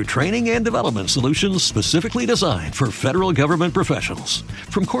career through training and development solutions specifically designed for federal government professionals.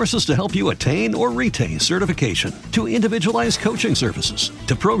 From courses to help you attain or retain certification, to individualized coaching services,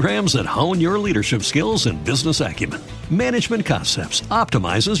 to programs that hone your leadership skills and business acumen, Management Concepts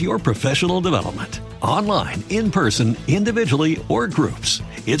optimizes your professional development. Online, in person, individually, or groups,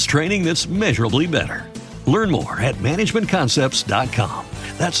 it's training that's measurably better. Learn more at managementconcepts.com.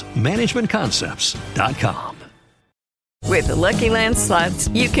 That's managementconcepts.com. With the Lucky Land Slots,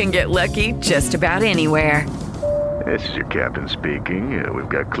 you can get lucky just about anywhere. This is your captain speaking. We've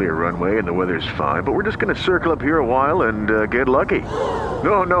got clear runway and the weather's fine, but we're just going to circle up here a while and get lucky.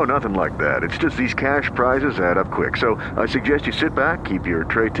 No, nothing like that. It's just these cash prizes add up quick. So I suggest you sit back, keep your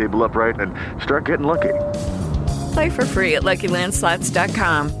tray table upright, and start getting lucky. Play for free at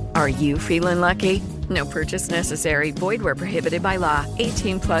LuckyLandSlots.com. Are you feeling lucky? No purchase necessary. Void where prohibited by law.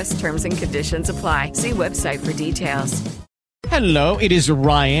 18+ terms and conditions apply. See website for details. Hello, it is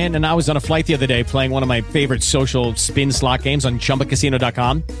Ryan, and I was on a flight the other day playing one of my favorite social spin slot games on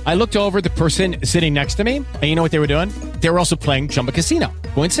ChumbaCasino.com. I looked over at the person sitting next to me, and you know what they were doing? They were also playing Chumba Casino.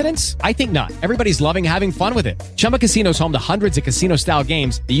 Coincidence? I think not. Everybody's loving having fun with it. Chumba Casino is home to hundreds of casino-style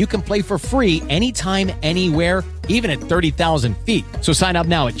games that you can play for free anytime, anywhere, even at 30,000 feet. So sign up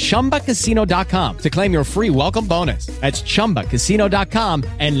now at ChumbaCasino.com to claim your free welcome bonus. That's ChumbaCasino.com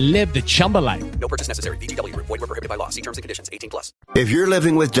and live the Chumba life. No purchase necessary. VGW. Void where prohibited by law. See terms and conditions. 18+. If you're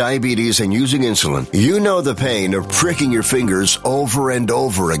living with diabetes and using insulin, you know the pain of pricking your fingers over and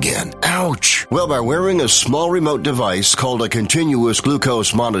over again. Ouch! Well, by wearing a small remote device called a continuous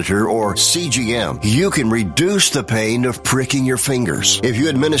glucose monitor, or CGM, you can reduce the pain of pricking your fingers. If you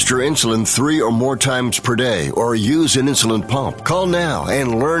administer insulin 3 or more times per day or use an insulin pump, call now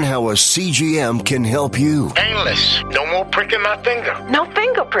and learn how a CGM can help you. Painless. No more pricking my finger. No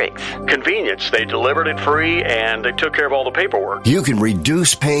finger pricks. Convenience. They delivered it free and they took care of all the paperwork. You can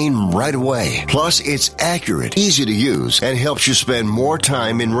reduce pain right away. Plus, it's accurate, easy to use, and helps you spend more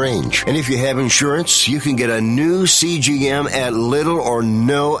time in range. And if you have insurance, you can get a new CGM at little or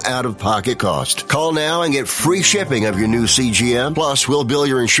no out-of-pocket cost. Call now and get free shipping of your new CGM. Plus, we'll bill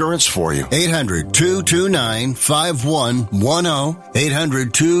your insurance for you. 800-229-5110.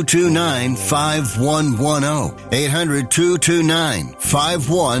 800-229-5110.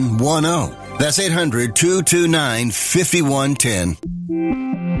 800-229-5110. That's 800-229-5110.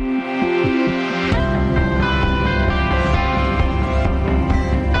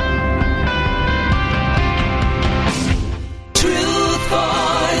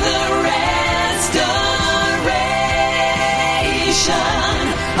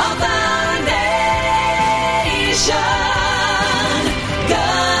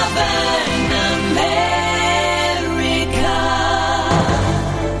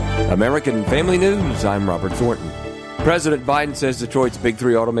 American Family News, I'm Robert Thornton. President Biden says Detroit's big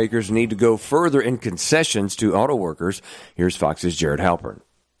three automakers need to go further in concessions to auto workers. Here's Fox's Jared Halpern.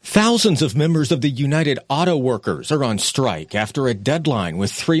 Thousands of members of the United Auto Workers are on strike after a deadline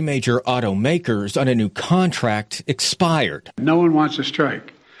with three major automakers on a new contract expired. No one wants a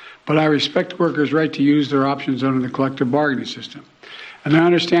strike, but I respect workers' right to use their options under the collective bargaining system. And I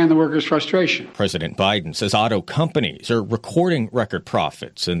understand the workers' frustration. President Biden says auto companies are recording record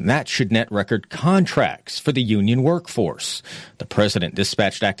profits, and that should net record contracts for the union workforce. The president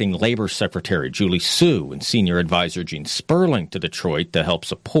dispatched Acting Labor Secretary Julie Su and Senior Advisor Gene Sperling to Detroit to help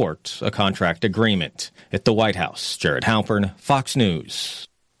support a contract agreement. At the White House, Jared Halpern, Fox News.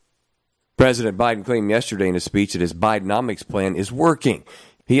 President Biden claimed yesterday in a speech that his Bidenomics plan is working.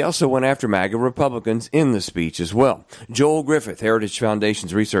 He also went after MAGA Republicans in the speech as well. Joel Griffith, Heritage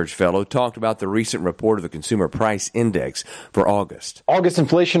Foundation's research fellow, talked about the recent report of the Consumer Price Index for August. August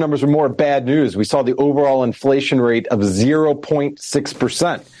inflation numbers were more bad news. We saw the overall inflation rate of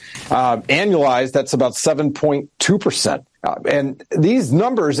 0.6%. Annualized, that's about 7.2%. And these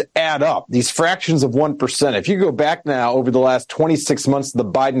numbers add up, these fractions of 1%. If you go back now over the last 26 months of the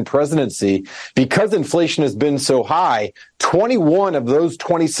Biden presidency, because inflation has been so high, 21 of those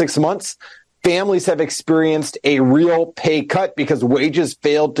 26 months, families have experienced a real pay cut because wages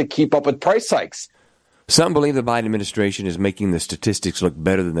failed to keep up with price hikes. Some believe the Biden administration is making the statistics look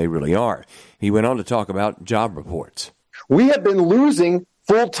better than they really are. He went on to talk about job reports. We have been losing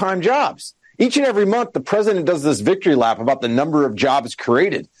full-time jobs. Each and every month, the president does this victory lap about the number of jobs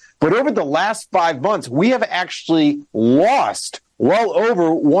created. But over the last 5 months, we have actually lost well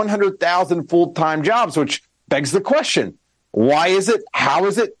over 100,000 full-time jobs, which begs the question, why is it, how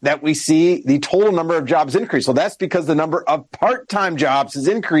is it that we see the total number of jobs increase? Well, that's because the number of part-time jobs is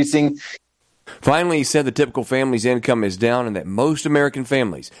increasing. Finally, he said the typical family's income is down and that most American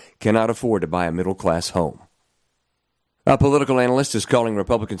families cannot afford to buy a middle-class home. A political analyst is calling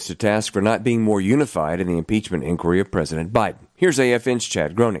Republicans to task for not being more unified in the impeachment inquiry of President Biden. Here's AFN's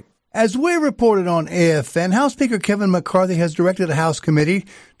Chad Groening. As we reported on AFN, House Speaker Kevin McCarthy has directed a House committee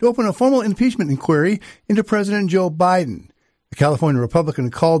to open a formal impeachment inquiry into President Joe Biden. The California Republican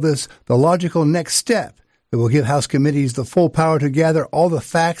called this the logical next step that will give House committees the full power to gather all the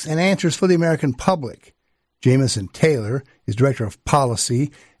facts and answers for the American public. Jamison Taylor is Director of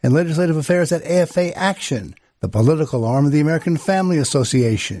Policy and Legislative Affairs at AFA Action, the political arm of the American Family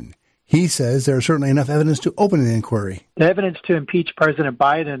Association. He says there is certainly enough evidence to open an inquiry. The evidence to impeach President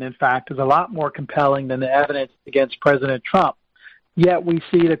Biden, in fact, is a lot more compelling than the evidence against President Trump. Yet we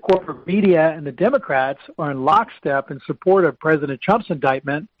see the corporate media and the Democrats are in lockstep in support of President Trump's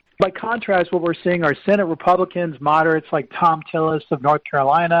indictment. By contrast, what we're seeing are Senate Republicans, moderates like Tom Tillis of North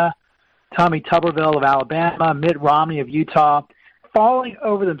Carolina, Tommy Tuberville of Alabama, Mitt Romney of Utah, falling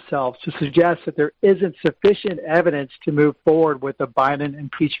over themselves to suggest that there isn't sufficient evidence to move forward with the Biden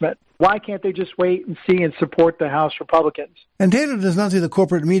impeachment. Why can't they just wait and see and support the House Republicans? And Taylor does not see the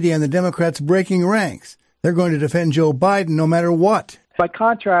corporate media and the Democrats breaking ranks. They're going to defend Joe Biden no matter what. By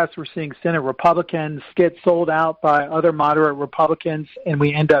contrast, we're seeing Senate Republicans get sold out by other moderate Republicans, and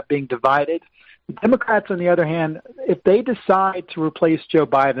we end up being divided. The Democrats, on the other hand, if they decide to replace Joe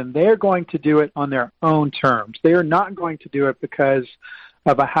Biden, they're going to do it on their own terms. They are not going to do it because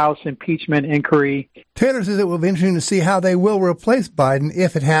of a House impeachment inquiry. Taylor says it will be interesting to see how they will replace Biden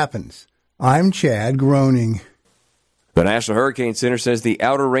if it happens. I'm Chad Groening. The National Hurricane Center says the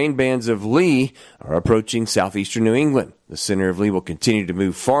outer rain bands of Lee are approaching southeastern New England. The center of Lee will continue to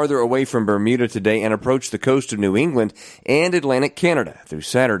move farther away from Bermuda today and approach the coast of New England and Atlantic Canada. Through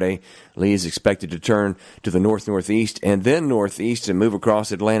Saturday, Lee is expected to turn to the north-northeast and then northeast and move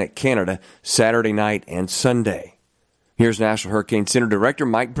across Atlantic Canada Saturday night and Sunday. Here's National Hurricane Center Director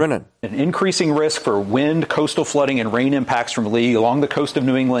Mike Brennan. An increasing risk for wind, coastal flooding, and rain impacts from Lee along the coast of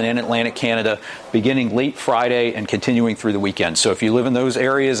New England and Atlantic Canada beginning late Friday and continuing through the weekend. So if you live in those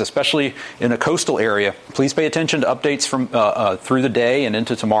areas, especially in a coastal area, please pay attention to updates from through the day and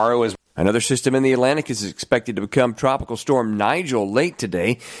into tomorrow. Another system in the Atlantic is expected to become Tropical Storm Nigel late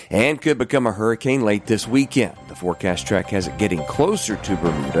today and could become a hurricane late this weekend. The forecast track has it getting closer to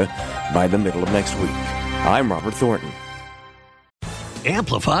Bermuda by the middle of next week. I'm Robert Thornton.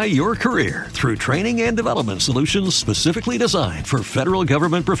 Amplify your career through training and development solutions specifically designed for federal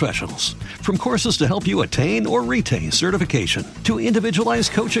government professionals. From courses to help you attain or retain certification, to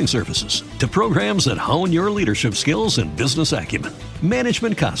individualized coaching services, to programs that hone your leadership skills and business acumen,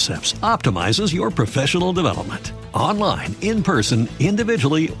 Management Concepts optimizes your professional development. Online, in person,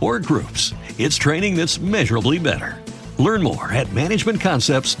 individually, or groups, it's training that's measurably better. Learn more at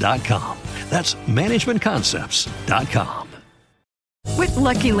managementconcepts.com. That's managementconcepts.com. With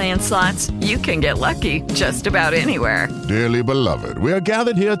Lucky Land Slots, you can get lucky just about anywhere. Dearly beloved, we are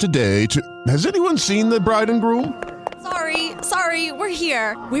gathered here today to... Has anyone seen the bride and groom? Sorry, we're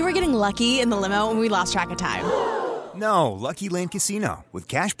here. We were getting lucky in the limo and we lost track of time. No, Lucky Land Casino, with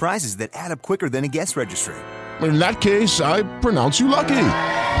cash prizes that add up quicker than a guest registry. In that case, I pronounce you lucky.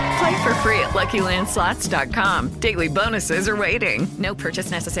 Play for free at LuckyLandSlots.com. Daily bonuses are waiting. No purchase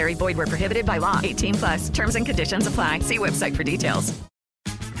necessary. Void where prohibited by law. 18+. Terms and conditions apply. See website for details.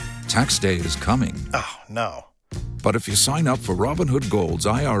 Tax day is coming. Oh, no. But if you sign up for Robinhood Gold's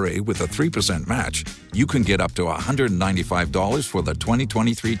IRA with a 3% match, you can get up to $195 for the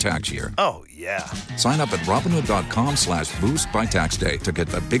 2023 tax year. Oh, yeah. Sign up at Robinhood.com/boost by tax day to get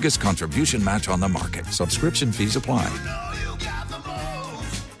the biggest contribution match on the market. Subscription fees apply.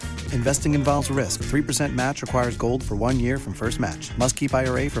 Investing involves risk. 3% match requires gold for 1 year from first match. Must keep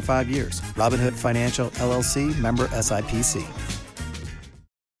IRA for 5 years. Robinhood Financial, LLC, member SIPC.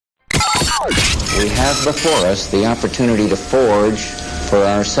 We have before us the opportunity to forge for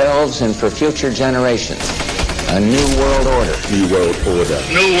ourselves and for future generations a new world order. New world order.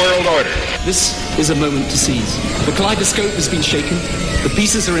 New world order. This is a moment to seize. The kaleidoscope has been shaken. The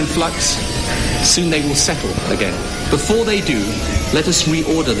pieces are in flux. Soon they will settle again. Before they do, let us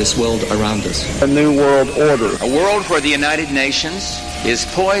reorder this world around us. A new world order. A world where the United Nations is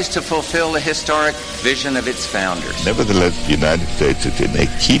poised to fulfill the historic vision of its founders. Nevertheless, the United States is in a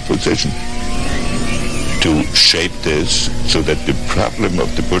key position to shape this so that the problem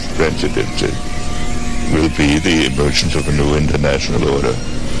of the Bush presidency will be the emergence of a new international order.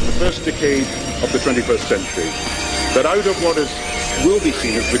 The first decade of the 21st century, that out of what will be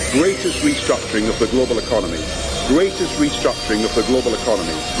seen as the greatest restructuring of the global economy,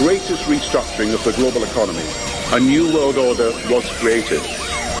 a new world order was created.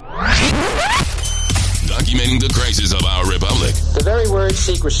 Documenting the crisis of our republic. The very word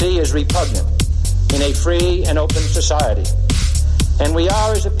secrecy is repugnant in a free and open society. And we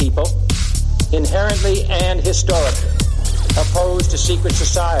are, as a people, inherently and historically opposed to secret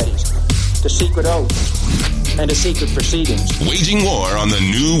societies, to secret oaths, and to secret proceedings. Waging war on the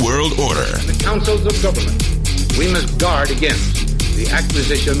New World Order. In the councils of government, we must guard against the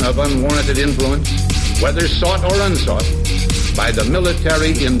acquisition of unwarranted influence, whether sought or unsought, by the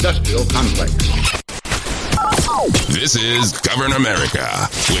military-industrial complex. This is Govern America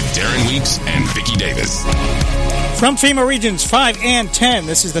with Darren Weeks and Vicki Davis. From FEMA Regions 5 and 10,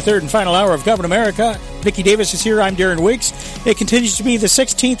 this is the third and final hour of Govern America. Vicki Davis is here. I'm Darren Weeks. It continues to be the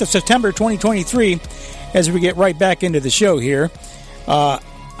 16th of September, 2023, as we get right back into the show here.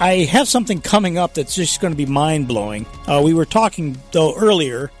 I have something coming up that's just going to be mind-blowing. We were talking, though,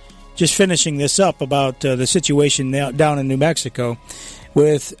 earlier, just finishing this up, about the situation down in New Mexico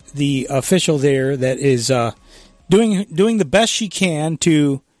with the official there that is doing the best she can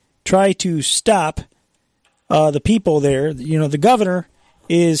to try to stop the people there. You know, the governor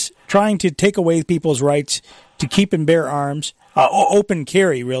is trying to take away people's rights to keep and bear arms. open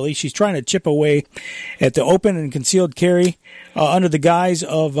carry, really. She's trying to chip away at the open and concealed carry under the guise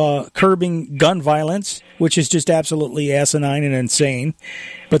of curbing gun violence, which is just absolutely asinine and insane.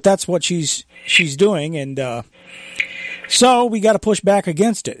 But that's what she's doing, and so we got to push back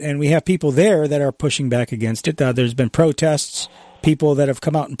against it. And we have people there that are pushing back against it. There's been protests, people that have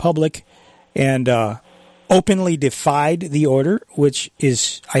come out in public and openly defied the order, which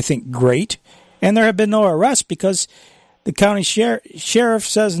is, I think, great. And there have been no arrests because the county sheriff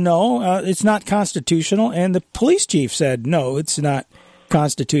says no, it's not constitutional, and the police chief said no, it's not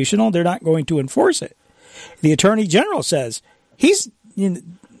constitutional. They're not going to enforce it. The attorney general says they're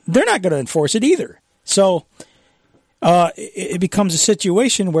not going to enforce it either. So it becomes a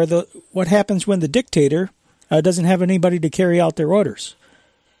situation where what happens when the dictator doesn't have anybody to carry out their orders,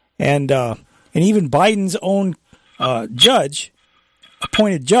 and even Biden's own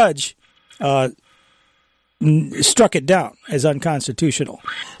appointed judge. Struck it down as unconstitutional.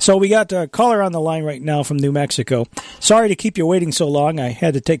 So we got a caller on the line right now from New Mexico. Sorry to keep you waiting so long. I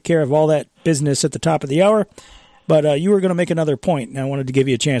had to take care of all that business at the top of the hour, but you were going to make another point, and I wanted to give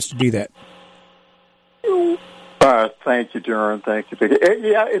you a chance to do that. Thank you, Darren. Thank you.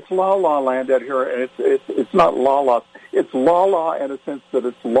 Yeah, it's la land out here, and it's not lawless. It's la in a sense that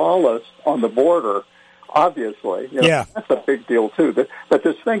it's lawless on the border. Obviously, yeah, that's a big deal too. But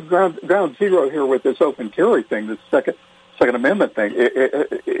this thing, ground zero here with this open carry thing, this Second Amendment thing,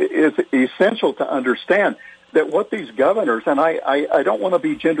 is essential to understand that what these governors, and I don't want to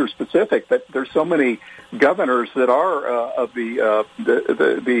be gender specific, but there's so many governors that are of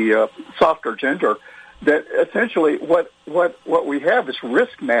the softer gender, that essentially what we have is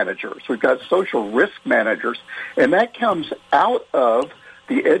risk managers. We've got social risk managers, and that comes out of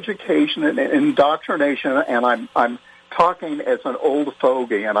the education and indoctrination, and I'm talking as an old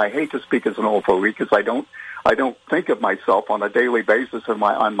fogey, and I hate to speak as an old fogey because I don't think of myself on a daily basis on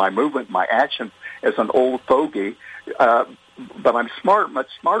my movement, my action as an old fogey, but I'm much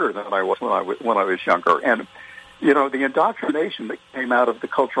smarter than I was when I was younger. And the indoctrination that came out of the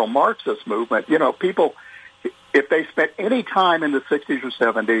cultural Marxist movement, people, if they spent any time in the 60s or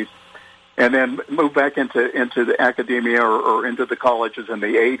 70s and then moved back into the academia or into the colleges in the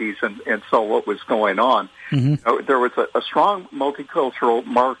 80s and saw what was going on. Mm-hmm. There was a strong multicultural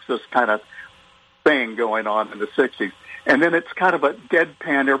Marxist kind of thing going on in the 60s. And then it's kind of a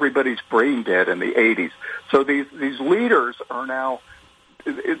deadpan, everybody's brain dead in the 80s. So these leaders are now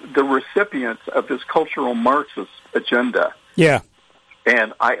the recipients of this cultural Marxist agenda. Yeah.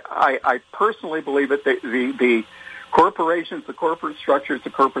 And I personally believe that the corporations, the corporate structures, the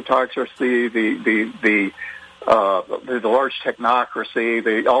corporatocracy, the large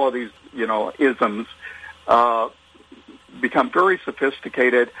technocracy, all of these isms become very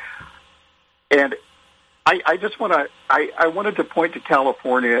sophisticated. And I just I wanted to point to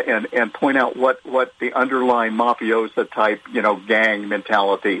California and point out what the underlying mafiosa type gang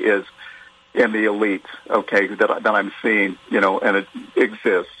mentality is in the elites. Okay, that I'm seeing and it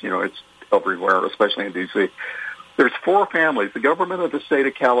exists. It's everywhere, especially in D.C. There's 4 families. The government of the state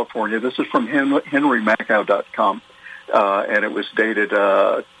of California, this is from HenryMacau.com, and it was dated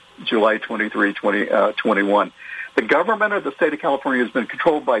July 23, 2021. The government of the state of California has been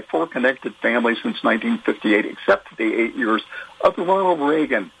controlled by 4 connected families since 1958, except the 8 years of the Ronald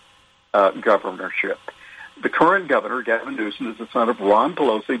Reagan governorship. The current governor, Gavin Newsom, is the son of Ron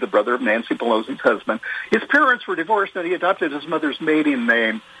Pelosi, the brother of Nancy Pelosi's husband. His parents were divorced, and he adopted his mother's maiden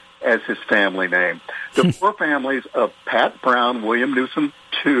name as his family name. The 4 families of Pat Brown, William Newsom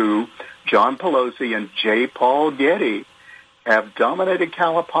II, John Pelosi, and J. Paul Getty have dominated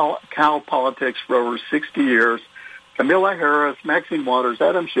Cal politics for over 60 years. Kamala Harris, Maxine Waters,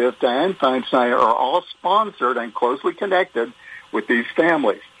 Adam Schiff, Dianne Feinstein are all sponsored and closely connected with these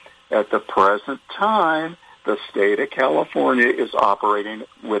families. At the present time, the state of California is operating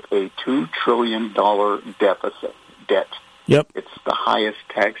with a $2 trillion debt. Yep. It's the highest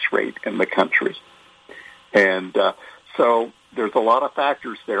tax rate in the country. And so there's a lot of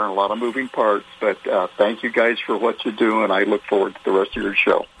factors there and a lot of moving parts, but thank you guys for what you do, and I look forward to the rest of your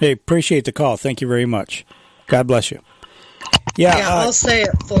show. Hey, appreciate the call. Thank you very much. God bless you. Yeah, I'll say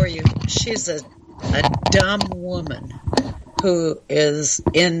it for you. She's a dumb woman who is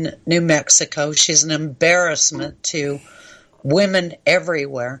in New Mexico. She's an embarrassment to women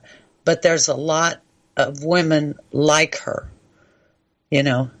everywhere, but there's a lot of women like her,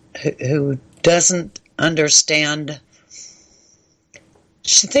 who doesn't understand.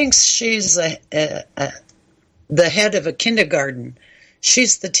 She thinks she's the head of a kindergarten.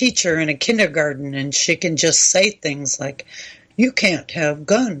 She's the teacher in a kindergarten, and she can just say things like, "You can't have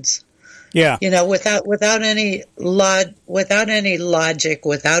guns. Yeah. You know, without any logic,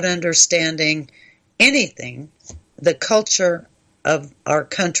 without understanding anything, the culture of our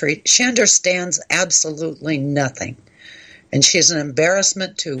country, she understands absolutely nothing. And she's an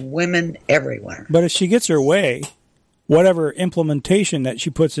embarrassment to women everywhere. But if she gets her way, whatever implementation that she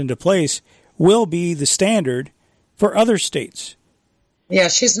puts into place will be the standard for other states. Yeah,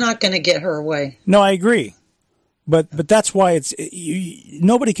 she's not going to get her way. No, I agree. But that's why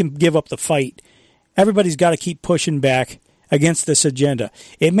nobody can give up the fight. Everybody's got to keep pushing back against this agenda.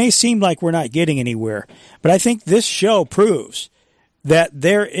 It may seem like we're not getting anywhere, but I think this show proves that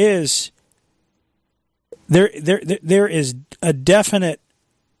there is a definite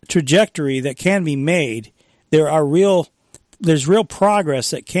trajectory that can be made. There's real progress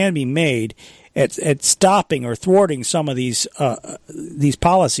that can be made at stopping or thwarting some of these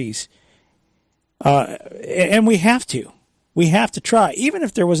policies. And we have to try. Even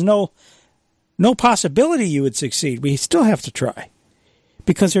if there was no possibility you would succeed, we still have to try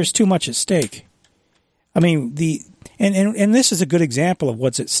because there's too much at stake. I mean, and this is a good example of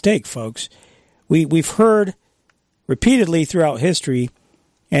what's at stake, folks. We've heard repeatedly throughout history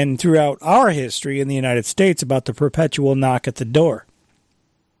and throughout our history in the United States about the perpetual knock at the door.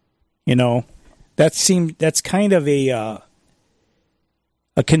 You know, that's kind of a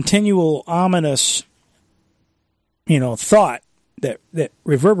continual ominous, thought that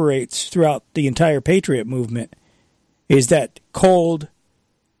reverberates throughout the entire Patriot movement is that cold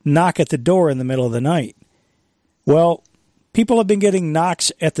knock at the door in the middle of the night. Well, people have been getting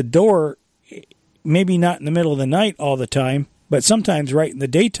knocks at the door, maybe not in the middle of the night all the time, but sometimes right in the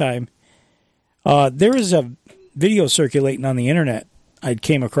daytime. There is a video circulating on the internet I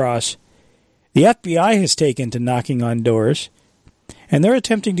came across. The FBI has taken to knocking on doors, and they're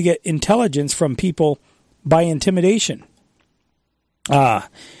attempting to get intelligence from people by intimidation.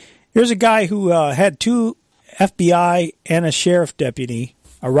 Here's a guy who had 2 FBI and a sheriff deputy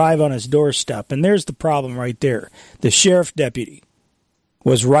arrive on his doorstep, and there's the problem right there. The sheriff deputy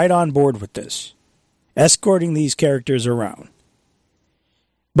was right on board with this, escorting these characters around.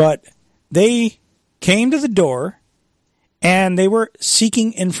 But they came to the door, and they were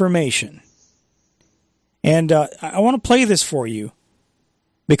seeking information. And I want to play this for you,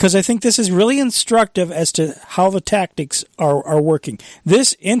 because I think this is really instructive as to how the tactics are working.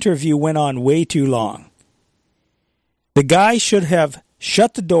 This interview went on way too long. The guy should have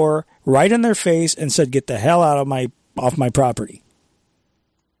shut the door right in their face and said, "Get the hell out of off my property."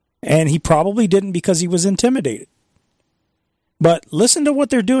 And he probably didn't because he was intimidated. But listen to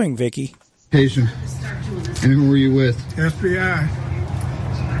what they're doing, Vicky. Patient. And who were you with? FBI.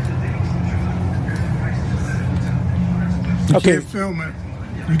 You can't film it.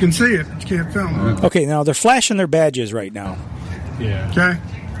 You can see it, but you can't film it. Okay, now they're flashing their badges right now. Yeah. Okay.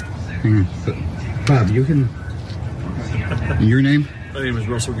 Hang on. Bob, you can... Your name? My name is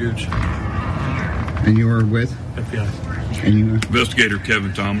Russell Gooch. And you were with? FBI. And you were? Investigator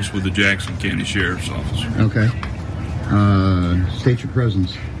Kevin Thomas with the Jackson County Sheriff's Office. Okay. State your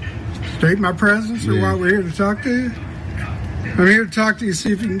presence. State my presence, or why we're here to talk to you? I'm here to talk to you,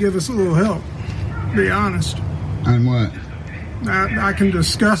 see if you can give us a little help. Be honest. On what? I can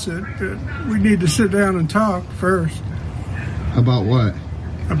discuss it, but we need to sit down and talk first. About what?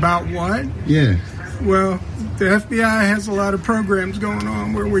 About what? Yeah. Well, the FBI has a lot of programs going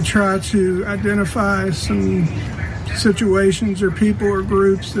on where we try to identify some situations or people or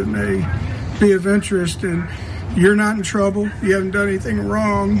groups that may be of interest. And you're not in trouble. You haven't done anything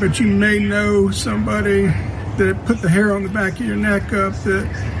wrong, but you may know somebody that put the hair on the back of your neck up that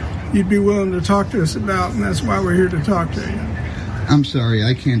you'd be willing to talk to us about, and that's why we're here to talk to you. I'm sorry,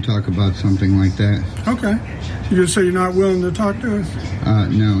 I can't talk about something like that. Okay. You just say you're not willing to talk to us?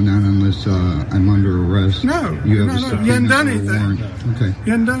 No, not unless I'm under arrest. No. You haven't done anything. Okay.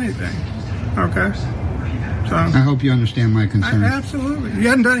 You haven't done anything. Okay. So I hope you understand my concern. Absolutely. You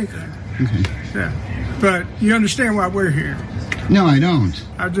haven't done anything. Okay. Yeah. But you understand why we're here. No, I don't.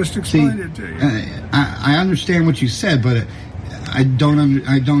 I just explained it to you. I understand what you said, but I don't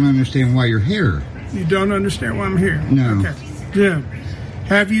understand why you're here. You don't understand why I'm here? No. Okay. Jim,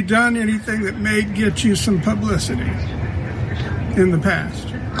 have you done anything that may get you some publicity in the past?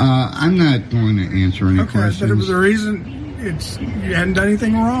 I'm not going to answer any questions. Okay, but the reason you hadn't done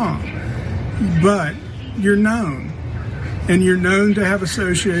anything wrong, but you're known. And you're known to have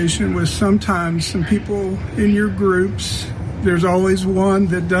association with sometimes some people in your groups. There's always one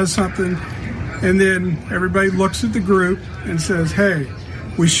that does something, and then everybody looks at the group and says, hey,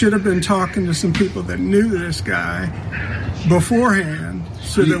 we should have been talking to some people that knew this guy beforehand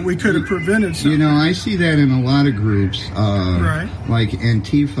so that we could have prevented something. I see that in a lot of groups, right, like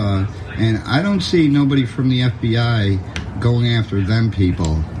Antifa, and I don't see nobody from the FBI going after them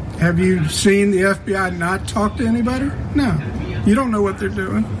people. Have you seen the FBI not talk to anybody? No. You don't know what they're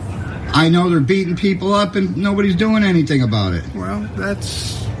doing. I know they're beating people up and nobody's doing anything about it. Well,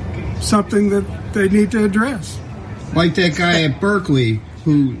 that's something that they need to address. Like that guy at Berkeley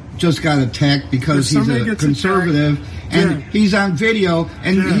who just got attacked because he's a conservative, and he's on video,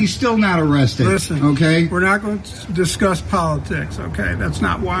 and he's still not arrested. Listen, okay? We're not going to discuss politics, okay? That's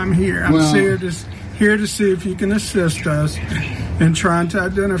not why I'm here. I'm here to see if you can assist us in trying to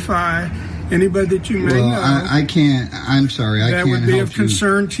identify anybody that you may know. I can't. I'm sorry. I can't help you. That would be of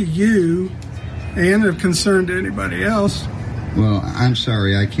concern to you and of concern to anybody else. Well, I'm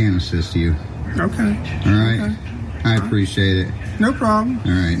sorry. I can't assist you. Okay. All right. Okay. I appreciate it. No problem.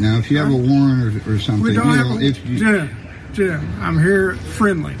 All right. Now, if you have a warrant or something, we don't Jim, I'm here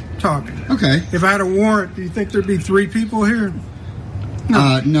friendly, talking. Okay. If I had a warrant, do you think there'd be 3 people here?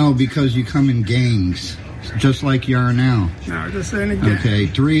 No, because you come in gangs, just like you are now. No, just ain't a gang. Okay,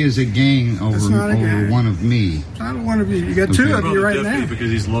 3 is a gang over gang. one of me. It's not one of you. You got 2 of you right now.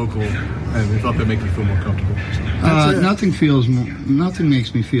 Because he's local, and we thought that'd make you feel more comfortable. Nothing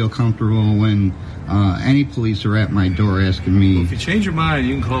makes me feel comfortable when any police are at my door asking me. Well, if you change your mind,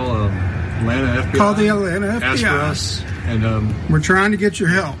 you can call Atlanta FBI. Call the Atlanta FBI. Ask for us, and we're trying to get your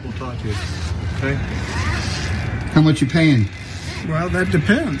help. We'll talk to you. Okay. How much you paying? Well, that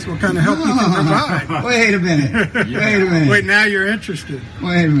depends. What kind of help you can provide. Wait a minute. Wait a minute. Wait, now you're interested.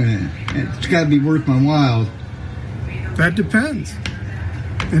 Wait a minute. It's got to be worth my while. That depends.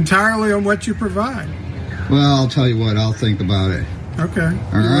 Entirely on what you provide. Well, I'll tell you what. I'll think about it. Okay.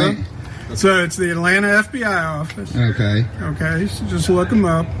 All right. So it's the Atlanta FBI office. Okay. Okay. So just look them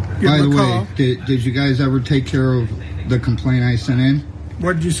up. By the way, did you guys ever take care of the complaint I sent in?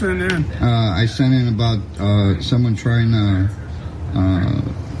 What did you send in? I sent in about someone trying to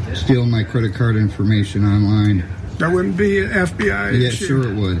steal my credit card information online. That wouldn't be an FBI issue. Yeah,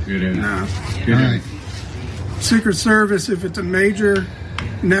 sure it would. No. All right. Secret Service, if it's a major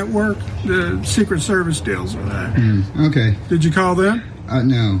network, the Secret Service deals with that. Okay. Did you call them?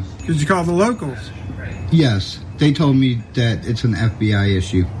 No. Did you call the locals? Yes. They told me that it's an FBI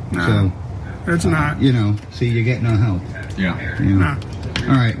issue. No, so, it's not. See, you get no help. Yeah. No.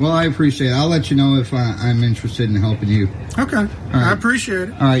 All right. Well, I appreciate it. I'll let you know if I'm interested in helping you. Okay. All right. I appreciate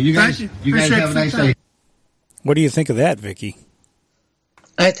it. All right. You guys, Thank you guys have a nice day. What do you think of that, Vicki?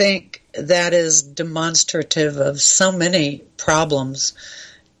 I think that is demonstrative of so many problems,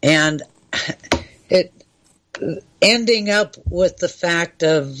 and it ending up with the fact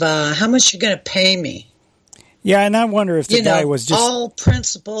of how much you're going to pay me. Yeah, and I wonder if the guy was just... all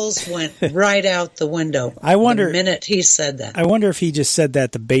principles went right out the window. I wonder the minute he said that. I wonder if he just said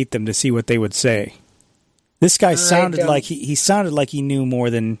that to bait them to see what they would say. This guy sounded like he sounded like he knew more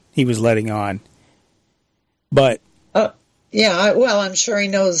than he was letting on. But yeah, well, I'm sure he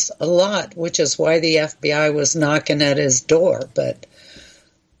knows a lot, which is why the FBI was knocking at his door. But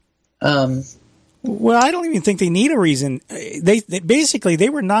well, I don't even think they need a reason. They basically they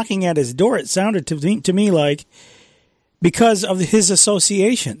were knocking at his door. It sounded to me like because of his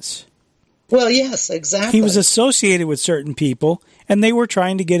associations. Well, yes, exactly. He was associated with certain people, and they were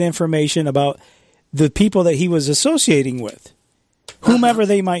trying to get information about the people that he was associating with, whomever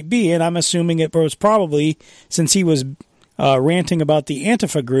they might be. And I'm assuming it was probably, since he was ranting about the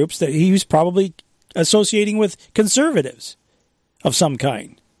Antifa groups, that he was probably associating with conservatives of some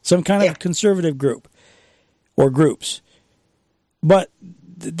kind of conservative group or groups. But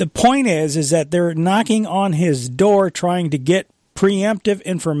the point is that they're knocking on his door trying to get preemptive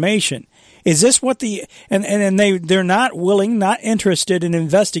information. Is this what and they're not willing, not interested in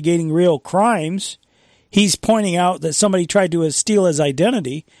investigating real crimes. He's pointing out that somebody tried to steal his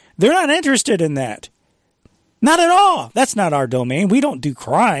identity. They're not interested in that. Not at all. That's not our domain. We don't do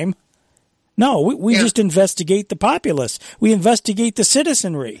crime. No, we just investigate the populace. We investigate the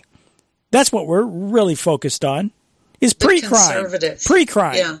citizenry. That's what we're really focused on, is pre-crime.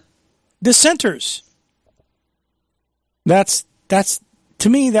 Pre-crime. Yeah. Dissenters. That's to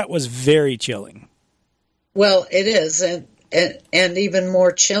me, that was very chilling. Well, it is, and even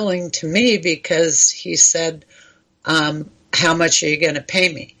more chilling to me because he said, how much are you going to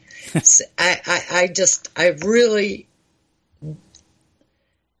pay me? I really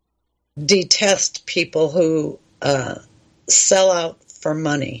detest people who sell out for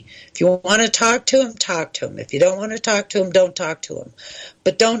money. If you want to talk to him, talk to him. If you don't want to talk to him, don't talk to him.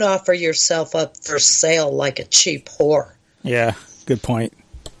 But don't offer yourself up for sale like a cheap whore. Yeah, good point.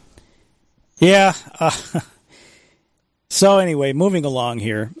 Yeah. So anyway, moving along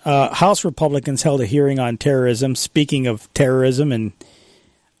here, House Republicans held a hearing on terrorism. Speaking of terrorism, and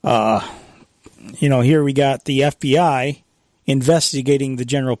here we got the FBI investigating the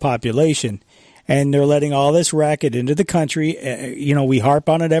general population, and they're letting all this racket into the country. We harp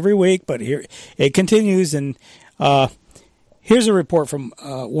on it every week, but here it continues. And here's a report from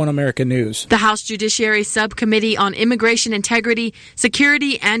One American News. The House Judiciary Subcommittee on Immigration Integrity,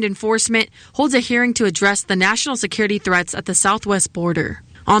 Security, and Enforcement holds a hearing to address the national security threats at the southwest border.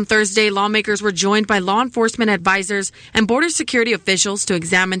 On Thursday, lawmakers were joined by law enforcement advisors and border security officials to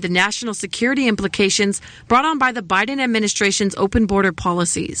examine the national security implications brought on by the Biden administration's open border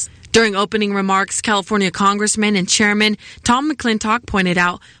policies. During opening remarks, California Congressman and Chairman Tom McClintock pointed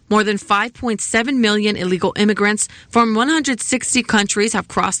out more than 5.7 million illegal immigrants from 160 countries have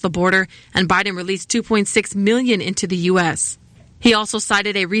crossed the border, and Biden released 2.6 million into the U.S. He also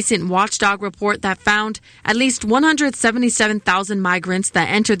cited a recent watchdog report that found at least 177,000 migrants that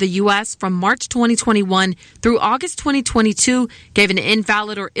entered the U.S. from March 2021 through August 2022 gave an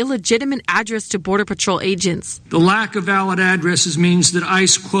invalid or illegitimate address to Border Patrol agents. The lack of valid addresses means that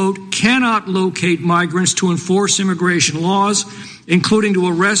ICE, quote, cannot locate migrants to enforce immigration laws, including to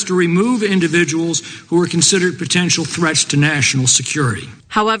arrest or remove individuals who are considered potential threats to national security.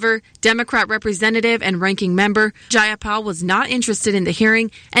 However, Democrat Representative and Ranking Member Jayapal was not interested in the hearing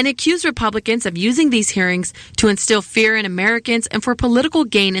and accused Republicans of using these hearings to instill fear in Americans and for political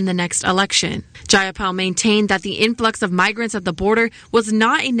gain in the next election. Jayapal maintained that the influx of migrants at the border was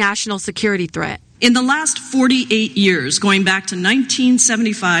not a national security threat. In the last 48 years, going back to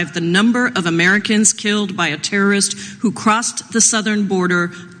 1975, the number of Americans killed by a terrorist who crossed the southern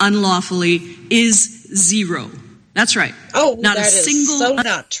border unlawfully is 0. That's right. Oh, not that a single. Is so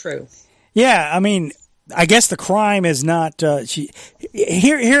not true. Yeah, I mean, I guess the crime is not.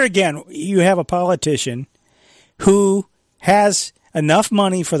 Here again, you have a politician who has enough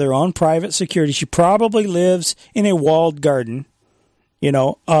money for their own private security. She probably lives in a walled garden.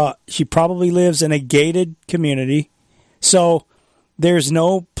 She probably lives in a gated community, so there's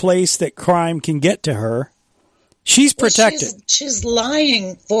no place that crime can get to her. She's protected. She's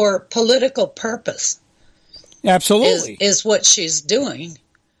lying for political purpose. Absolutely. Is what she's doing.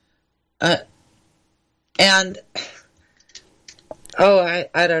 I don't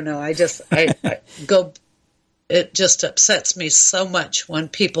know. I go, it just upsets me so much when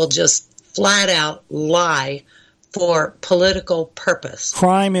people just flat out lie for political purpose.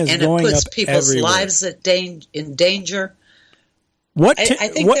 Crime is going up everywhere. And it puts people's lives in danger. I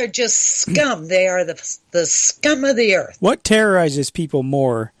think they're just scum. They are the scum of the earth. What terrorizes people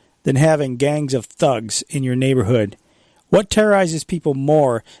more than having gangs of thugs in your neighborhood? What terrorizes people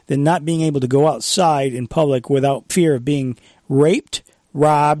more than not being able to go outside in public without fear of being raped,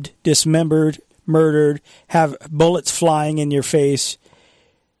 robbed, dismembered, murdered, have bullets flying in your face?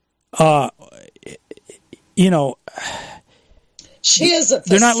 She is a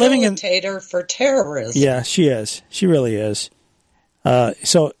facilitator for terrorism. Yeah, she is. She really is.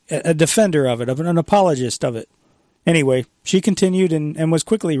 So a defender of it, an apologist of it. Anyway, she continued and was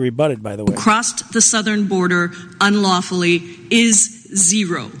quickly rebutted, by the way. Crossed the southern border unlawfully is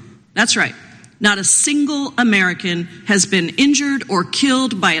 0. That's right. Not a single American has been injured or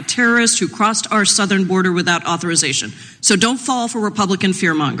killed by a terrorist who crossed our southern border without authorization. So don't fall for Republican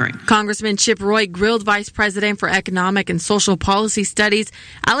fear-mongering. Congressman Chip Roy grilled Vice President for Economic and Social Policy Studies,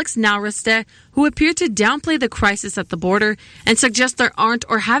 Alex Nowrasteh, who appeared to downplay the crisis at the border and suggest there aren't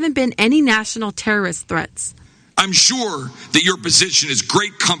or haven't been any national terrorist threats. I'm sure that your position is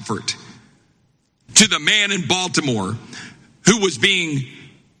great comfort to the man in Baltimore who was being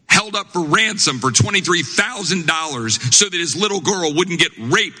held up for ransom for $23,000 so that his little girl wouldn't get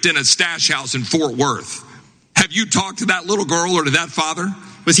raped in a stash house in Fort Worth. Have you talked to that little girl or to that father?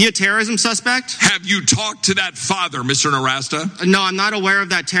 Was he a terrorism suspect? Have you talked to that father, Mr. Nowrasteh? No, I'm not aware of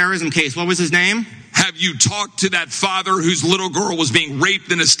that terrorism case. What was his name? Have you talked to that father whose little girl was being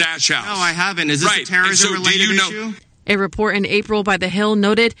raped in a stash house? No, I haven't. Is this a terrorism-related issue? A report in April by The Hill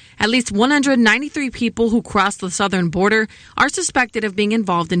noted at least 193 people who crossed the southern border are suspected of being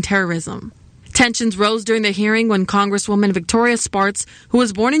involved in terrorism. Tensions rose during the hearing when Congresswoman Victoria Spartz, who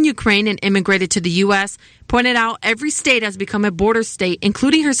was born in Ukraine and immigrated to the U.S., pointed out every state has become a border state,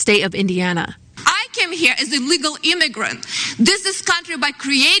 including her state of Indiana. I came here as a legal immigrant. This is country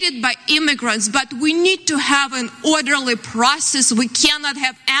created by immigrants, but we need to have an orderly process. We cannot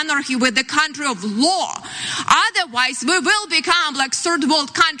have anarchy with the country of law. Otherwise, we will become like third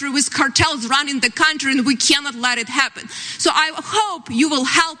world country with cartels running the country, and we cannot let it happen. So I hope you will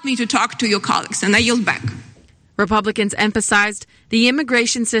help me to talk to your colleagues, and I yield back. Republicans emphasized the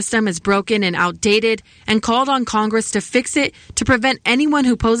immigration system is broken and outdated and called on Congress to fix it to prevent anyone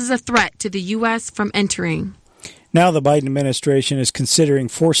who poses a threat to the U.S. from entering. Now the Biden administration is considering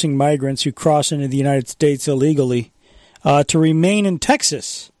forcing migrants who cross into the United States illegally to remain in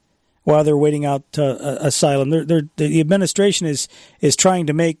Texas while they're waiting out asylum. The administration is trying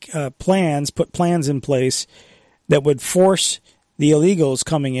to make put plans in place that would force the illegals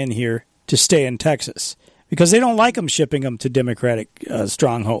coming in here to stay in Texas because they don't like them shipping them to Democratic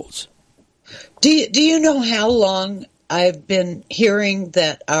strongholds. Do you know how long I've been hearing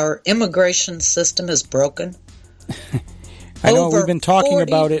that our immigration system is broken? I know we've been talking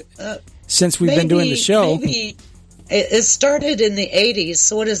about it since we've been doing the show. Maybe it started in the 80s,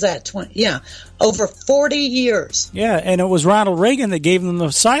 so what is that? Over 40 years. Yeah, and it was Ronald Reagan that gave them the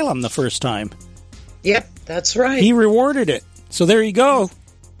asylum the first time. Yep, that's right. He rewarded it. So there you go,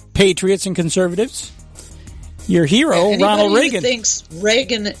 patriots and conservatives. Your hero, Ronald Reagan. Who thinks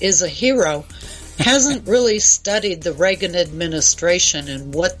Reagan is a hero hasn't really studied the Reagan administration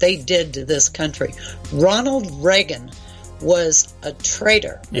and what they did to this country. Ronald Reagan was a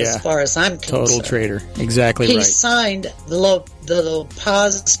traitor, as far as I'm concerned. Total traitor. Exactly right. He signed the La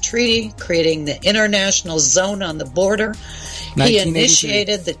Paz Treaty, creating the international zone on the border. He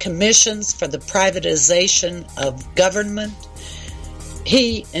initiated the commissions for the privatization of government.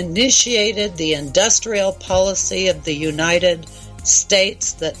 He initiated the industrial policy of the United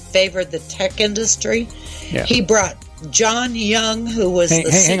States that favored the tech industry. Yeah. He brought John Young, who was the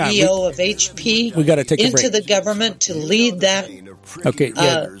CEO of HP, into the government to lead that. Okay,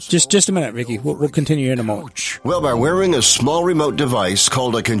 just a minute, Vicky. We'll continue in a moment. Well, by wearing a small remote device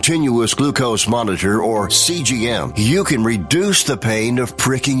called a continuous glucose monitor, or CGM, you can reduce the pain of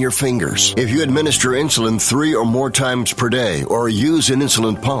pricking your fingers. If you administer insulin 3 or more times per day or use an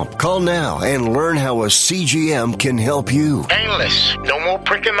insulin pump, call now and learn how a CGM can help you. Painless. No more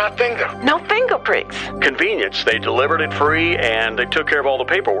pricking my finger. No finger pricks. Convenience. They delivered it free and they took care of all the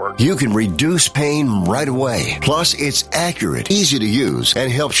paperwork. You can reduce pain right away. Plus, it's accurate, easy to use,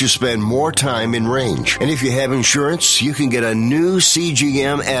 and helps you spend more time in range. And if you have insurance, you can get a new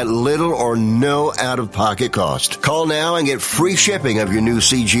CGM at little or no out-of-pocket cost. Call now and get free shipping of your new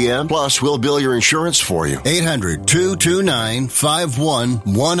CGM. Plus, we'll bill your insurance for you.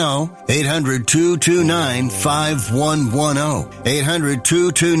 800-229-5110. 800-229-5110.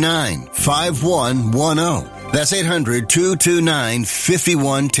 800-229-5110. That's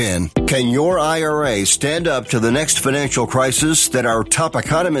 800-229-5110. Can your IRA stand up to the next financial crisis that our top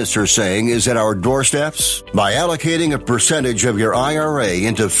economists are saying is at our doorsteps? By allocating a percentage of your IRA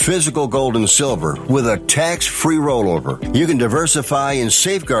into physical gold and silver with a tax-free rollover, you can diversify and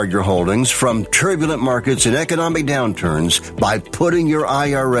safeguard your holdings from turbulent markets and economic downturns by putting your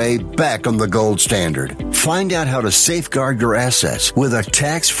IRA back on the gold standard. Find out how to safeguard your assets with a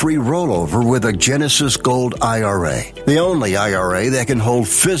tax-free rollover with a Genesis Gold IRA, the only IRA that can hold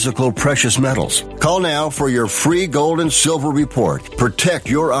physical precious metals. Call now for your free gold and silver report. Protect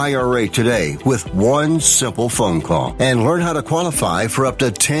your IRA today with one simple phone call and learn how to qualify for up to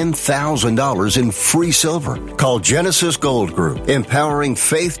 $10,000 in free silver. Call Genesis Gold Group, empowering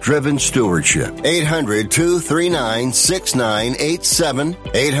faith-driven stewardship. 800-239-6987.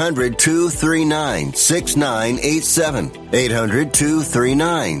 800-239-6987.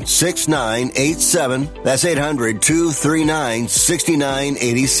 800-239-6987. That's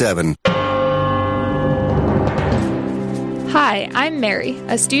 800-239-6987. Hi, I'm Mary,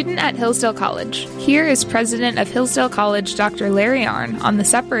 a student at Hillsdale College. Here is President of Hillsdale College, Dr. Larry Arnn, on the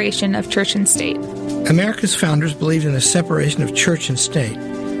separation of church and state. America's founders believed in a separation of church and state,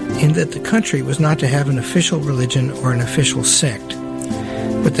 in that the country was not to have an official religion or an official sect.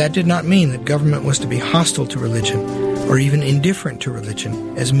 But that did not mean that government was to be hostile to religion, or even indifferent to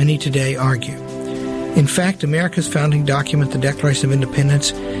religion, as many today argue. In fact, America's founding document, the Declaration of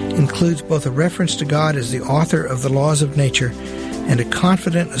Independence, includes both a reference to God as the author of the laws of nature and a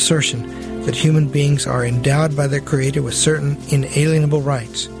confident assertion that human beings are endowed by their Creator with certain inalienable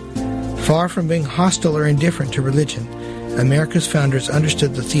rights. Far from being hostile or indifferent to religion, America's founders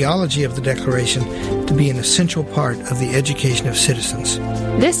understood the theology of the Declaration to be an essential part of the education of citizens.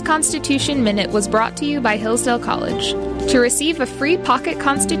 This Constitution Minute was brought to you by Hillsdale College. To receive a free pocket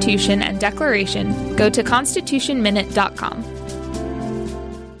Constitution and Declaration, go to constitutionminute.com.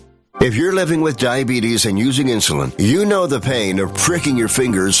 If you're living with diabetes and using insulin, you know the pain of pricking your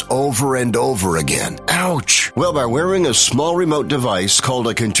fingers over and over again. Ouch! Well, by wearing a small remote device called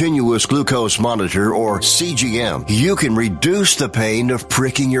a continuous glucose monitor, or CGM, you can reduce the pain of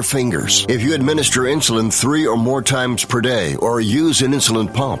pricking your fingers. If you administer insulin 3 or more times per day or use an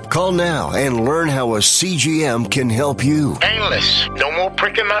insulin pump, call now and learn how a CGM can help you. Painless. No more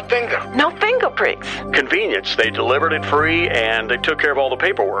pricking my finger. No finger pricks. Convenience. They delivered it free and they took care of all the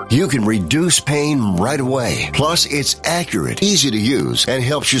paperwork. You can reduce pain right away. Plus, it's accurate, easy to use, and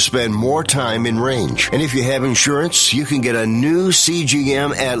helps you spend more time in range. And if you have insurance, you can get a new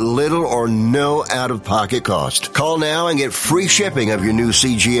CGM at little or no out-of-pocket cost. Call now and get free shipping of your new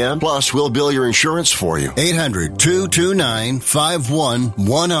CGM. Plus, we'll bill your insurance for you.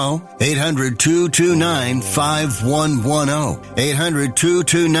 800-229-5110. 800-229-5110.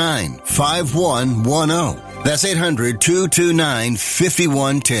 800-229-5110. That's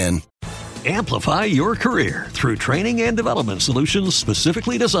 800-229-5110. Amplify your career through training and development solutions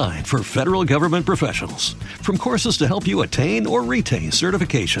specifically designed for federal government professionals. From courses to help you attain or retain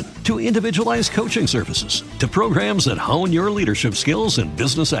certification, to individualized coaching services, to programs that hone your leadership skills and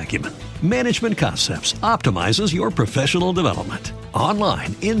business acumen, Management Concepts optimizes your professional development.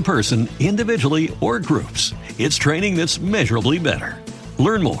 Online, in person, individually, or groups, it's training that's measurably better.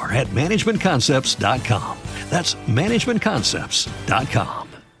 Learn more at managementconcepts.com. That's managementconcepts.com.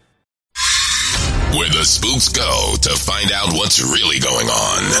 Where the spooks go to find out what's really going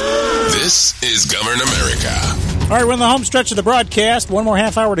on. This is Govern America. All right, we're in the home stretch of the broadcast. One more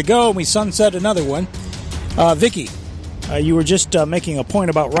half hour to go, and we sunset another one. Vicki, you were just making a point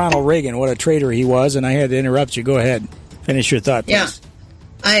about Ronald Reagan, what a traitor he was, and I had to interrupt you. Go ahead. Finish your thought, please. Yeah.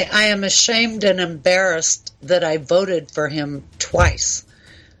 I am ashamed and embarrassed that I voted for him twice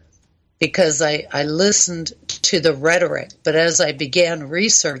because I listened to the rhetoric. But as I began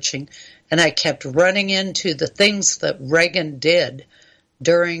researching, and I kept running into the things that Reagan did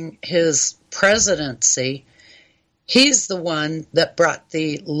during his presidency, he's the one that brought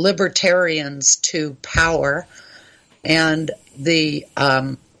the libertarians to power. And the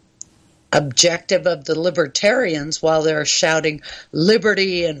objective of the libertarians, while they're shouting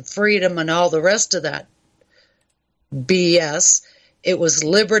liberty and freedom and all the rest of that BS, it was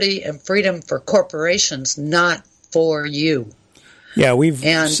liberty and freedom for corporations, not for you. Yeah, we've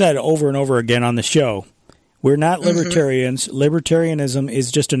said over and over again on the show, we're not libertarians. Mm-hmm. Libertarianism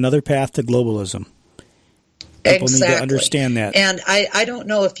is just another path to globalism. People need to understand that. And I don't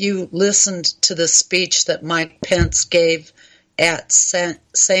know if you listened to the speech that Mike Pence gave at St.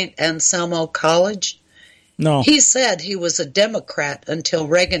 Anselmo College. No. He said he was a Democrat until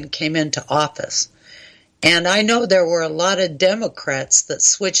Reagan came into office. And I know there were a lot of Democrats that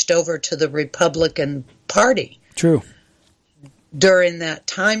switched over to the Republican Party. True. During that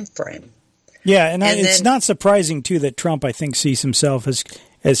time frame. Yeah, and it's not surprising, too, that Trump, I think, sees himself as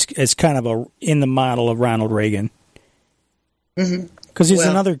kind of in the model of Ronald Reagan. Because he's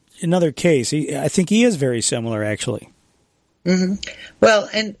another case. I think he is very similar, actually. Mm-hmm. Well,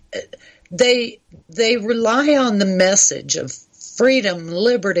 and they rely on the message of freedom,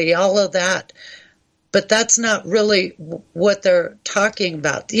 liberty, all of that, but that's not really what they're talking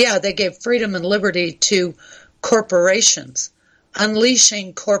about. Yeah, they gave freedom and liberty to corporations,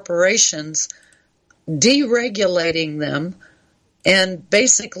 unleashing corporations, deregulating them, and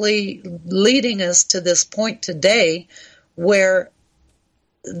basically leading us to this point today where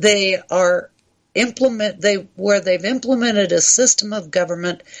they've implemented a system of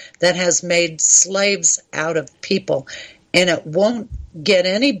government that has made slaves out of people. And it won't get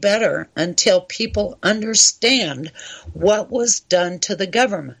any better until people understand what was done to the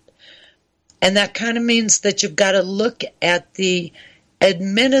government. And that kind of means that you've got to look at the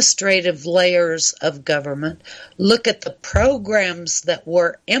administrative layers of government, look at the programs that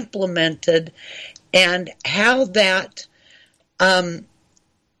were implemented, and how that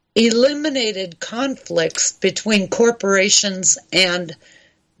eliminated conflicts between corporations and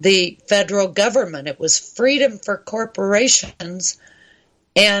the federal government. It was freedom for corporations,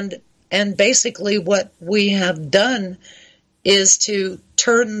 and basically what we have done is to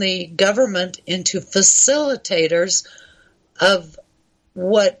turn the government into facilitators of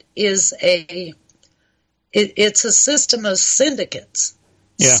what is it's a system of syndicates.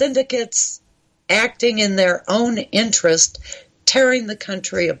 Yeah. Syndicates acting in their own interest, tearing the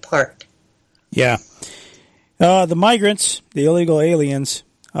country apart. Yeah. The migrants, the illegal aliens,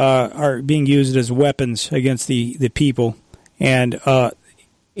 are being used as weapons against the people. And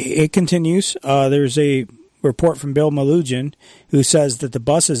it continues. There's a report from Bill Melugin who says that the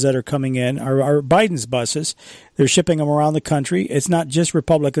buses that are coming in are Biden's buses. They're shipping them around the country. It's not just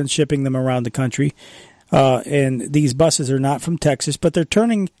Republicans shipping them around the country. And these buses are not from Texas, but they're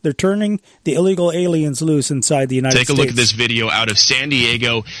turning the illegal aliens loose inside the United States. Take a look at this video out of San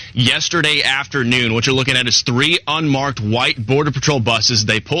Diego yesterday afternoon. What you're looking at is 3 unmarked white Border Patrol buses.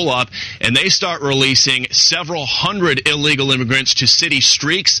 They pull up and they start releasing several hundred illegal immigrants to city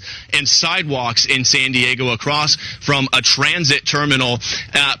streets and sidewalks in San Diego across from a transit terminal.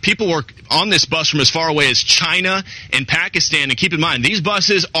 People were on this bus from as far away as China and Pakistan. And keep in mind, these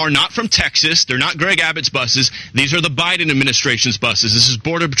buses are not from Texas. They're not Greg Abbott's buses. These are the Biden administration's buses. This is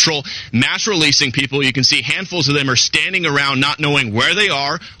Border Patrol mass releasing people. You can see handfuls of them are standing around not knowing where they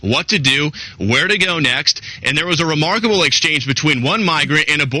are, what to do, where to go next. And there was a remarkable exchange between one migrant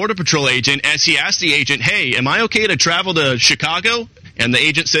and a Border Patrol agent as he asked the agent, "Hey, am I okay to travel to Chicago?" And the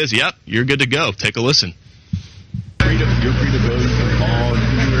agent says, "Yep, you're good to go." Take a listen. You're free to go. You can call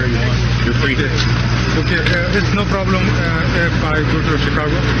anywhere you want. You're free to. Okay, it's no problem if I go to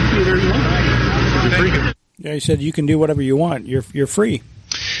Chicago. Either you want. You're free. Yeah, he said you can do whatever you want. You're free.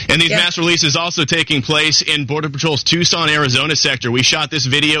 And these mass releases also taking place in Border Patrol's Tucson, Arizona sector. We shot this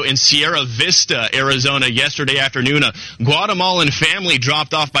video in Sierra Vista, Arizona yesterday afternoon. A Guatemalan family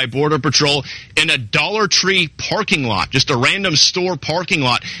dropped off by Border Patrol in a Dollar Tree parking lot, just a random store parking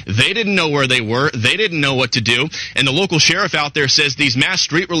lot. They didn't know where they were. They didn't know what to do. And the local sheriff out there says these mass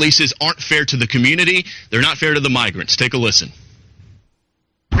street releases aren't fair to the community. They're not fair to the migrants. Take a listen.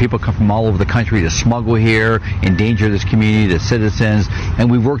 People come from all over the country to smuggle here, endanger this community, the citizens,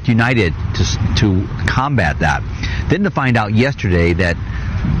 and we worked united to combat that. Then to find out yesterday that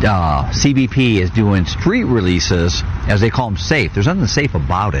CBP is doing street releases, as they call them, safe. There's nothing safe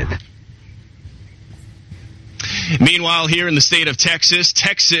about it. Meanwhile, here in the state of Texas,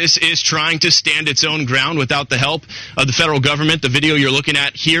 Texas is trying to stand its own ground without the help of the federal government. The video you're looking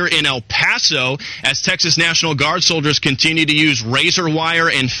at here in El Paso, as Texas National Guard soldiers continue to use razor wire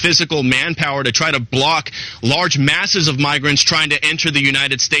and physical manpower to try to block large masses of migrants trying to enter the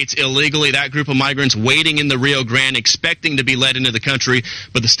United States illegally. That group of migrants waiting in the Rio Grande, expecting to be led into the country,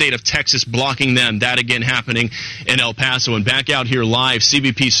 but the state of Texas blocking them. That again happening in El Paso. And back out here live,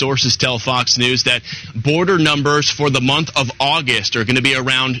 CBP sources tell Fox News that border numbers for the month of August are going to be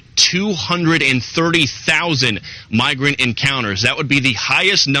around 230,000 migrant encounters. That would be the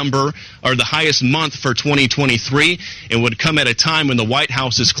highest number or the highest month for 2023 and would come at a time when the White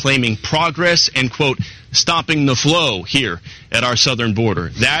House is claiming progress and, quote, stopping the flow here at our southern border.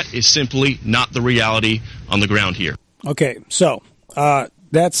 That is simply not the reality on the ground here. Okay, so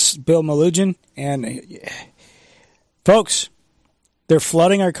that's Bill Melugin. And folks, they're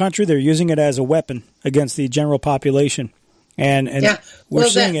flooding our country. They're using it as a weapon against the general population. And we're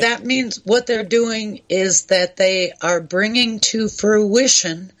seeing it. That means what they're doing is that they are bringing to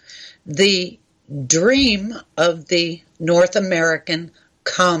fruition the dream of the North American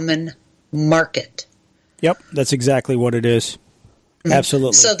common market. Yep, that's exactly what it is.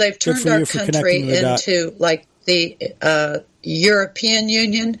 Absolutely. So they've turned our country into like the European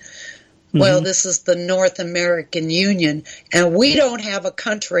Union. Well, this is the North American Union, and we don't have a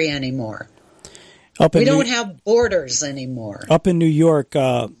country anymore. We don't have borders anymore. Up in New York,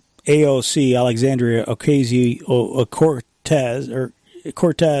 AOC, Alexandria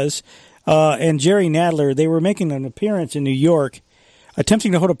Ocasio-Cortez, and Jerry Nadler, they were making an appearance in New York,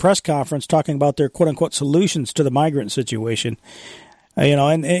 attempting to hold a press conference talking about their quote-unquote solutions to the migrant situation.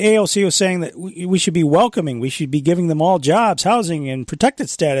 And AOC was saying that we should be welcoming, we should be giving them all jobs, housing, and protected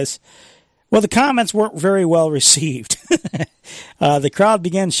status. Well, the comments weren't very well received. The crowd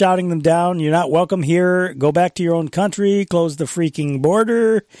began shouting them down. You're not welcome here. Go back to your own country. Close the freaking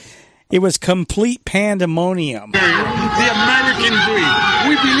border. It was complete pandemonium. The American dream.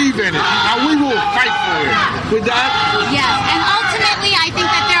 We believe in it, and we will fight for it. With that? Yes, and ultimately, I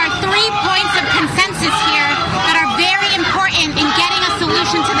think that there are 3 points of consensus here that are very important in getting a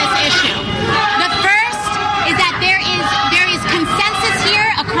solution to this issue. The first is that there is consensus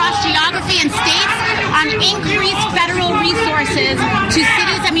here across geography and states on increased federal resources to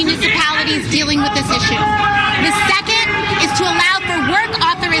cities and municipalities dealing with this issue. The second is to allow for work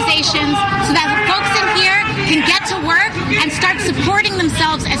authorizations so that folks in here can get to work and start supporting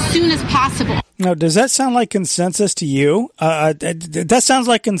themselves as soon as possible. Now, does that sound like consensus to you? That sounds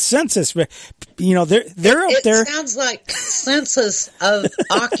like consensus. They're up there. It sounds like consensus of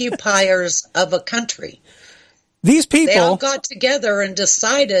occupiers of a country. These people... They all got together and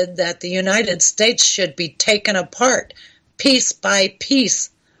decided that the United States should be taken apart, piece by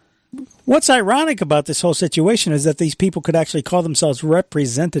piece. What's ironic about this whole situation is that these people could actually call themselves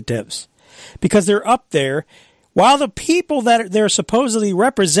representatives because they're up there while the people that they're supposedly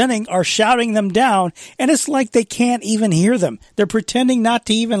representing are shouting them down, and it's like they can't even hear them. They're pretending not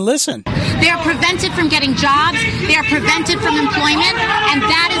to even listen. They are prevented from getting jobs. They are prevented from employment, and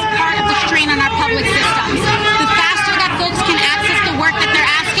that is part of the strain on our public systems. The faster that folks can access the work that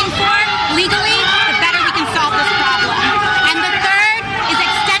they're asking for legally, the better we can solve this problem. And the third is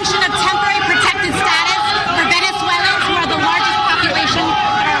extension of temporary protected status for Venezuelans, who are the largest population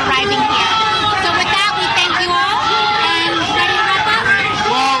that are arriving here. So with that, we thank you all, and ready to wrap up?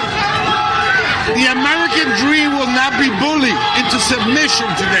 Well, the American dream will not be bullied into submission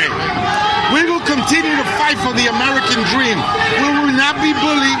today. We will continue to fight for the American dream. We will not be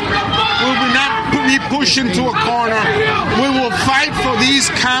bullied. We will not be pushed into a corner. We will fight for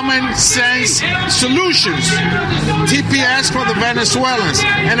these common sense solutions. TPS for the Venezuelans.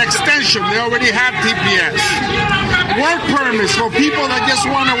 An extension. They already have TPS. Work permits for people that just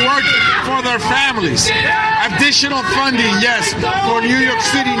want to work for their families. Additional funding, yes, for New York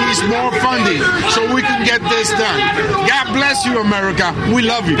City needs more funding so we can get this done. God bless you, America. We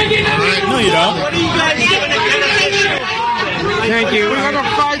love you. No, you don't. What are you guys doing to get Thank you. We're going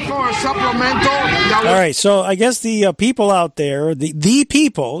to fight for a supplemental. All right, so I guess the people out there, the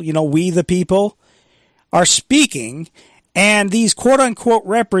people, we the people, are speaking, and these quote-unquote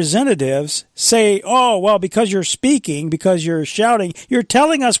representatives say, oh, well, because you're speaking, because you're shouting, you're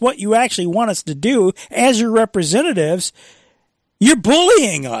telling us what you actually want us to do as your representatives. You're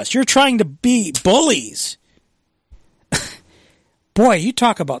bullying us. You're trying to be bullies. Boy, you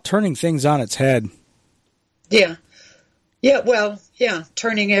talk about turning things on its head. Yeah. Yeah, well, yeah,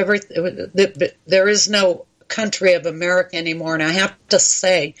 turning everything. There is no country of America anymore, and I have to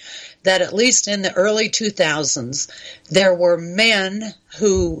say that at least in the early 2000s, there were men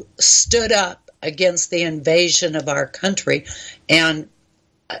who stood up against the invasion of our country, and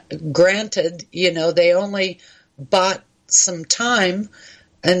granted, they only bought some time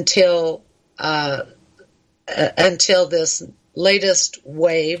until this latest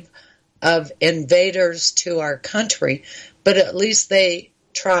wave of invaders to our country, but at least they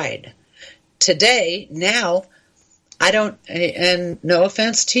tried. Today, now, I don't, and no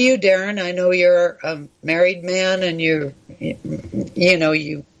offense to you, Darren, I know you're a married man and you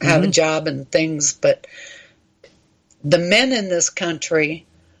have a job and things, but the men in this country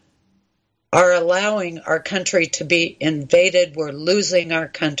are allowing our country to be invaded. We're losing our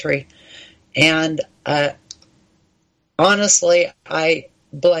country. And honestly, I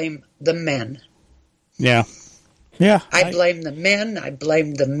blame the men. Yeah. Yeah. I blame the men. I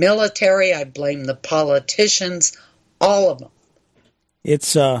blame the military. I blame the politicians. All of them.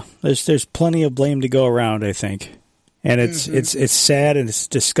 It's there's plenty of blame to go around, I think, and it's sad and it's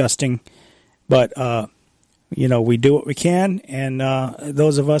disgusting, but we do what we can, and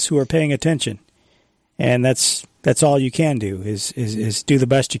those of us who are paying attention, and that's all you can do is do the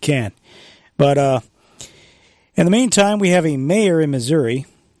best you can. But in the meantime, we have a mayor in Missouri.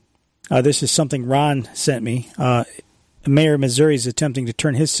 This is something Ron sent me. A mayor of Missouri is attempting to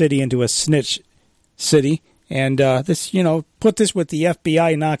turn his city into a snitch city. And this, put this with the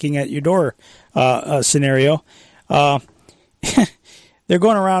FBI knocking at your door scenario. They're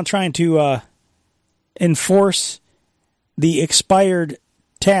going around trying to enforce the expired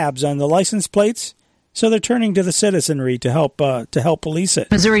tabs on the license plates. So they're turning to the citizenry to help police it.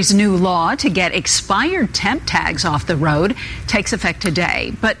 Missouri's new law to get expired temp tags off the road takes effect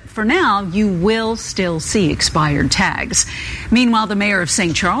today. But for now, you will still see expired tags. Meanwhile, the mayor of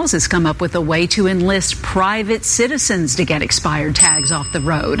St. Charles has come up with a way to enlist private citizens to get expired tags off the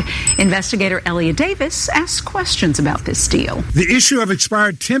road. Investigator Elliot Davis asks questions about this deal. The issue of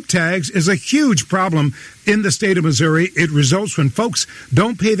expired temp tags is a huge problem in the state of Missouri. It results when folks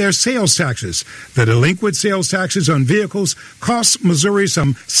don't pay their sales taxes. The delinquent sales taxes on vehicles cost Missouri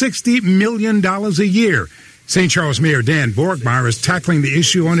some $60 million a year. St. Charles Mayor Dan Borgmeyer is tackling the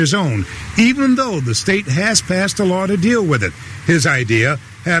issue on his own, even though the state has passed a law to deal with it. His idea,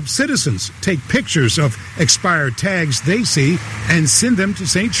 have citizens take pictures of expired tags they see and send them to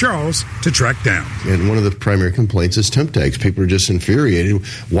St. Charles to track down. And one of the primary complaints is temp tags. People are just infuriated.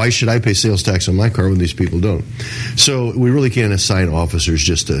 Why should I pay sales tax on my car when these people don't? So we really can't assign officers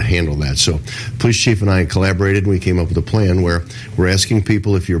just to handle that. So police chief and I collaborated and we came up with a plan where we're asking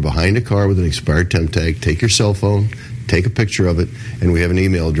people, if you're behind a car with an expired temp tag, take your cell phone, take a picture of it, and we have an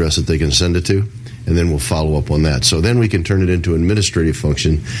email address that they can send it to. And then we'll follow up on that. So then we can turn it into an administrative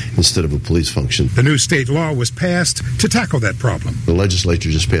function instead of a police function. The new state law was passed to tackle that problem. The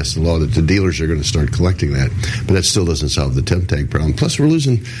legislature just passed a law that the dealers are going to start collecting that. But that still doesn't solve the temp tag problem. Plus, we're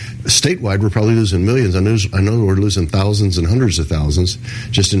losing, statewide, we're probably losing millions. I know we're losing thousands and hundreds of thousands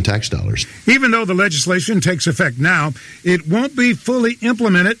just in tax dollars. Even though the legislation takes effect now, it won't be fully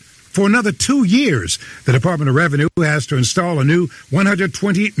implemented for another 2 years. The Department of Revenue has to install a new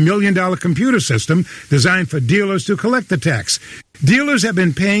 $120 million computer system designed for dealers to collect the tax. Dealers have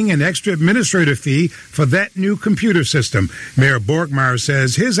been paying an extra administrative fee for that new computer system. Mayor Borgmeyer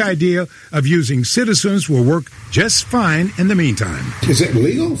says his idea of using citizens will work just fine in the meantime. Is it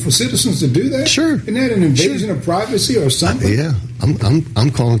legal for citizens to do that? Sure. Isn't that an invasion of privacy or something? Yeah, I'm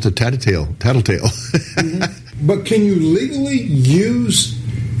calling it the tattletale. Mm-hmm. But can you legally use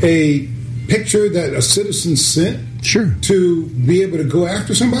a picture that a citizen sent? Sure. To be able to go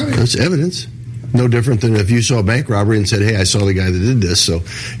after somebody? That's evidence. No different than if you saw a bank robbery and said, hey, I saw the guy that did this. So,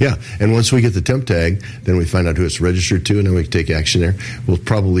 yeah. And once we get the temp tag, then we find out who it's registered to, and then we can take action there. We'll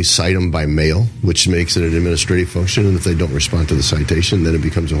probably cite them by mail, which makes it an administrative function. And if they don't respond to the citation, then it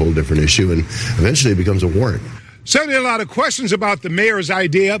becomes a whole different issue, and eventually it becomes a warrant. Certainly a lot of questions about the mayor's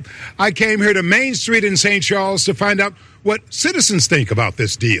idea. I came here to Main Street in St. Charles to find out what citizens think about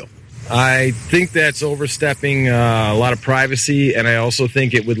this deal. I think that's overstepping a lot of privacy, and I also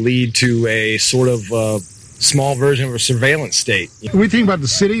think it would lead to a sort of small version of a surveillance state. We think about the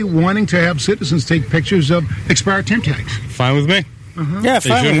city wanting to have citizens take pictures of expired temp tags. Fine with me. Uh-huh. Yeah,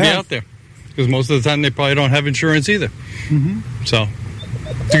 fine. They shouldn't be out there because most of the time they probably don't have insurance either. Mm-hmm. So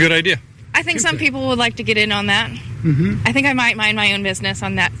it's a good idea. I think some people would like to get in on that. Mm-hmm. I think I might mind my own business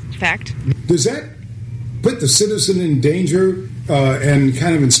on that fact. Does that put the citizen in danger and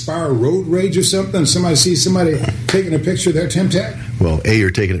kind of inspire road rage or something? Somebody sees somebody taking a picture of their temp tag? Well, A,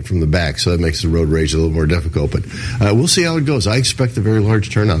 you're taking it from the back, so that makes the road rage a little more difficult. But we'll see how it goes. I expect a very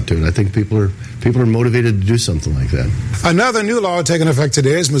large turnout to it. I think people are motivated to do something like that. Another new law taking effect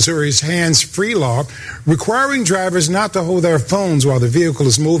today is Missouri's hands-free law, requiring drivers not to hold their phones while the vehicle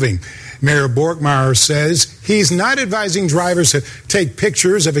is moving. Mayor Borgmeyer says he's not advising drivers to take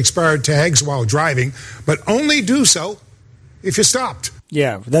pictures of expired tags while driving, but only do so if you're stopped.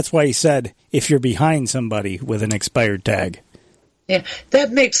 Yeah, that's why he said if you're behind somebody with an expired tag. Yeah,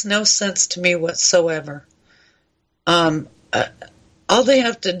 that makes no sense to me whatsoever. All they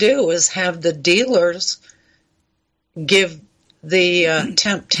have to do is have the dealers give the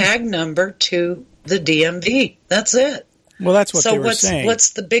temp tag number to the DMV. That's it. Well, that's what they were saying. So what's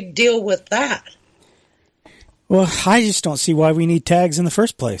the big deal with that? Well, I just don't see why we need tags in the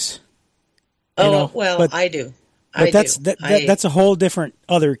first place. I do. But that's a whole different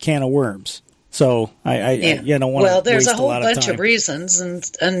other can of worms. So I don't want to. Well, there's waste a whole lot bunch of of reasons,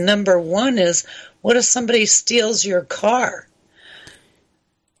 and number one is, what if somebody steals your car?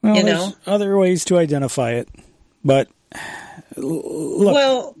 Well, there's other ways to identify it, but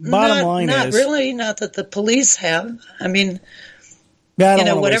look. Bottom line is, not really. Not that the police have. I mean,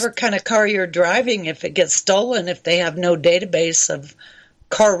 whatever kind of car you're driving, if it gets stolen, if they have no database of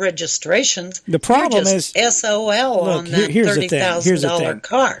car registrations, the problem is SOL on that $30,000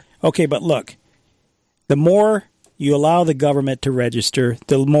 car. Okay, but look, the more you allow the government to register,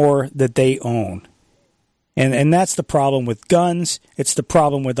 the more that they own. And that's the problem with guns. It's the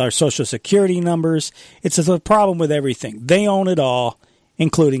problem with our Social Security numbers. It's the problem with everything. They own it all,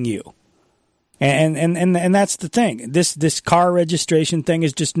 including you. And that's the thing. This car registration thing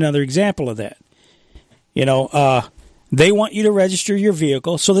is just another example of that. They want you to register your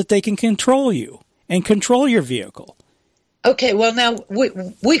vehicle so that they can control you and control your vehicle. Okay, well, now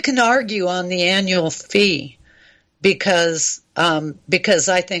we can argue on the annual fee because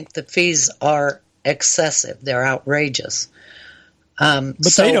I think the fees are excessive. They're outrageous. But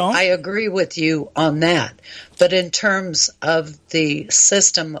they don't. I agree with you on that. But in terms of the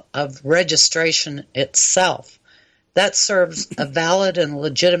system of registration itself, that serves a valid and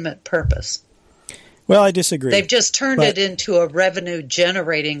legitimate purpose. Well, I disagree. They've just turned it into a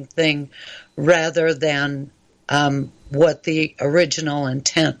revenue-generating thing rather than what the original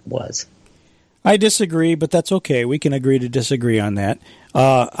intent was. I disagree, but that's okay. We can agree to disagree on that.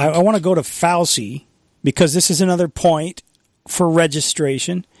 I want to go to Fauci because this is another point for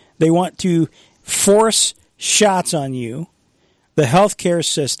registration. They want to force shots on you. The healthcare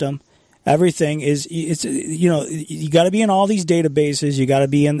system, everything is, you got to be in all these databases. You got to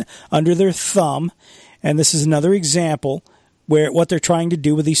be under their thumb. And this is another example where what they're trying to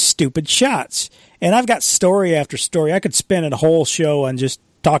do with these stupid shots. And I've got story after story. I could spend a whole show on just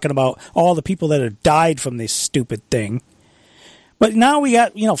talking about all the people that have died from this stupid thing. But now we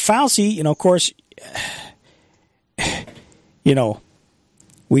got, Fauci, of course,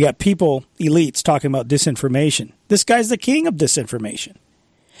 we got people, elites, talking about disinformation. This guy's the king of disinformation.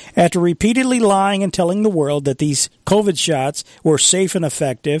 After repeatedly lying and telling the world that these COVID shots were safe and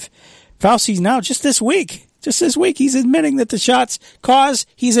effective, Fauci's now, just this week, Just this week, he's admitting that the shots cause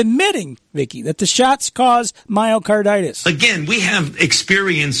myocarditis. Again, we have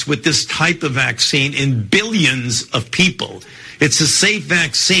experience with this type of vaccine in billions of people. It's a safe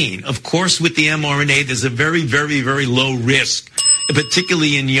vaccine. Of course, with the mRNA, there's a very, very, very low risk,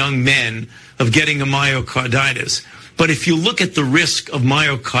 particularly in young men, of getting a myocarditis. But if you look at the risk of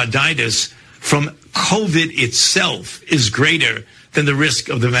myocarditis from COVID itself is greater than the risk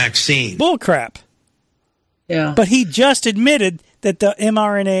of the vaccine. Bullcrap. Yeah. But he just admitted that the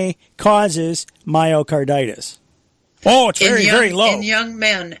mRNA causes myocarditis. Oh, it's very low. In young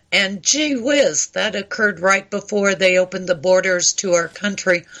men. And gee whiz, that occurred right before they opened the borders to our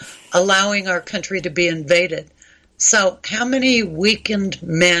country, allowing our country to be invaded. So how many weakened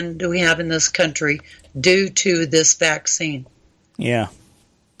men do we have in this country due to this vaccine? Yeah,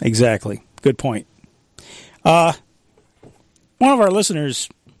 exactly. Good point. One of our listeners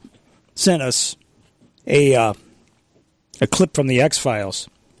sent us a clip from the X-Files.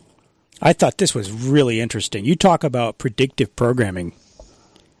 I thought this was really interesting. You talk about predictive programming.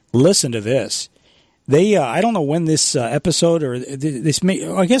 Listen to this. They, I don't know when this episode or this may,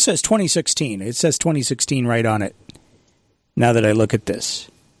 I guess it's 2016. It says 2016 right on it. Now that I look at this.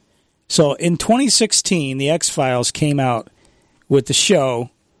 So in 2016, the X-Files came out with the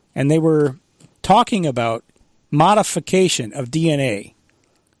show, and they were talking about modification of DNA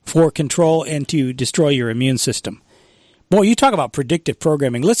for control and to destroy your immune system. Boy, you talk about predictive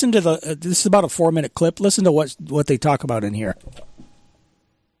programming. Listen to this is about a 4-minute clip. Listen to what they talk about in here.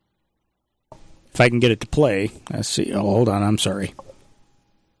 If I can get it to play. Let's see. Oh, hold on. I'm sorry.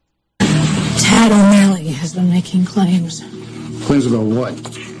 Tad O'Malley has been making claims. Claims about what?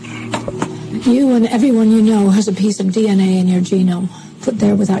 You and everyone you know has a piece of DNA in your genome, put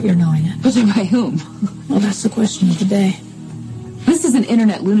there without your knowing it. Put there by whom? Well, that's the question of the day. This is an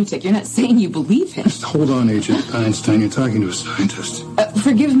internet lunatic. You're not saying you believe him. Just hold on, Agent Einstein. You're talking to a scientist.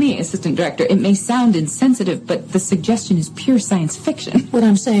 Forgive me, Assistant Director. It may sound insensitive, but the suggestion is pure science fiction. What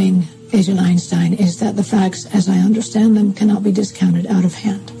I'm saying, Agent Einstein, is that the facts, as I understand them, cannot be discounted out of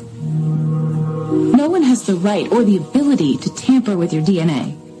hand. No one has the right or the ability to tamper with your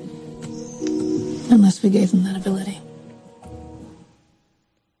DNA. Unless we gave them that ability.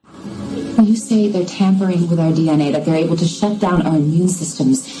 When you say they're tampering with our DNA, that they're able to shut down our immune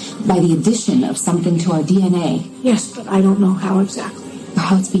systems by the addition of something to our DNA. Yes, but I don't know how exactly. Or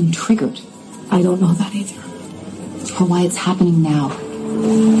how it's being triggered. I don't know that either. Or why it's happening now.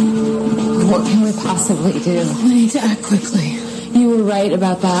 What can we possibly do? We need to act quickly. You were right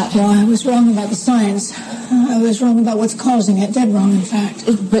about that. Well, I was wrong about the science. I was wrong about what's causing it. Dead wrong, in fact.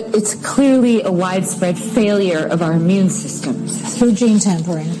 But it's clearly a widespread failure of our immune systems. Through gene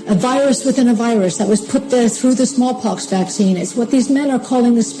tampering. A virus within a virus that was put there through the smallpox vaccine. It's what these men are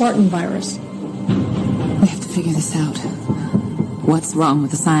calling the Spartan virus. We have to figure this out. What's wrong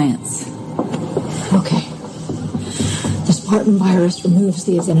with the science? Okay. The Spartan virus removes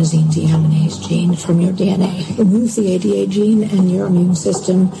the adenosine deaminase gene from your DNA. Removes the ADA gene and your immune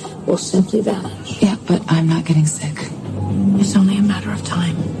system will simply vanish. Yeah, but I'm not getting sick. It's only a matter of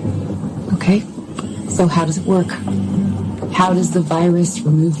time. Okay. So how does it work? How does the virus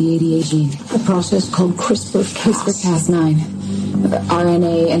remove the ADA gene? A process called CRISPR-Cas9.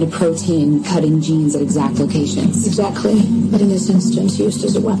 RNA and a protein cutting genes at exact locations. Exactly. But in this instance, used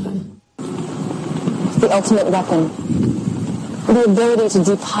as a weapon. The ultimate weapon. The ability to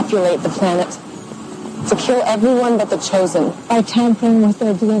depopulate the planet. To kill everyone but the chosen. By tampering with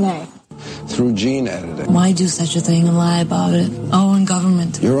their DNA. Through gene editing. Why do such a thing and lie about it? Our own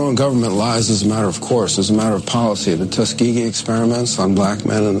government. Your own government lies as a matter of course, as a matter of policy. The Tuskegee experiments on black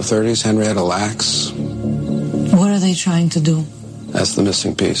men in the 30s, Henrietta Lacks. What are they trying to do? That's the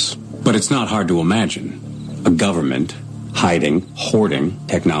missing piece. But it's not hard to imagine a government hiding, hoarding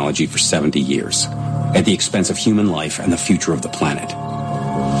technology for 70 years at the expense of human life and the future of the planet.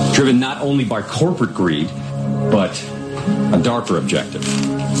 Driven not only by corporate greed, but a darker objective.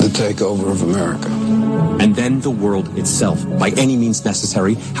 The takeover of America. And then the world itself, by any means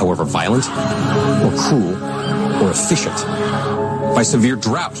necessary, however violent, or cruel, or efficient. By severe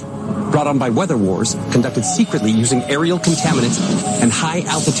drought, brought on by weather wars, conducted secretly using aerial contaminants and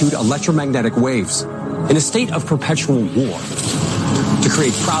high-altitude electromagnetic waves. In a state of perpetual war. To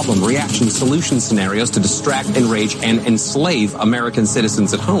create problem, reaction, solution scenarios to distract, enrage, and enslave American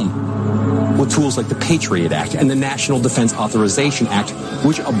citizens at home. with tools like the Patriot Act and the National Defense Authorization Act,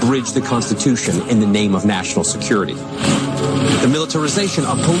 which abridge the Constitution in the name of national security. The militarization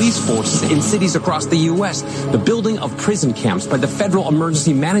of police forces in cities across the U.S., the building of prison camps by the Federal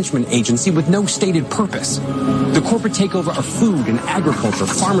Emergency Management Agency with no stated purpose, the corporate takeover of food and agriculture,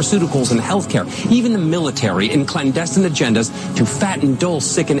 pharmaceuticals and healthcare, even the military in clandestine agendas to fatten, dull,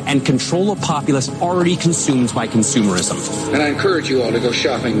 sicken, and control a populace already consumed by consumerism. And I encourage you all to go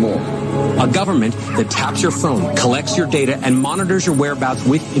shopping more. A government that taps your phone, collects your data, and monitors your whereabouts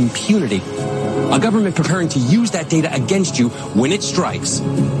with impunity. A government preparing to use that data against you when it strikes.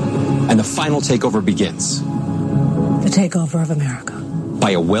 And the final takeover begins. The takeover of America.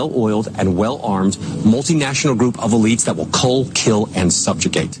 By a well-oiled and well-armed multinational group of elites that will cull, kill, and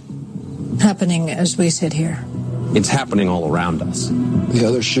subjugate. Happening as we sit here. It's happening all around us. The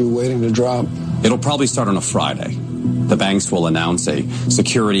other shoe waiting to drop. It'll probably start on a Friday. The banks will announce a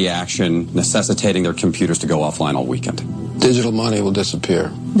security action necessitating their computers to go offline all weekend. Digital money will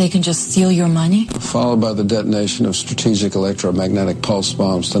disappear. They can just steal your money? Followed by the detonation of strategic electromagnetic pulse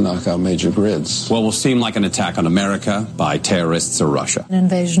bombs to knock out major grids. What will seem like an attack on America by terrorists or Russia. An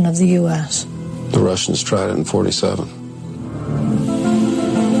invasion of the U.S. The Russians tried it in 1947.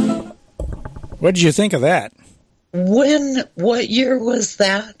 What did you think of that? What year was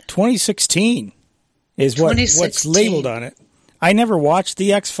that? 2016 is what's labeled on it. I never watched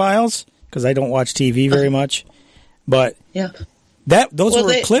the X-Files because I don't watch TV very much. But yeah, those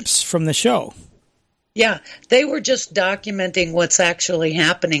were clips from the show. Yeah, they were just documenting what's actually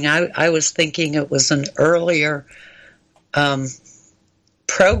happening. I was thinking it was an earlier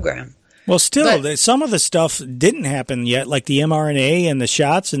program. Well, still, some of the stuff didn't happen yet, like the mRNA and the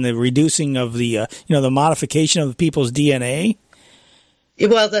shots and the reducing of the the modification of people's DNA.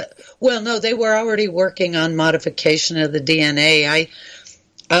 Well, no, they were already working on modification of the DNA.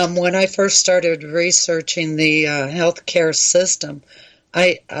 When I first started researching the healthcare system,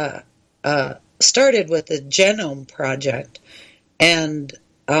 I started with the Genome Project,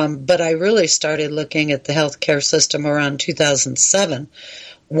 but I really started looking at the healthcare system around 2007,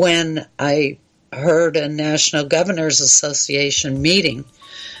 when I heard a National Governors Association meeting.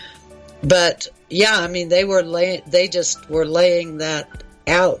 But yeah, I mean, they just were laying that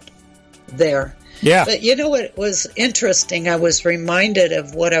out there. Yeah. But you know what was interesting? I was reminded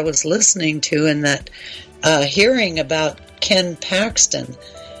of what I was listening to in that hearing about Ken Paxton.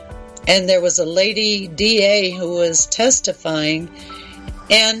 And there was a lady DA who was testifying,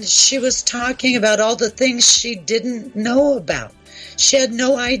 and she was talking about all the things she didn't know about. She had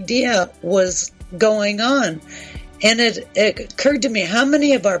no idea was going on. And it occurred to me, how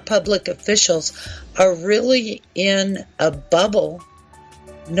many of our public officials are really in a bubble,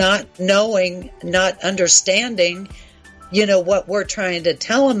 not knowing, not understanding, what we're trying to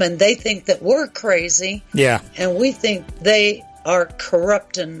tell them, and they think that we're crazy. Yeah. And we think they are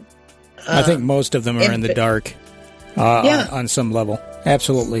corrupt and... I think most of them are in the dark on some level.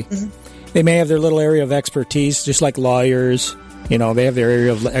 Absolutely. Mm-hmm. They may have their little area of expertise, just like lawyers. They have their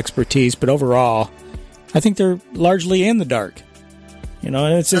area of expertise, but overall, I think they're largely in the dark. And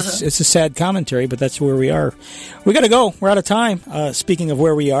it's a sad commentary, but that's where we are. We got to go. We're out of time. Speaking of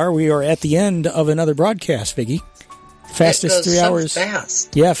where we are at the end of another broadcast, Vicki. Fastest 3 hours.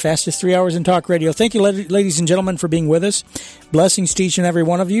 Fast. Yeah, fastest 3 hours in talk radio. Thank you, ladies and gentlemen, for being with us. Blessings to each and every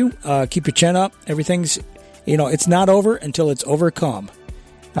one of you. Keep your chin up. Everything's, it's not over until it's overcome.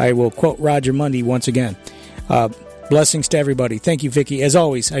 I will quote Roger Mundy once again. Blessings to everybody. Thank you, Vicki. As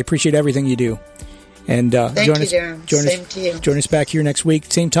always, I appreciate everything you do. And Thank you, Darren. Same to you. Join us back here next week,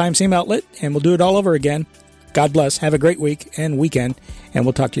 same time, same outlet, and we'll do it all over again. God bless. Have a great week and weekend, and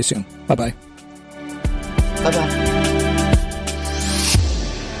we'll talk to you soon. Bye-bye. Bye-bye.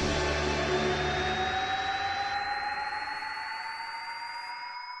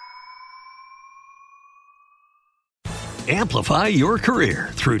 Amplify your career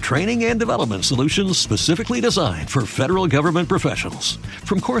through training and development solutions specifically designed for federal government professionals.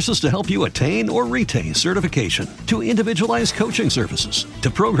 From courses to help you attain or retain certification, to individualized coaching services, to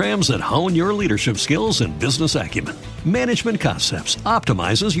programs that hone your leadership skills and business acumen, Management Concepts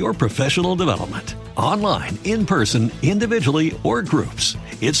optimizes your professional development. Online, in person, individually, or groups,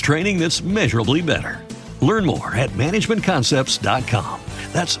 it's training that's measurably better. Learn more at managementconcepts.com.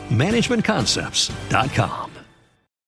 That's managementconcepts.com.